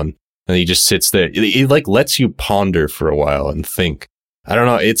well done. And he just sits there. It like lets you ponder for a while and think. I don't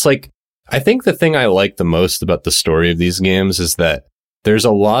know. It's like, I think the thing I like the most about the story of these games is that there's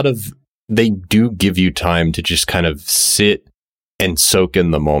a lot of, they do give you time to just kind of sit and soak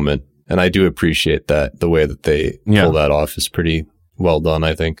in the moment. And I do appreciate that. The way that they pull that off is pretty well done,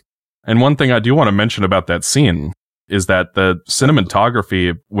 I think. And one thing I do want to mention about that scene is that the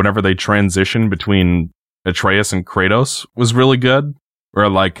cinematography, whenever they transition between Atreus and Kratos, was really good. Or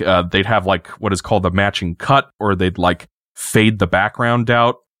like they'd have like what is called the matching cut, or they'd like fade the background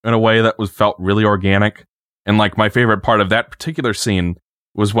out in a way that felt really organic. And like my favorite part of that particular scene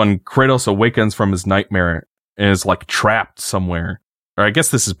was when Kratos awakens from his nightmare and is like trapped somewhere. Or I guess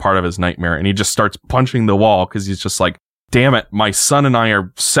this is part of his nightmare, and he just starts punching the wall because he's just like, damn it, my son and I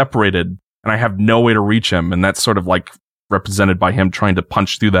are separated and I have no way to reach him. And that's sort of like represented by him trying to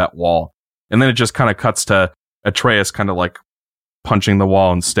punch through that wall. And then it just kind of cuts to Atreus kind of like punching the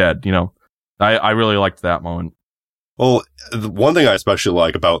wall instead. You know, I really liked that moment. Well, the one thing I especially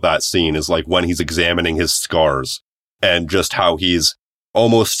like about that scene is like when he's examining his scars and just how he's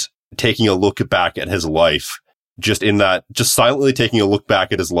almost taking a look back at his life, just silently taking a look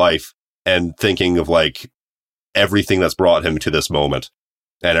back at his life and thinking of like everything that's brought him to this moment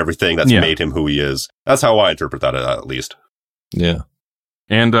and everything that's made him who he is. That's how I interpret that, at least. Yeah.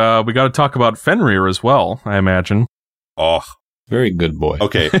 And we got to talk about Fenrir as well, I imagine. Oh, very good boy.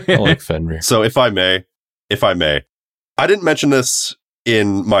 Okay. I like Fenrir. So if I may, I didn't mention this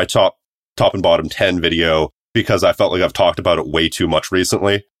in my top and bottom 10 video because I felt like I've talked about it way too much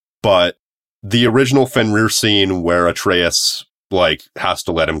recently, but the original Fenrir scene where Atreus like has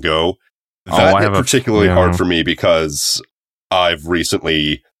to let him go, that hit particularly hard for me because I've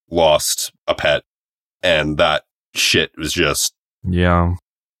recently lost a pet and that shit was just,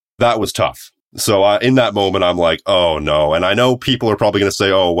 that was tough. So in that moment, I'm like, oh no. And I know people are probably going to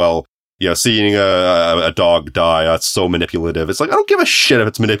say, oh, well, seeing a dog die, that's so manipulative. It's like, I don't give a shit if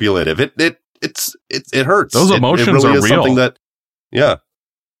it's manipulative. It hurts. Those emotions it really are is real. Something that,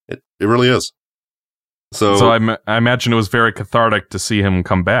 it really is. So I imagine it was very cathartic to see him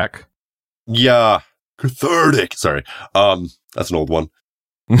come back. Yeah. Cathartic. Sorry. That's an old one.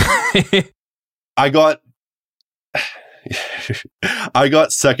 I got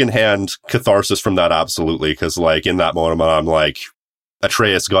secondhand catharsis from that, absolutely, because like in that moment I'm like,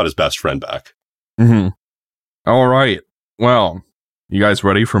 Atreus got his best friend back. Mm-hmm. All right. Well, you guys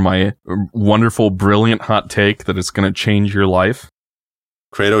ready for my wonderful, brilliant hot take that is going to change your life?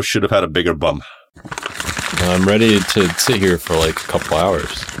 Kratos should have had a bigger bum. I'm ready to sit here for like a couple hours,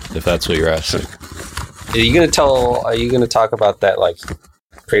 if that's what you're asking. Are you going to talk about that, like,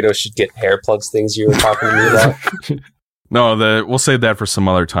 Kratos should get hair plugs things you were talking to me about? No, we'll save that for some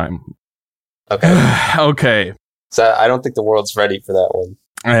other time. Okay. Okay. So I don't think the world's ready for that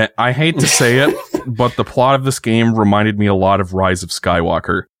one. I hate to say it, but the plot of this game reminded me a lot of Rise of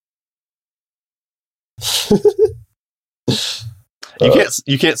Skywalker.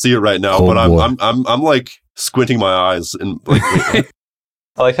 You can't see it right now, but I'm like squinting my eyes and like.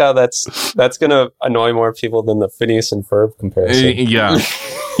 I like how that's gonna annoy more people than the Phineas and Ferb comparison. Yeah.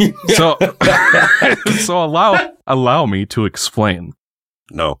 So allow me to explain.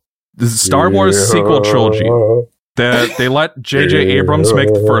 No. The Star Wars sequel trilogy. They let J.J. Abrams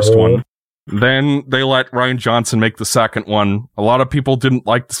make the first one. Then they let Rian Johnson make the second one. A lot of people didn't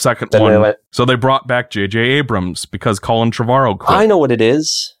like the second one, so they brought back J.J. Abrams because Colin Trevorrow quit. I know what it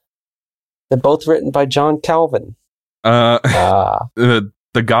is. They're both written by John Calvin.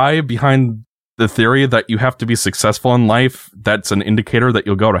 The guy behind the theory that you have to be successful in life, that's an indicator that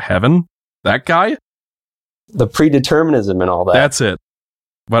you'll go to heaven. That guy? The predeterminism and all that. That's it.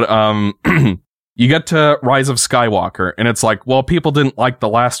 But you get to Rise of Skywalker, and it's like, well, people didn't like the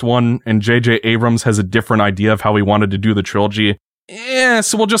last one, and J.J. Abrams has a different idea of how he wanted to do the trilogy.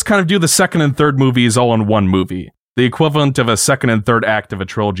 So we'll just kind of do the second and third movies all in one movie. The equivalent of a second and third act of a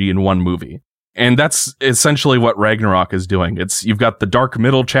trilogy in one movie. And that's essentially what Ragnarok is doing. You've got the dark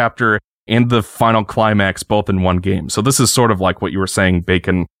middle chapter and the final climax both in one game. So this is sort of like what you were saying,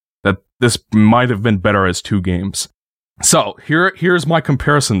 Bacon, that this might have been better as two games. So here's my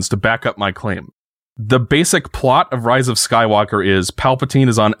comparisons to back up my claim. The basic plot of Rise of Skywalker is Palpatine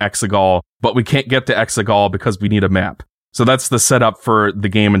is on Exegol, but we can't get to Exegol because we need a map. So that's the setup for the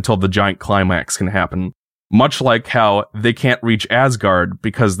game until the giant climax can happen. Much like how they can't reach Asgard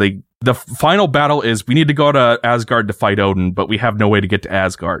because the final battle is we need to go to Asgard to fight Odin, but we have no way to get to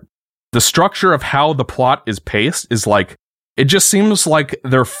Asgard. The structure of how the plot is paced is like, it just seems like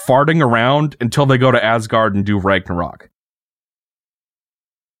they're farting around until they go to Asgard and do Ragnarok.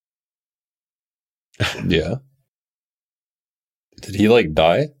 Yeah. Did he like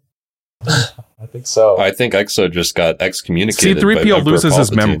die? I think so. I think Exo just got excommunicated. C-3PO loses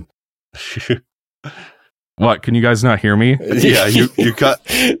his memory. What? Can you guys not hear me? Yeah, you cut.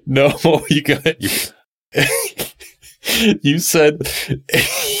 No, you got. You said.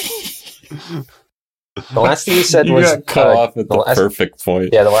 The last thing you said You was got cut off at the perfect point.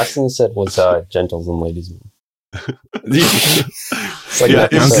 Yeah, the last thing you said was gentles and ladies. It's like Yeah,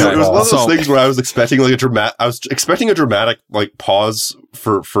 it was one of those So- things where I was expecting like a dramatic like pause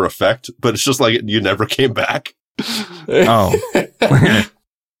for effect, but it's just like you never came back. Oh.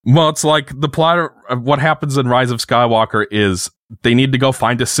 Well, it's like the plot of what happens in Rise of Skywalker is they need to go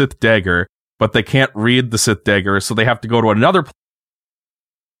find a Sith dagger, but they can't read the Sith dagger, so they have to go to another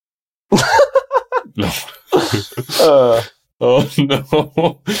Oh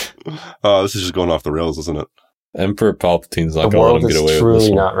no! This is just going off the rails, isn't it? Emperor Palpatine's not The going to let world him get away is with this truly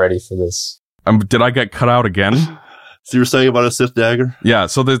one. not ready for this. Did I get cut out again? So you were saying about a Sith dagger? Yeah,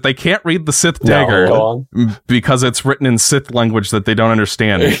 so they can't read the Sith No, dagger go on. because it's written in Sith language that they don't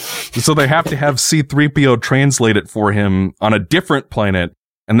understand. So they have to have C-3PO translate it for him on a different planet,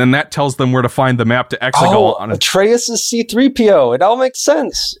 and then that tells them where to find the map to actually go on. Atreus is C-3PO. It all makes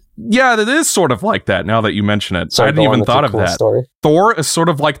sense. Yeah, it is sort of like that now that you mention it. Sorry, I hadn't go on, even that's thought a of cool that. Story. Thor is sort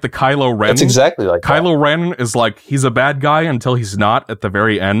of like the Kylo Ren. That's exactly like that. Kylo Ren is like, he's a bad guy until he's not at the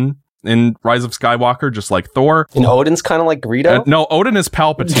very end in Rise of Skywalker, just like Thor. And Odin's kind of like Greedo. No, Odin is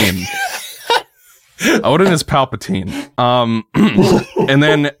Palpatine. Odin is Palpatine. And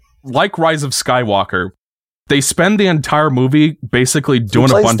then, like Rise of Skywalker, they spend the entire movie basically Who doing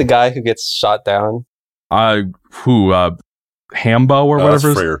a plays bunch. the guy who gets shot down? Hambo or That's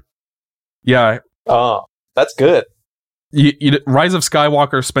whatever. Freyr. Yeah, Oh, that's good. Rise of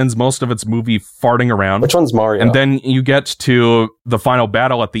Skywalker spends most of its movie farting around. Which one's Mario? And then you get to the final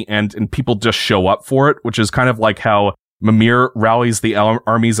battle at the end, and people just show up for it, which is kind of like how Mimir rallies the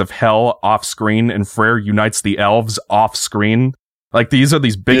armies of hell off screen, and Freyr unites the elves off screen. Like, these are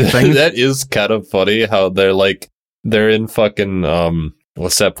these big things. That is kind of funny how they're in fucking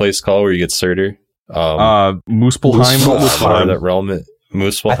what's that place called where you get Surtur? Muspelheim. Muspelheim. That realm.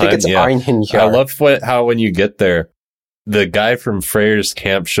 Muspelheim. I think it's yeah. Einhorn. I love how when you get there, the guy from Freyr's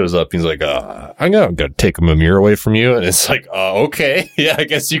camp shows up. He's like, I'm gonna take a Mimir away from you. And it's like, okay. Yeah, I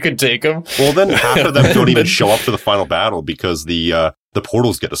guess you can take him. Well, then half of them don't even show up to the final battle because the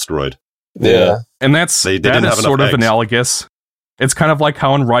portals get destroyed. Yeah. And that's They that didn't is have sort enough of eggs. analogous. It's kind of like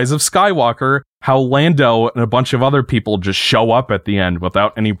how in Rise of Skywalker, how Lando and a bunch of other people just show up at the end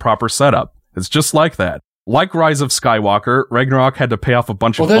without any proper setup. It's just like that. Like Rise of Skywalker, Ragnarok had to pay off a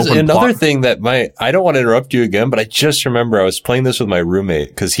bunch Well, of there's open another plot. thing that I don't want to interrupt you again, but I just remember I was playing this with my roommate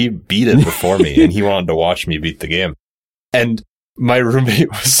because he beat it before me and he wanted to watch me beat the game. And my roommate he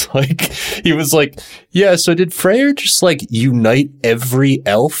was like, yeah, so did Freyr just like unite every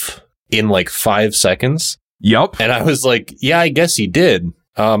elf in like 5 seconds? Yep. And I was like, yeah, I guess he did.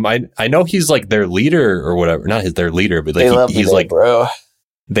 I know he's like their leader or whatever. Not their leader, but They love like he's me, like, bro.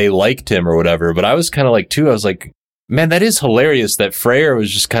 they liked him or whatever. But I was kind of like, too, I was like, man, that is hilarious that Freyr was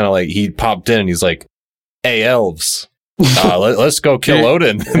just kind of like, he popped in and he's like, hey, elves, let's go kill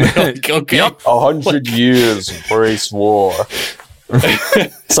Odin. And they're like, okay. Yep. 100 years of race war.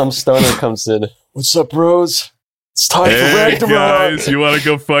 Some stoner comes in. What's up, bros? It's time for Ragnarok. you want to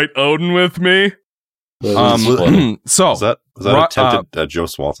go fight Odin with me? So Was that attempted Joe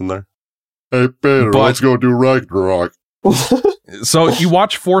Swanson there? Hey, Peter, But- let's go do Ragnarok. So you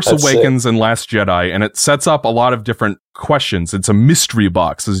watch Force That's Awakens and Last Jedi, and it sets up a lot of different questions. It's a mystery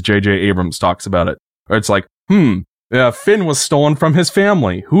box, as J.J. Abrams talks about it. Or it's like, Finn was stolen from his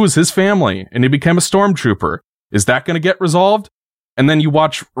family. Who is his family? And he became a stormtrooper. Is that going to get resolved? And then you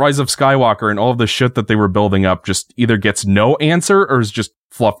watch Rise of Skywalker, and all of the shit that they were building up just either gets no answer or is just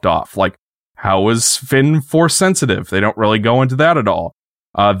fluffed off. Like, how is Finn Force sensitive? They don't really go into that at all.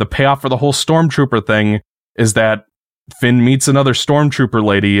 The payoff for the whole stormtrooper thing is that Finn meets another stormtrooper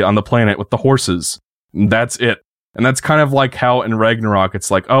lady on the planet with the horses. And that's it. And that's kind of like how in Ragnarok, it's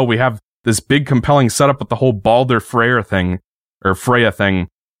like, oh, we have this big compelling setup with the whole Balder Freya thing,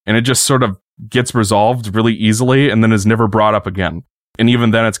 and it just sort of gets resolved really easily and then is never brought up again. And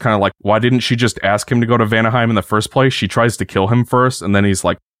even then, it's kind of like, why didn't she just ask him to go to Vanaheim in the first place? She tries to kill him first, and then he's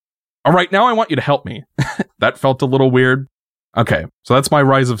like, all right, now I want you to help me. That felt a little weird. Okay, so that's my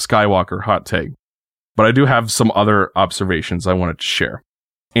Rise of Skywalker hot take. But I do have some other observations I wanted to share.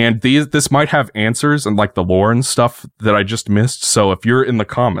 And this might have answers and like the lore and stuff that I just missed. So if you're in the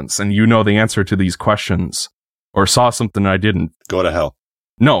comments and you know the answer to these questions or saw something I didn't, Go to hell.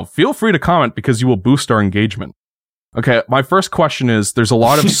 no, feel free to comment because you will boost our engagement. Okay, my first question is there's a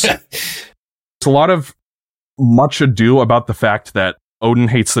lot of much ado about the fact that Odin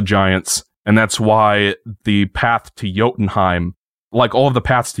hates the giants, and that's why the path to Jotunheim, like all of the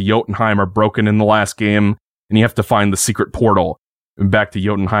paths to Jotunheim, are broken in the last game, and you have to find the secret portal back to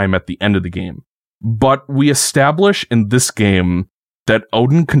Jotunheim at the end of the game. But we establish in this game that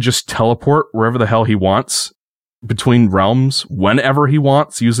Odin can just teleport wherever the hell he wants between realms whenever he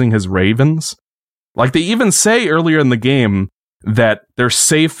wants using his ravens. Like, they even say earlier in the game that they're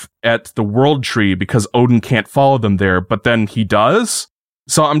safe at the World Tree because Odin can't follow them there, but then he does?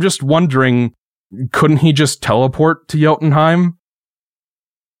 So I'm just wondering, couldn't he just teleport to Jotunheim?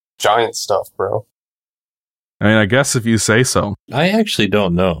 Giant stuff, bro. I mean, I guess if you say so. I actually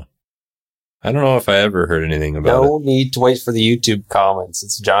don't know. I don't know if I ever heard anything about it. No need to wait for the YouTube comments.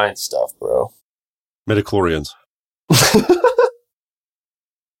 It's giant stuff, bro. Midichlorians.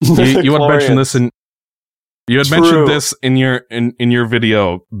 You had mentioned this in mentioned this in your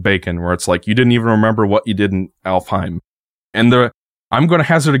video, Bacon, where it's like you didn't even remember what you did in Alfheim. And I'm going to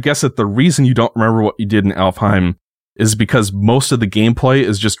hazard a guess that the reason you don't remember what you did in Alfheim is because most of the gameplay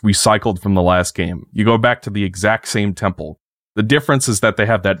is just recycled from the last game. You go back to the exact same temple. The difference is that they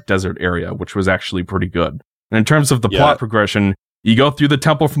have that desert area, which was actually pretty good. And in terms of the plot progression, you go through the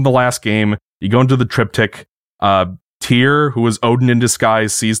temple from the last game, you go into the triptych, Tyr, who is Odin in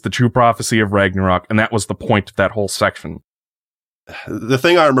disguise, sees the true prophecy of Ragnarok, and that was the point of that whole section. The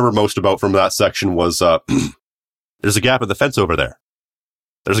thing I remember most about from that section was there's a gap in the fence over there.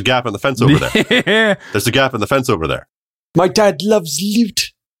 There's a gap in the fence over there. There's a gap in the fence over there. My dad loves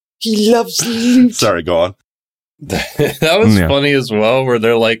loot. He loves loot. Sorry, go on. That was funny as well, where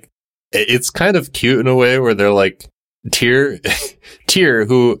they're like, it's kind of cute in a way where they're like, Tyr,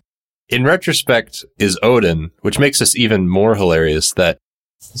 who in retrospect is Odin, which makes this even more hilarious that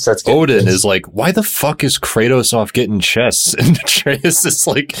Odin is like, why the fuck is Kratos off getting chests? And Atreus is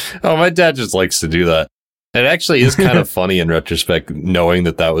like, oh, my dad just likes to do that. It actually is kind of funny in retrospect, knowing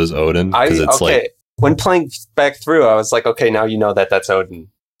that was Odin. When playing back through, I was like, okay, now you know that's Odin.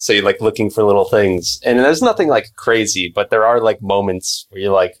 So you're like looking for little things. And there's nothing like crazy, but there are like moments where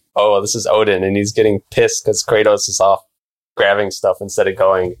you're like, oh, this is Odin. And he's getting pissed because Kratos is off grabbing stuff instead of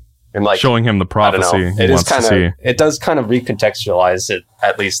going and like showing him the prophecy. It does kind of recontextualize it,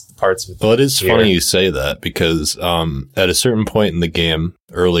 at least the parts with. Well, it is funny you say that because at a certain point in the game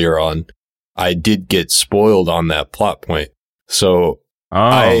earlier on, I did get spoiled on that plot point. So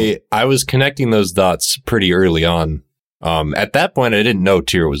I was connecting those dots pretty early on. At that point, I didn't know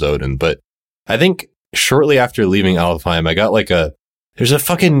Tyr was Odin, but I think shortly after leaving Alfheim, I got like there's a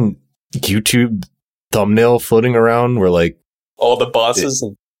fucking YouTube thumbnail floating around where like all the bosses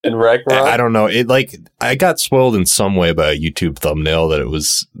in Ragnarok. I don't know. I got spoiled in some way by a YouTube thumbnail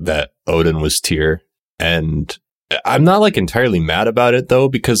that Odin was Tyr, and I'm not like entirely mad about it though,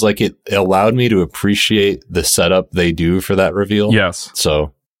 because like it allowed me to appreciate the setup they do for that reveal. Yes.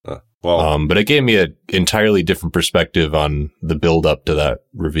 So. But it gave me an entirely different perspective on the build up to that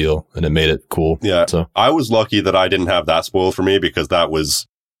reveal, and it made it cool. Yeah. So I was lucky that I didn't have that spoiled for me because that was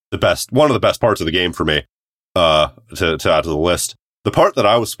one of the best parts of the game for me, to add to the list. The part that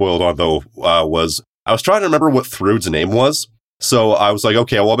I was spoiled on though, was I was trying to remember what Thrud's name was. So I was like,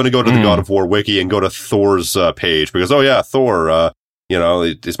 okay, well, I'm going to go to the God of War wiki and go to Thor's page because, oh yeah, Thor,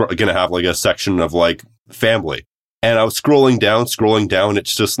 he's going to have like a section of like family. And I was scrolling down.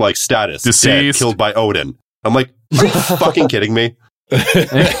 It's just like status deceased, dead, killed by Odin. I'm like, are you fucking kidding me?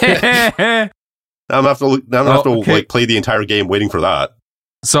 Now I'm gonna have to like play the entire game waiting for that.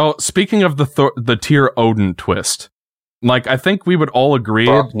 So speaking of the Tyr Odin twist, like I think we would all agree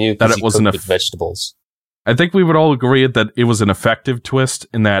that it was vegetables. I think we would all agree that it was an effective twist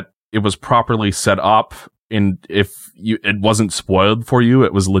in that it was properly set up, and if it wasn't spoiled for you,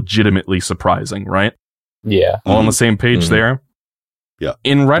 it was legitimately surprising, right? Yeah. All on the same page there. Yeah.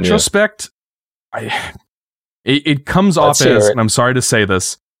 In retrospect, it comes off as, and I'm sorry to say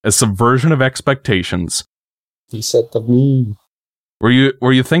this, as subversion of expectations. He said the meme. Where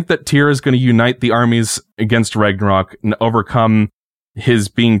you think that Tyr is going to unite the armies against Ragnarok and overcome his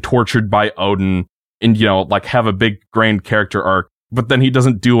being tortured by Odin and, like have a big grand character arc, but then he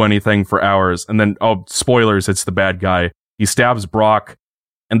doesn't do anything for hours. And then, spoilers, it's the bad guy. He stabs Brock.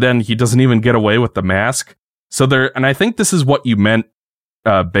 And then he doesn't even get away with the mask. So and I think this is what you meant,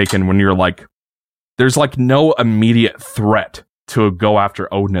 Bacon, when you're like, there's like no immediate threat to go after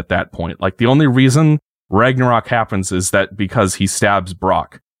Odin at that point. Like the only reason Ragnarok happens is that because he stabs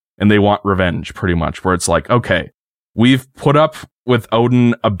Brock and they want revenge pretty much, where it's like, okay, we've put up with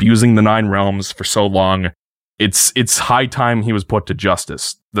Odin abusing the Nine Realms for so long. It's high time he was put to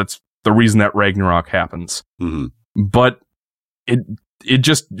justice. That's the reason that Ragnarok happens. Mm-hmm. But it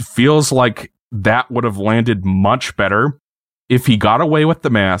just feels like that would have landed much better if he got away with the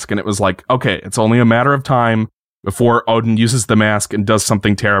mask and it was like, okay, it's only a matter of time before Odin uses the mask and does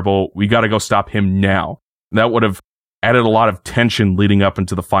something terrible, we got to go stop him now. That would have added a lot of tension leading up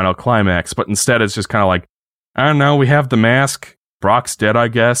into the final climax, but instead it's just kind of like, I don't know, we have the mask, Brock's dead, I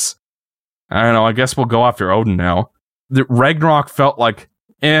guess. I don't know, I guess we'll go after Odin now. The Ragnarok felt like,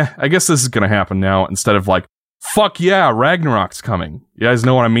 I guess this is going to happen now, instead of like, fuck yeah, Ragnarok's coming. You guys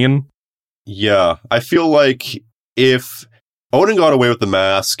know what I mean? Yeah, I feel like if Odin got away with the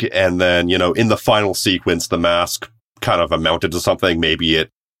mask and then, in the final sequence, the mask kind of amounted to something, maybe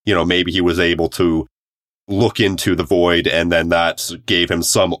maybe he was able to look into the void and then that gave him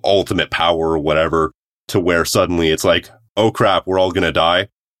some ultimate power or whatever to where suddenly it's like, oh crap, we're all going to die.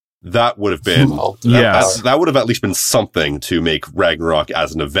 That would have been, that would have at least been something to make Ragnarok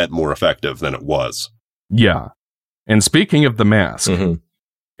as an event more effective than it was. Yeah. And speaking of the mask,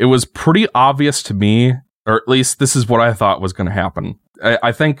 it was pretty obvious to me, or at least this is what I thought was going to happen.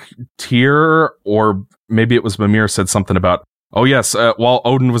 I think Tyr, or maybe it was Mimir, said something about, oh yes, while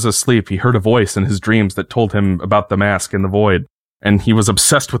Odin was asleep, he heard a voice in his dreams that told him about the mask in the void, and he was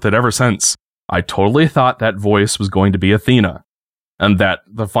obsessed with it ever since. I totally thought that voice was going to be Athena, and that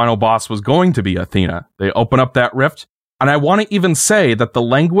the final boss was going to be Athena. They open up that rift, and I want to even say that the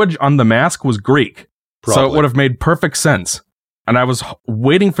language on the mask was Greek, so it would have made perfect sense. And I was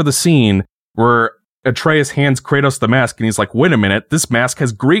waiting for the scene where Atreus hands Kratos the mask, and he's like, wait a minute, this mask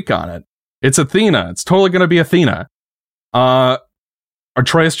has Greek on it. It's Athena. It's totally going to be Athena.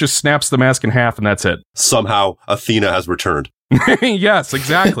 Atreus just snaps the mask in half, and that's it. Somehow, Athena has returned. Yes,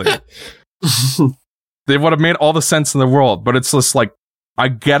 exactly. They would have made all the sense in the world, but it's just like, I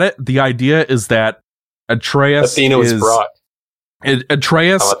get it. The idea is that Atreus Athena was Brock.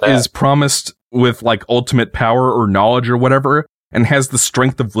 Atreus is promised with like ultimate power or knowledge or whatever, and has the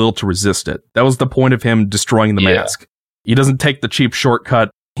strength of will to resist it. That was the point of him destroying the mask. He doesn't take the cheap shortcut.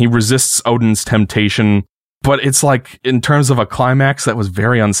 He resists Odin's temptation. But it's like, in terms of a climax, that was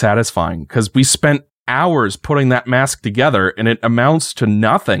very unsatisfying, because we spent hours putting that mask together, and it amounts to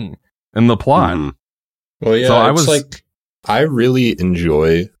nothing in the plot. Well, yeah, so I really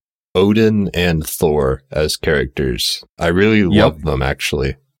enjoy Odin and Thor as characters. I really love them,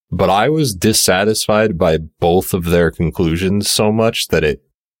 actually. But I was dissatisfied by both of their conclusions so much that it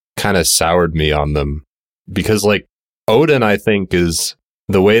kind of soured me on them. Because, like, Odin, I think, is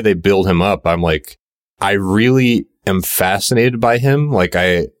the way they build him up. I'm like, I really am fascinated by him. Like,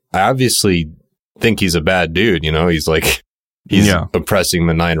 I obviously think he's a bad dude, he's like, he's oppressing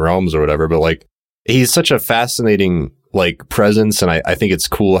the 9 realms or whatever, but like, he's such a fascinating, like, presence. And I think it's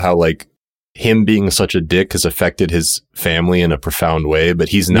cool how, like, him being such a dick has affected his family in a profound way, but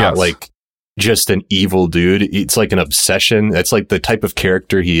he's not like just an evil dude. It's like an obsession. It's like the type of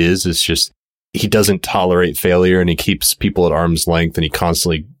character he is just, he doesn't tolerate failure, and he keeps people at arm's length, and he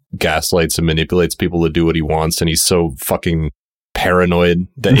constantly gaslights and manipulates people to do what he wants. And he's so fucking paranoid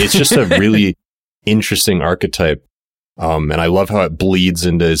that it's just a really interesting archetype. And I love how it bleeds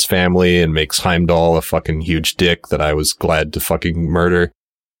into his family and makes Heimdall a fucking huge dick that I was glad to fucking murder.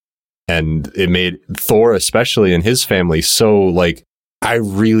 And it made Thor, especially in his family, so like, I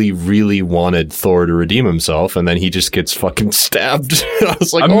really, really wanted Thor to redeem himself, and then he just gets fucking stabbed. I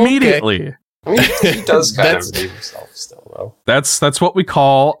was like, immediately. Okay. I mean, he does kind of redeem himself still, though. That's what we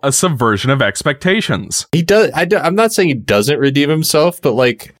call a subversion of expectations. He does. I'm not saying he doesn't redeem himself, but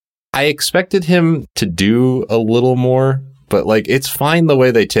like, I expected him to do a little more. But like, it's fine the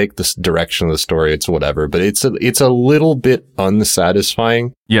way they take this direction of the story. It's whatever. But it's a little bit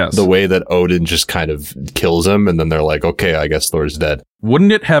unsatisfying. Yes. The way that Odin just kind of kills him, and then they're like, okay, I guess Thor's dead.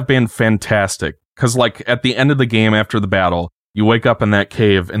 Wouldn't it have been fantastic? Because like, at the end of the game, after the battle, you wake up in that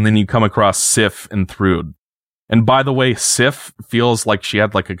cave, and then you come across Sif and Thrud. And by the way, Sif feels like she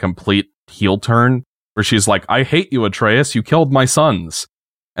had like a complete heel turn, where she's like, I hate you, Atreus. You killed my sons.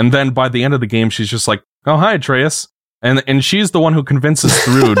 And then by the end of the game, she's just like, oh, hi, Atreus. And she's the one who convinces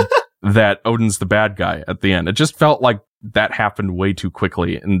Thrud that Odin's the bad guy at the end. It just felt like that happened way too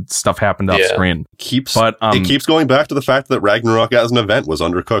quickly, and stuff happened off screen. It keeps going back to the fact that Ragnarok as an event was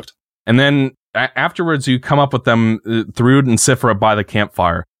undercooked. And then afterwards, you come up with them, Thrud and Sif are by the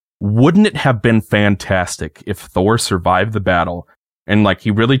campfire. Wouldn't it have been fantastic if Thor survived the battle, and like, he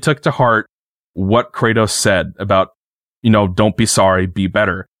really took to heart what Kratos said about, don't be sorry, be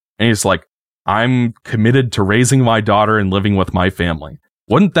better. And he's like, I'm committed to raising my daughter and living with my family.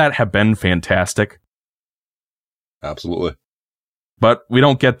 Wouldn't that have been fantastic? Absolutely. But we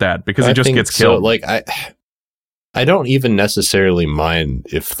don't get that, because he just gets killed. So, like, I don't even necessarily mind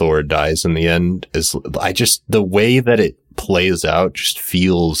if Thor dies in the end. The way that it plays out just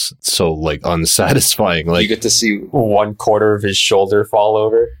feels so like unsatisfying. Like you get to see 1/4 of his shoulder fall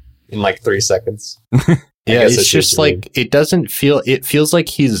over in like 3 seconds. Yeah, it's just like it feels like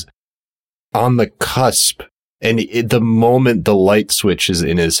he's on the cusp, and the moment the light switches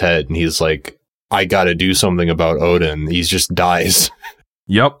in his head and he's like, I gotta do something about Odin, he just dies.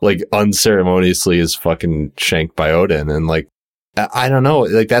 Yep. Like unceremoniously is fucking shanked by Odin. And like, I don't know,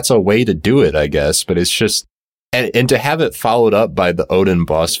 like that's a way to do it, I guess, but it's just, and to have it followed up by the Odin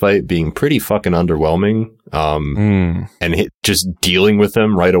boss fight being pretty fucking underwhelming, and just dealing with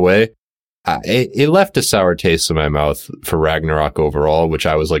him right away. It left a sour taste in my mouth for Ragnarok overall, which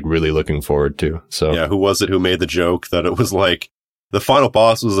I was like really looking forward to. So yeah, who was it who made the joke that it was like the final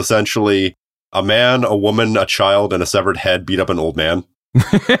boss was essentially a man, a woman, a child, and a severed head beat up an old man?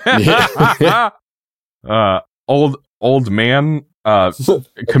 Old man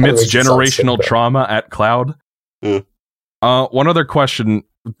commits generational trauma at Cloud. One other question: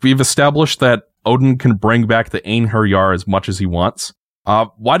 we've established that Odin can bring back the Einherjar as much as he wants.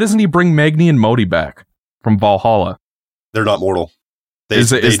 Why doesn't he bring Magni and Modi back from Valhalla? They're not mortal. Is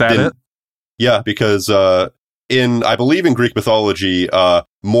that it? Yeah, because I believe in Greek mythology,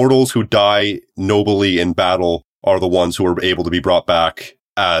 mortals who die nobly in battle are the ones who are able to be brought back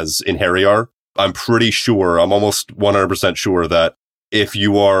as Einherjar. I'm pretty sure, I'm almost 100% sure that if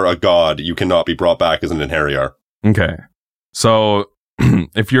you are a god, you cannot be brought back as an Einherjar. Okay. So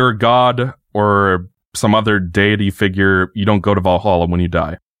if you're a god or some other deity figure, you don't go to Valhalla when you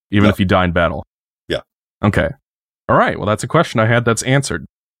die, even if you die in battle. Yeah. Okay. All right. Well, that's a question I had that's answered.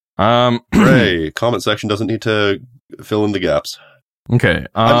 Hooray. Comment section doesn't need to fill in the gaps. Okay.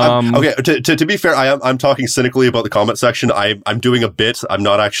 Okay. To be fair, I'm talking cynically about the comment section. I'm doing a bit. I'm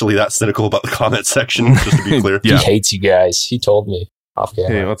not actually that cynical about the comment section, just to be clear. Yeah. He hates you guys. He told me.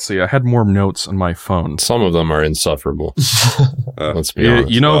 Okay, let's see. I had more notes on my phone. Some of them are insufferable. Let's be honest.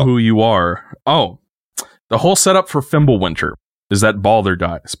 You know who you are. Oh, the whole setup for Fimbulwinter is that Baldur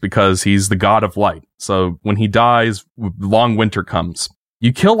dies because he's the god of light. So when he dies, long winter comes.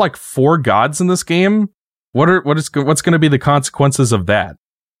 You kill like 4 gods in this game. What's going to be the consequences of that?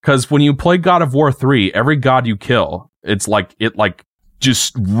 Because when you play God of War 3, every god you kill, it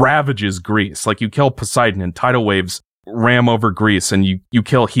just ravages Greece. Like you kill Poseidon and tidal waves ram over Greece, and you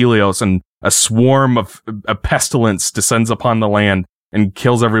kill Helios, and a swarm of a pestilence descends upon the land and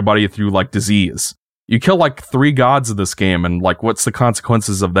kills everybody through like disease. You kill like 3 gods in this game, and like, what's the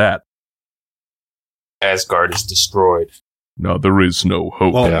consequences of that? Asgard is destroyed. No, there is no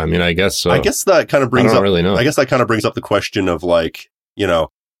hope. Well, yeah, I mean, I guess so. I guess that kind of brings up. Really know. I guess that kind of brings up the question of like,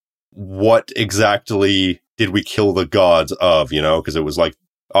 what exactly did we kill the gods of? Because it was like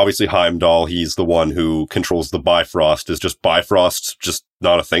obviously Heimdall. He's the one who controls the Bifrost. Is just Bifrost just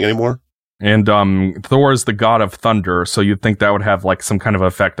not a thing anymore? And Thor is the god of thunder, so you'd think that would have like some kind of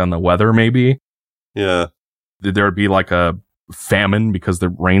effect on the weather, maybe. Yeah. There would be like a famine because the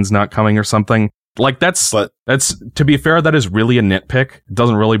rain's not coming or something. Like that's to be fair, that is really a nitpick. It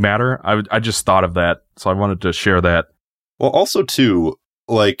doesn't really matter. I just thought of that, so I wanted to share that. Well, also too,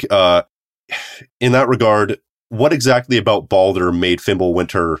 like in that regard, what exactly about Baldur made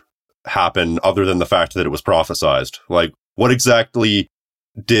Fimbulwinter happen other than the fact that it was prophesized? Like, what exactly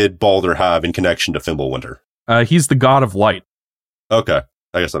did Baldur have in connection to Fimbulwinter? He's the god of light. Okay,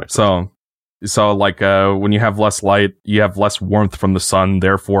 I guess that makes sense. So like when you have less light, you have less warmth from the sun,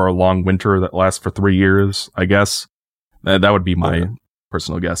 therefore a long winter that lasts for 3 years, I guess. That would be my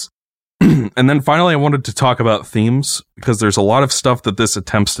personal guess. And then finally, I wanted to talk about themes, because there's a lot of stuff that this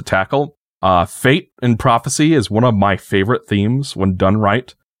attempts to tackle. Fate and prophecy is one of my favorite themes when done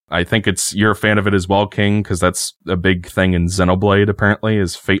right. I think you're a fan of it as well, King, because that's a big thing in Xenoblade, apparently,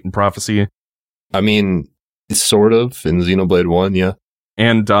 is fate and prophecy. I mean, sort of, in Xenoblade 1, yeah.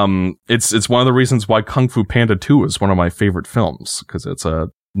 And it's one of the reasons why Kung Fu Panda 2 is one of my favorite films, because it's a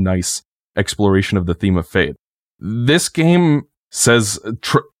nice exploration of the theme of fate. This game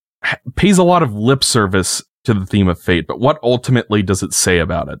pays a lot of lip service to the theme of fate, but what ultimately does it say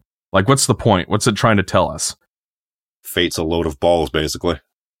about it? Like, what's the point? What's it trying to tell us? Fate's a load of balls, basically.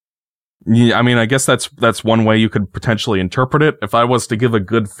 Yeah, I mean, I guess that's one way you could potentially interpret it. If I was to give a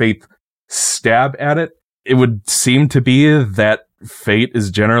good faith stab at it, it would seem to be that fate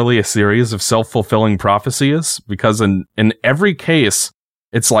is generally a series of self-fulfilling prophecies, because in every case,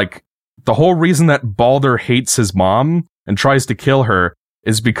 it's like the whole reason that Baldur hates his mom and tries to kill her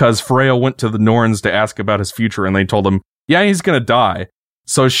is because Freya went to the Norns to ask about his future, and they told him, yeah, he's gonna die.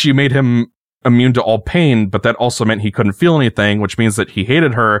 So she made him immune to all pain, but that also meant he couldn't feel anything, which means that he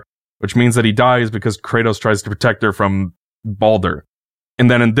hated her, which means that he dies because Kratos tries to protect her from Baldur. And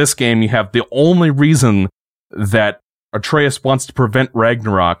then in this game, you have the only reason that Atreus wants to prevent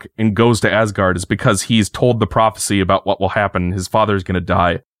Ragnarok and goes to Asgard is because he's told the prophecy about what will happen. His father's going to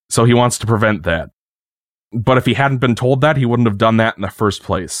die, so he wants to prevent that. But if he hadn't been told that, he wouldn't have done that in the first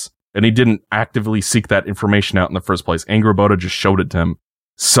place. And he didn't actively seek that information out in the first place. Angrboda just showed it to him.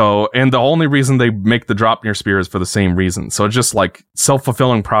 So, and the only reason they make the Draupnir spear is for the same reason. So it's just like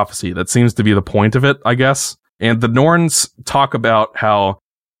self-fulfilling prophecy. That seems to be the point of it, I guess. And the Norns talk about how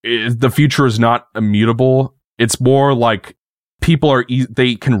the future is not immutable. It's more like people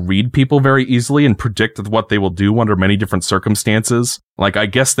they can read people very easily and predict what they will do under many different circumstances. Like, I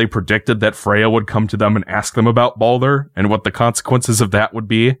guess they predicted that Freya would come to them and ask them about Balder and what the consequences of that would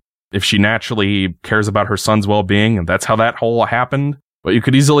be if she naturally cares about her son's well-being, and that's how that whole happened. But you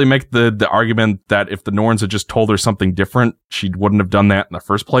could easily make the argument that if the Norns had just told her something different, she wouldn't have done that in the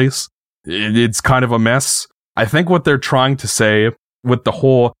first place. It's kind of a mess. I think what they're trying to say with the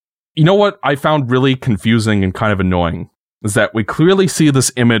whole... You know what I found really confusing and kind of annoying is that we clearly see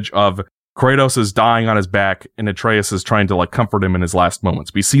this image of Kratos is dying on his back and Atreus is trying to like comfort him in his last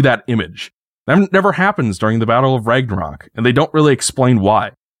moments. We see that image. That never happens during the Battle of Ragnarok, and they don't really explain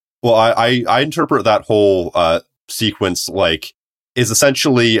why. Well, I interpret that whole sequence like is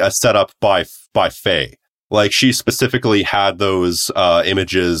essentially a setup by Faye. Like, she specifically had those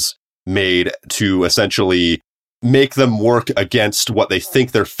images made to essentially make them work against what they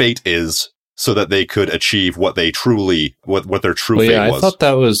think their fate is, so that they could achieve what they truly, what their true fate was. I thought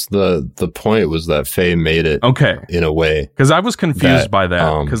that was the point, was that Faye made it in a way. Because I was confused by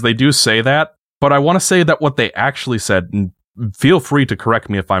that, because they do say that, but I want to say that what they actually said, and feel free to correct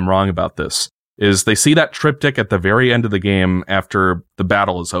me if I'm wrong about this, is they see that triptych at the very end of the game after the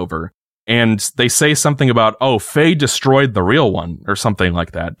battle is over, and they say something about, oh, Faye destroyed the real one, or something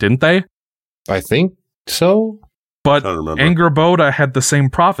like that, didn't they? I think so. But Angrboda had the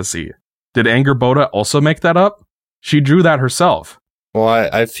same prophecy. Did Angrboda also make that up? She drew that herself. Well,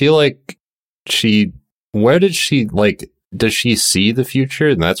 I feel like where did she, like, does she see the future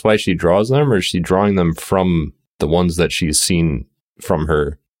and that's why she draws them, or is she drawing them from the ones that she's seen from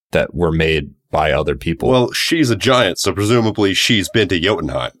her that were made by other people? Well, she's a giant, so presumably she's been to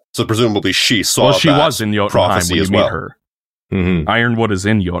Jotunheim. So presumably she saw Well, she was in Jotunheim when you meet her. Mm-hmm. Ironwood is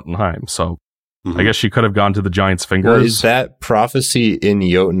in Jotunheim, so I guess she could have gone to the giant's fingers. Well, is that prophecy in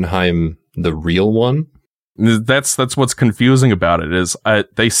Jotunheim the real one? That's what's confusing about it, is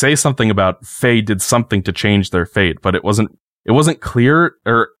they say something about Faye did something to change their fate, but it wasn't clear,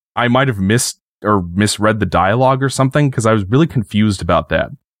 or I might have misread the dialogue or something, because I was really confused about that.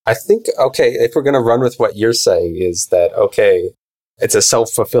 I think, okay, if we're going to run with what you're saying, is that, okay, it's a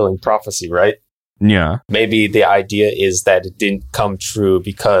self-fulfilling prophecy, right? Yeah. Maybe the idea is that it didn't come true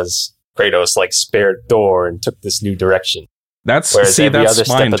because Kratos spared Thor and took this new direction. That's Whereas see, every that's other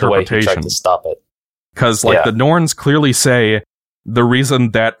my step of the way, he interpretation. tried to stop it. Because the Norns clearly say the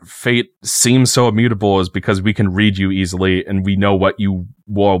reason that fate seems so immutable is because we can read you easily and we know what you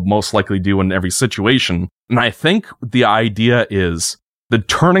will most likely do in every situation. And I think the idea is the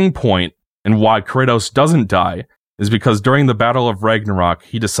turning point and why Kratos doesn't die is because during the Battle of Ragnarok,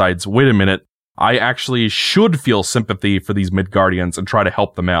 he decides, wait a minute, I actually should feel sympathy for these Midgardians and try to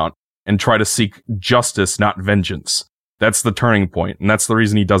help them out and try to seek justice, not vengeance. That's the turning point, and that's the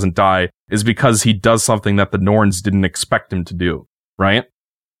reason he doesn't die, is because he does something that the Norns didn't expect him to do, right?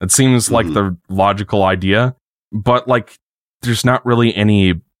 It seems like the logical idea, but there's not really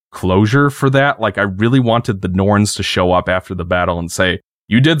any closure for that. I really wanted the Norns to show up after the battle and say,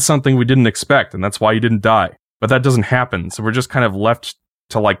 you did something we didn't expect, and that's why you didn't die. But that doesn't happen, so we're just kind of left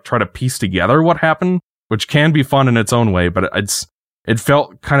to try to piece together what happened, which can be fun in its own way, but it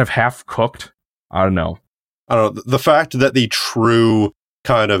felt kind of half-cooked. I don't know. The fact that the true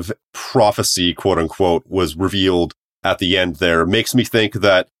kind of prophecy, quote unquote, was revealed at the end there makes me think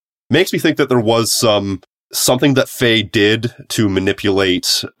that there was something that Faye did to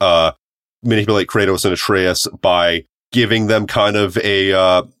manipulate Kratos and Atreus by giving them kind of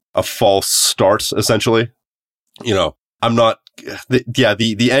a false start, essentially. I'm not. The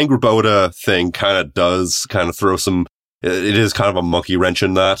Angrboda thing kind of does kind of throw some. It is kind of a monkey wrench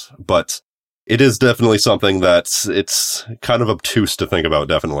in that, but it is definitely something it's kind of obtuse to think about,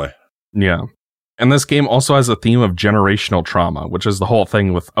 definitely. Yeah. And this game also has a theme of generational trauma, which is the whole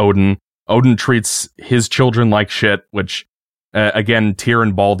thing with Odin. Odin treats his children like shit, which, again, Tyr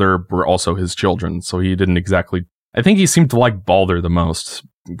and Balder were also his children, so he didn't exactly... I think he seemed to like Balder the most,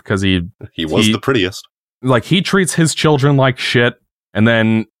 because he was the prettiest. He treats his children like shit, and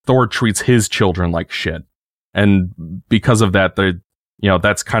then Thor treats his children like shit. And because of that,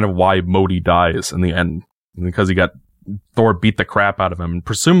 that's kind of why Modi dies in the end, because Thor beat the crap out of him. And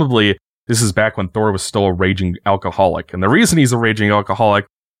presumably, this is back when Thor was still a raging alcoholic. And the reason he's a raging alcoholic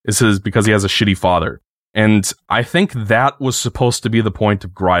is because he has a shitty father. And I think that was supposed to be the point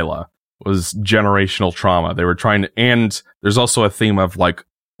of Gryla, was generational trauma. They were trying to, and there's also a theme of like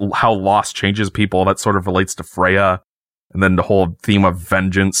how loss changes people. That sort of relates to Freya, and then the whole theme of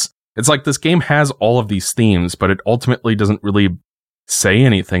vengeance. It's like this game has all of these themes, but it ultimately doesn't really say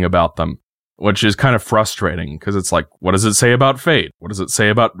anything about them, which is kind of frustrating, because it's like, what does it say about fate? What does it say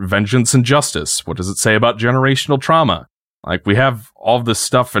about vengeance and justice? What does it say about generational trauma? Like, we have all of this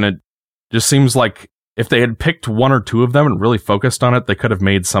stuff, and it just seems like if they had picked one or two of them and really focused on it, they could have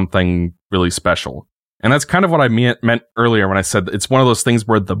made something really special. And that's kind of what I meant earlier when I said it's one of those things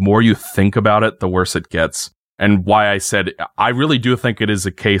where the more you think about it, the worse it gets. And why I said, I really do think it is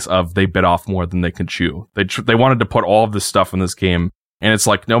a case of they bit off more than they can chew. They wanted to put all of this stuff in this game. And it's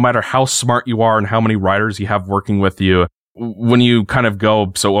like, no matter how smart you are and how many writers you have working with you, when you kind of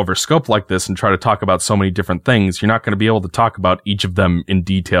go so over scope like this and try to talk about so many different things, you're not going to be able to talk about each of them in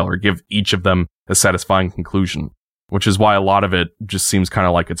detail or give each of them a satisfying conclusion, which is why a lot of it just seems kind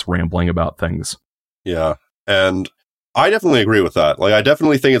of like it's rambling about things. Yeah. And I definitely agree with that. Like, I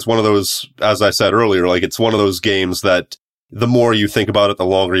definitely think it's one of those, as I said earlier, like, it's one of those games that the more you think about it, the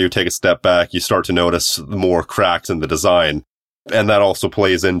longer you take a step back, you start to notice the more cracks in the design. And that also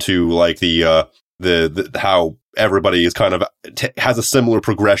plays into like the how everybody is kind of has a similar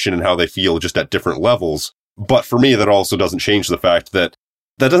progression in how they feel just at different levels. But for me, that also doesn't change the fact that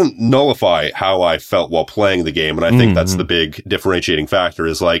doesn't nullify how I felt while playing the game. And I think that's the big differentiating factor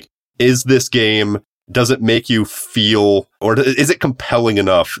is like, is this game, does it make you feel, or is it compelling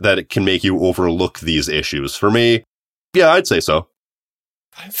enough that it can make you overlook these issues? For me, yeah, I'd say so.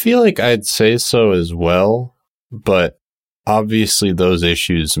 I feel like I'd say so as well, but obviously those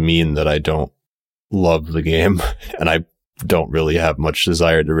issues mean that I don't love the game and I don't really have much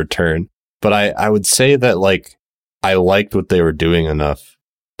desire to return. But I would say that like I liked what they were doing enough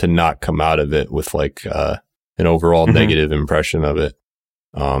to not come out of it with like an overall negative impression of it,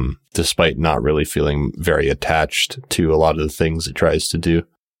 despite not really feeling very attached to a lot of the things it tries to do.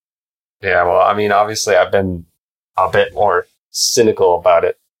 Yeah, well, I mean, obviously I've been a bit more cynical about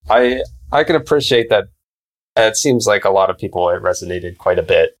it. I can appreciate that. It seems like a lot of people, it resonated quite a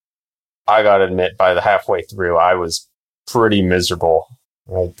bit. I gotta admit, by the halfway through, I was pretty miserable.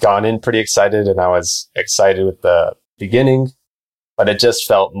 I'd gone in pretty excited, and I was excited with the beginning, but it just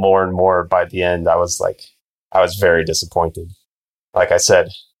felt more and more by the end. I was very disappointed. Like I said,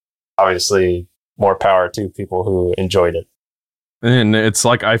 obviously more power to people who enjoyed it. And it's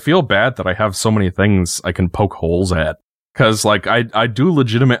like, I feel bad that I have so many things I can poke holes at. Because, like, I do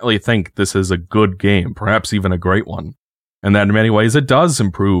legitimately think this is a good game, perhaps even a great one. And that in many ways it does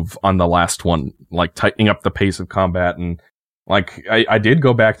improve on the last one, like tightening up the pace of combat. And, like, I did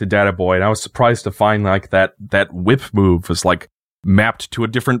go back to Data Boy, and I was surprised to find, like, that whip move was, like, mapped to a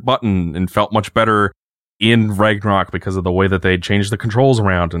different button and felt much better in Ragnarok because of the way that they changed the controls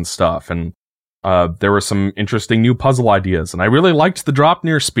around and stuff. And there were some interesting new puzzle ideas. And I really liked the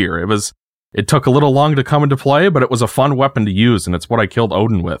Draupnir spear. It took a little long to come into play, but it was a fun weapon to use, and it's what I killed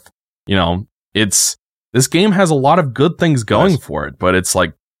Odin with. You know, this game has a lot of good things going for it, but it's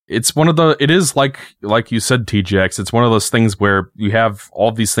like, it is like you said, TGX, it's one of those things where you have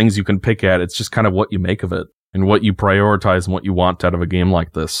all these things you can pick at. It's just kind of what you make of it and what you prioritize and what you want out of a game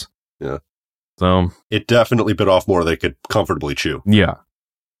like this. Yeah. So it definitely bit off more than they could comfortably chew. Yeah.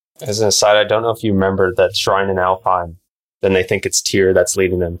 As an aside, I don't know if you remember that shrine in Alfheim. Then they think it's Tyr that's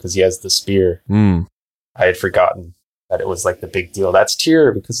leading them because he has the spear. I had forgotten that it was like the big deal. That's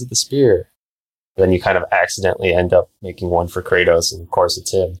Tyr because of the spear. Then you kind of accidentally end up making one for Kratos, and of course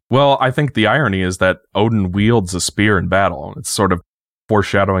it's him. Well, I think the irony is that Odin wields a spear in battle. It's sort of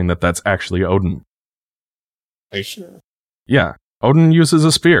foreshadowing that that's actually Odin. Are you sure? Yeah, Odin uses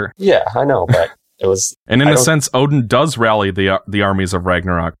a spear. Yeah, I know, but it was... And in a sense, Odin does rally the armies of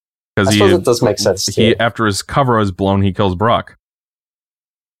Ragnarok. I suppose it does make sense, too. After his cover is blown, he kills Brock.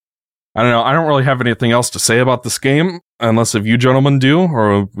 I don't know. I don't really have anything else to say about this game, unless if you gentlemen do,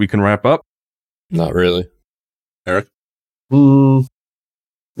 or we can wrap up. Not really. Eric? No,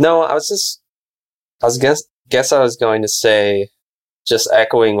 I was going to say, just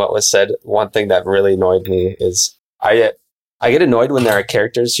echoing what was said, one thing that really annoyed me is I get annoyed when there are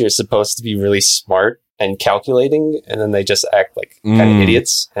characters who are supposed to be really smart and calculating, and then they just act like kind of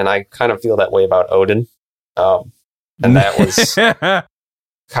idiots. And I kind of feel that way about Odin. And that was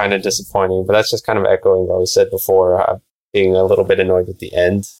kind of disappointing, but that's just kind of echoing what was said before, being a little bit annoyed with the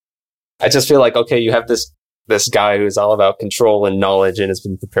end. I just feel like, okay, you have this guy who's all about control and knowledge and has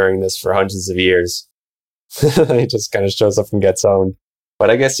been preparing this for hundreds of years. He just kind of shows up and gets owned. But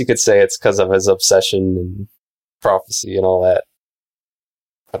I guess you could say it's because of his obsession and prophecy and all that.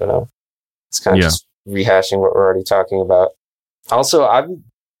 I don't know. It's kind of just rehashing what we're already talking about. Also, I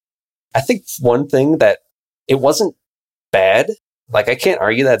think one thing that it wasn't bad. Like, I can't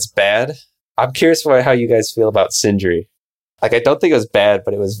argue that's bad. I'm curious how you guys feel about Sindri. Like, I don't think it was bad,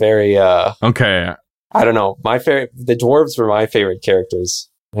 but it was very, okay. I don't know. The dwarves were my favorite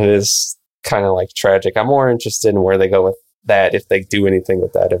characters. It is kind of like tragic. I'm more interested in where they go with that, if they do anything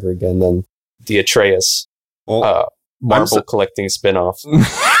with that ever again, than the Atreus marble collecting spinoff.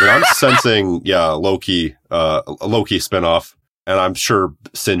 I'm sensing, a Loki spinoff, and I'm sure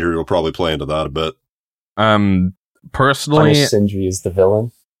Sindri will probably play into that a bit. Personally, Sindri is the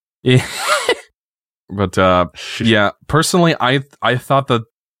villain. Yeah. But personally, I thought that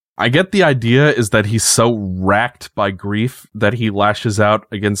I get the idea is that he's so racked by grief that he lashes out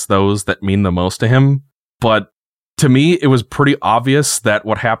against those that mean the most to him. But to me, it was pretty obvious that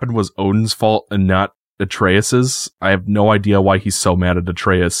what happened was Odin's fault and not Atreus's. I have no idea why he's so mad at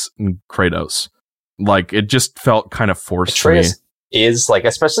Atreus and Kratos. Like, it just felt kind of forced Atreus to me. Is, like,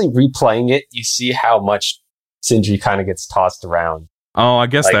 especially replaying it, you see how much Sindri kind of gets tossed around. Oh, I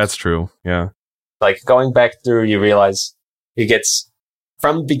guess that's true. Yeah. Like, going back through, you realize he gets,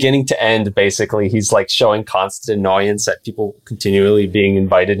 from beginning to end, basically, he's like showing constant annoyance at people continually being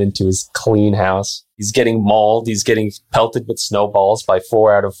invited into his clean house. He's getting mauled. He's getting pelted with snowballs by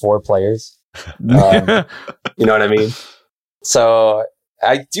 4 out of 4 players. You know what I mean? So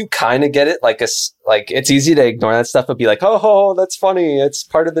I do kind of get it. Like, it's easy to ignore that stuff and be like, oh, that's funny. It's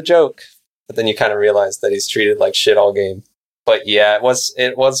part of the joke. But then you kind of realize that he's treated like shit all game. But yeah, it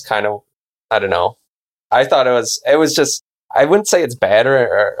was kind of, I don't know. I thought it was just, I wouldn't say it's bad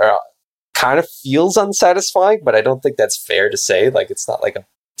or kind of feels unsatisfying, but I don't think that's fair to say. Like, it's not like,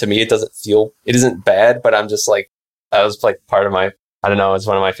 to me, it isn't bad, but I'm just like, that was like part of my, I don't know, it's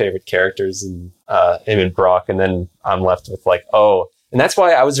one of my favorite characters and him and Brock. And then I'm left with like, oh, and that's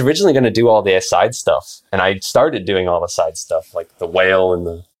why I was originally going to do all the side stuff. And I started doing all the side stuff, like the whale and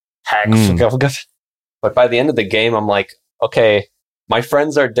the hack. But by the end of the game, I'm like, okay, my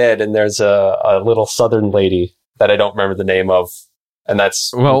friends are dead, and there's a little southern lady that I don't remember the name of, and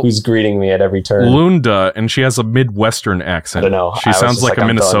that's who's greeting me at every turn. Lunda, and she has a Midwestern accent. I don't know. She sounds like a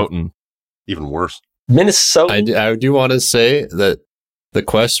Minnesotan. Even worse. Minnesota. I do want to say that the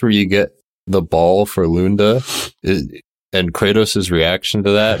quest where you get the ball for Lunda and Kratos' reaction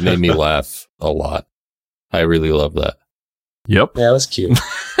to that made me laugh a lot. I really love that. Yep. Yeah, it was cute.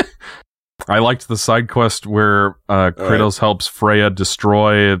 I liked the side quest where Kratos helps Freya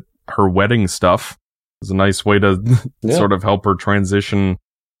destroy her wedding stuff. It was a nice way to sort of help her transition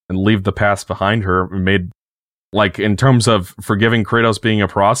and leave the past behind her. It made, like, in terms of forgiving Kratos being a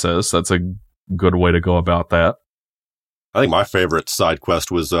process, that's a good way to go about that. I think my favorite side quest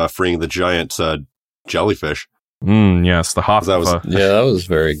was freeing the giant jellyfish. Yes, the Hoffa. That was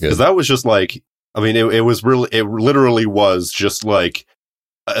very good. Because that was just like, I mean, it literally was just like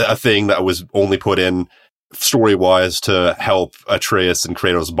a thing that was only put in story-wise to help Atreus and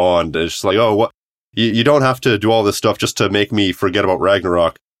Kratos bond. It's just like, oh, what? You don't have to do all this stuff just to make me forget about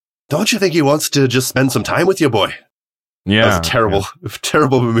Ragnarok. Don't you think he wants to just spend some time with you, boy? Yeah. That's a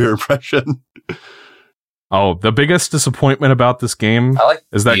terrible Mimir impression. Oh, the biggest disappointment about this game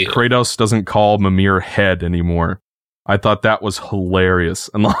is that Kratos doesn't call Mimir head anymore. I thought that was hilarious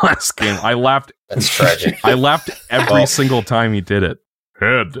in the last game. I laughed. That's tragic. I laughed every single time he did it.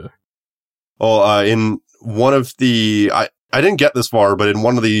 Head. In one of the... I didn't get this far, but in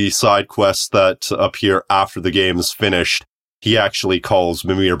one of the side quests that appear after the game is finished, he actually calls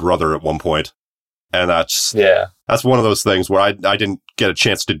Mimir brother at one point. And that's one of those things where I didn't get a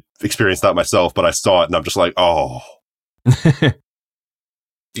chance to experience that myself, but I saw it and I'm just like, oh.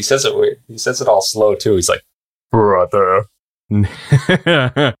 He says it weird. He says it all slow too. He's like, brother.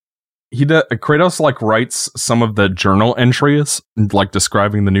 Kratos like writes some of the journal entries, like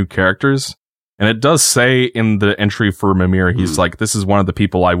describing the new characters. And it does say in the entry for Mimir, he's like, this is one of the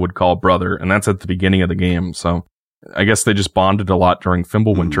people I would call brother. And that's at the beginning of the game. So I guess they just bonded a lot during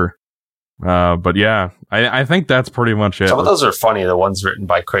Fimbulwinter. But yeah, I think that's pretty much it. Some of those are funny, the ones written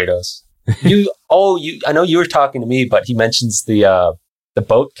by Kratos. I know you were talking to me, but he mentions the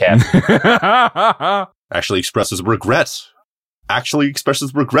boat captain. Actually expresses regret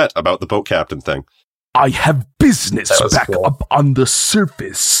about the boat captain thing. I have business back cool. up on the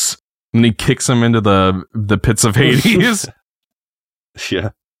surface. And he kicks him into the pits of Hades.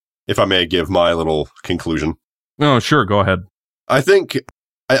 Yeah. If I may give my little conclusion. No, sure, go ahead. I think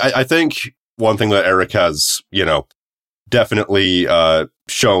one thing that Eric has, definitely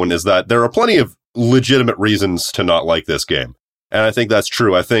shown is that there are plenty of legitimate reasons to not like this game. And I think that's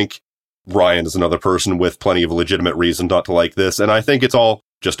true. I think Ryan is another person with plenty of legitimate reason not to like this. And I think it's all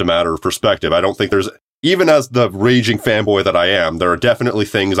just a matter of perspective. I don't think there's, even as the raging fanboy that I am, there are definitely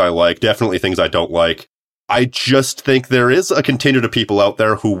things I like, definitely things I don't like. I just think there is a contingent of people out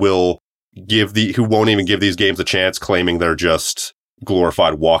there who won't even give these games a chance, claiming they're just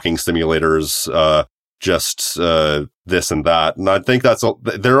glorified walking simulators, this and that. And I think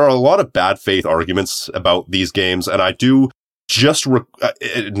there are a lot of bad faith arguments about these games. And I do just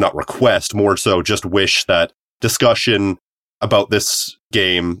not request, more so just wish that discussion about this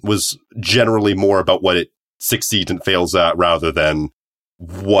game was generally more about what it succeeds and fails at rather than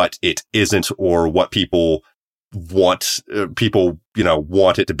what it isn't or what people want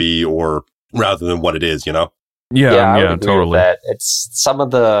it to be, or rather than what it is, Yeah, I would agree totally. with that. It's some of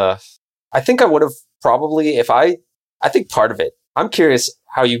the, I think I would have probably, I think part of it, I'm curious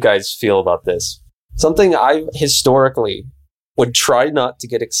how you guys feel about this. Something I historically would try not to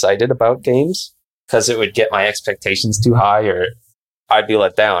get excited about games because it would get my expectations too high or I'd be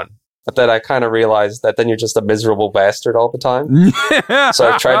let down. But then I kind of realized that then you're just a miserable bastard all the time. So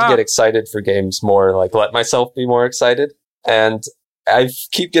I've tried to get excited for games more, like let myself be more excited. And I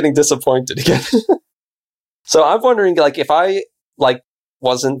keep getting disappointed again. So I'm wondering, like, if I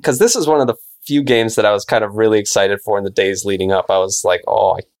wasn't, because this is one of the few games that I was kind of really excited for in the days leading up. I was like,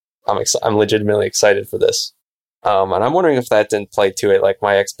 oh, I'm legitimately excited for this. And I'm wondering if that didn't play to it, like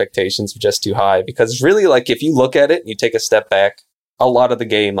my expectations were just too high. Because really, like, if you look at it and you take a step back, a lot of the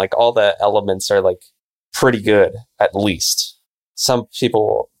game, like all the elements are like pretty good, at least. Some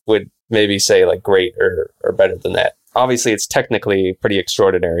people would maybe say like great or better than that. Obviously, it's technically pretty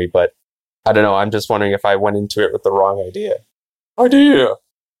extraordinary, but I don't know. I'm just wondering if I went into it with the wrong idea. How do you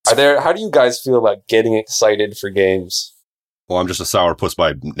guys feel about getting excited for games? Well, I'm just a sourpuss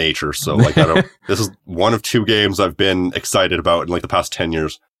by nature, so like this is one of two games I've been excited about in like the past 10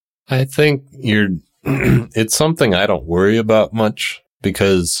 years. I think it's something I don't worry about much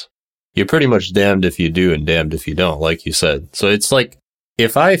because you're pretty much damned if you do and damned if you don't, like you said. So it's like,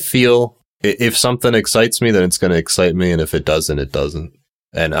 if something excites me, then it's going to excite me. And if it doesn't, it doesn't.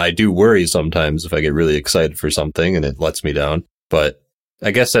 And I do worry sometimes if I get really excited for something and it lets me down. But I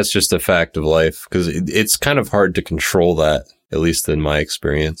guess that's just a fact of life because it's kind of hard to control that, at least in my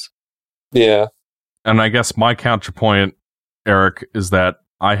experience. Yeah. And I guess my counterpoint, Eric, is that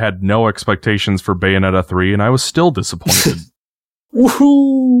I had no expectations for Bayonetta 3 and I was still disappointed.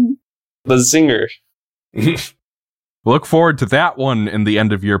 Woohoo! The zinger. Look forward to that one in the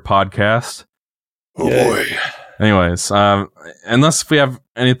end of year podcast. Oh boy. Anyways, unless we have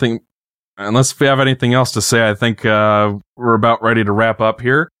anything else to say, I think we're about ready to wrap up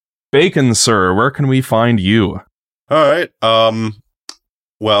here. Bacon, sir, where can we find you? All right.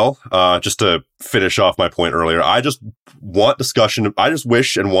 Well, just to finish off my point earlier, I just wish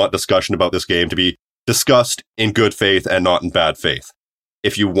and want discussion about this game to be discussed in good faith and not in bad faith.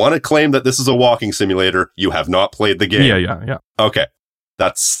 If you want to claim that this is a walking simulator, you have not played the game. Yeah. Okay.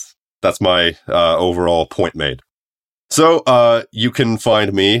 That's my overall point made. So, you can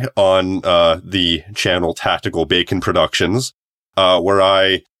find me on the channel Tactical Bacon Productions, where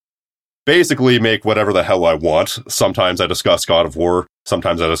I basically make whatever the hell I want. Sometimes I discuss God of War,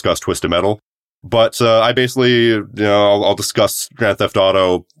 sometimes I discuss Twisted Metal. But I basically, I'll discuss Grand Theft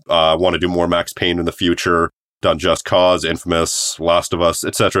Auto, want to do more Max Payne in the future, done Just Cause, Infamous, Last of Us,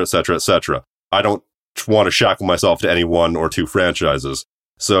 etc., etc., etc. I don't want to shackle myself to any one or two franchises.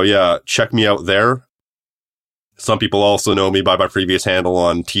 So yeah, check me out there. Some people also know me by my previous handle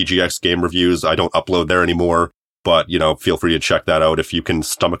on TGX Game Reviews. I don't upload there anymore, but, feel free to check that out if you can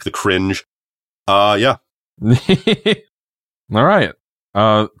stomach the cringe. Yeah. All right.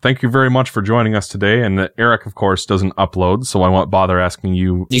 Thank you very much for joining us today. And Eric, of course, doesn't upload, so I won't bother asking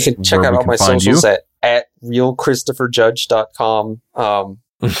you. You can check out all my socials at realchristopherjudge.com, on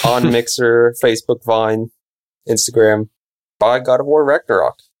Mixer, Facebook, Vine, Instagram, by God of War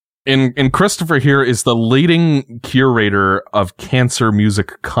Ragnarok. And Christopher here is the leading curator of cancer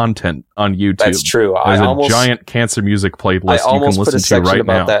music content on YouTube. That's true. There's a giant cancer music playlist you can listen to right now. I almost put a section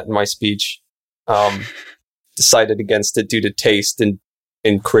about that in my speech. Decided against it due to taste and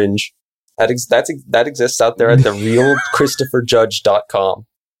cringe. That exists out there at therealchristopherjudge.com.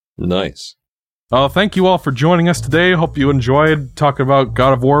 Nice. Thank you all for joining us today. Hope you enjoyed talking about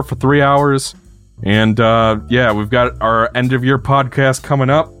God of War for 3 hours. And we've got our end of year podcast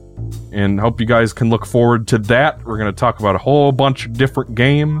coming up. And hope you guys can look forward to that. We're going to talk about a whole bunch of different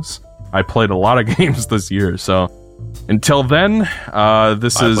games. I played a lot of games this year, so until then, I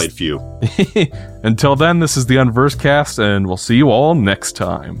played few. Until then, this is the Unversecast, and we'll see you all next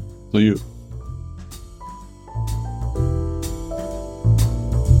time. See you.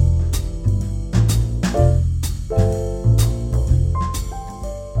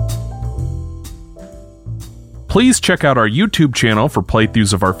 Please check out our YouTube channel for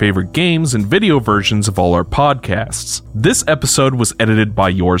playthroughs of our favorite games and video versions of all our podcasts. This episode was edited by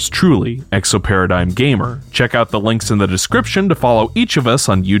yours truly, Exoparadigm Gamer. Check out the links in the description to follow each of us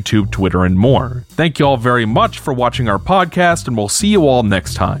on YouTube, Twitter, and more. Thank you all very much for watching our podcast, and we'll see you all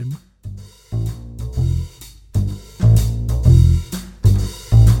next time.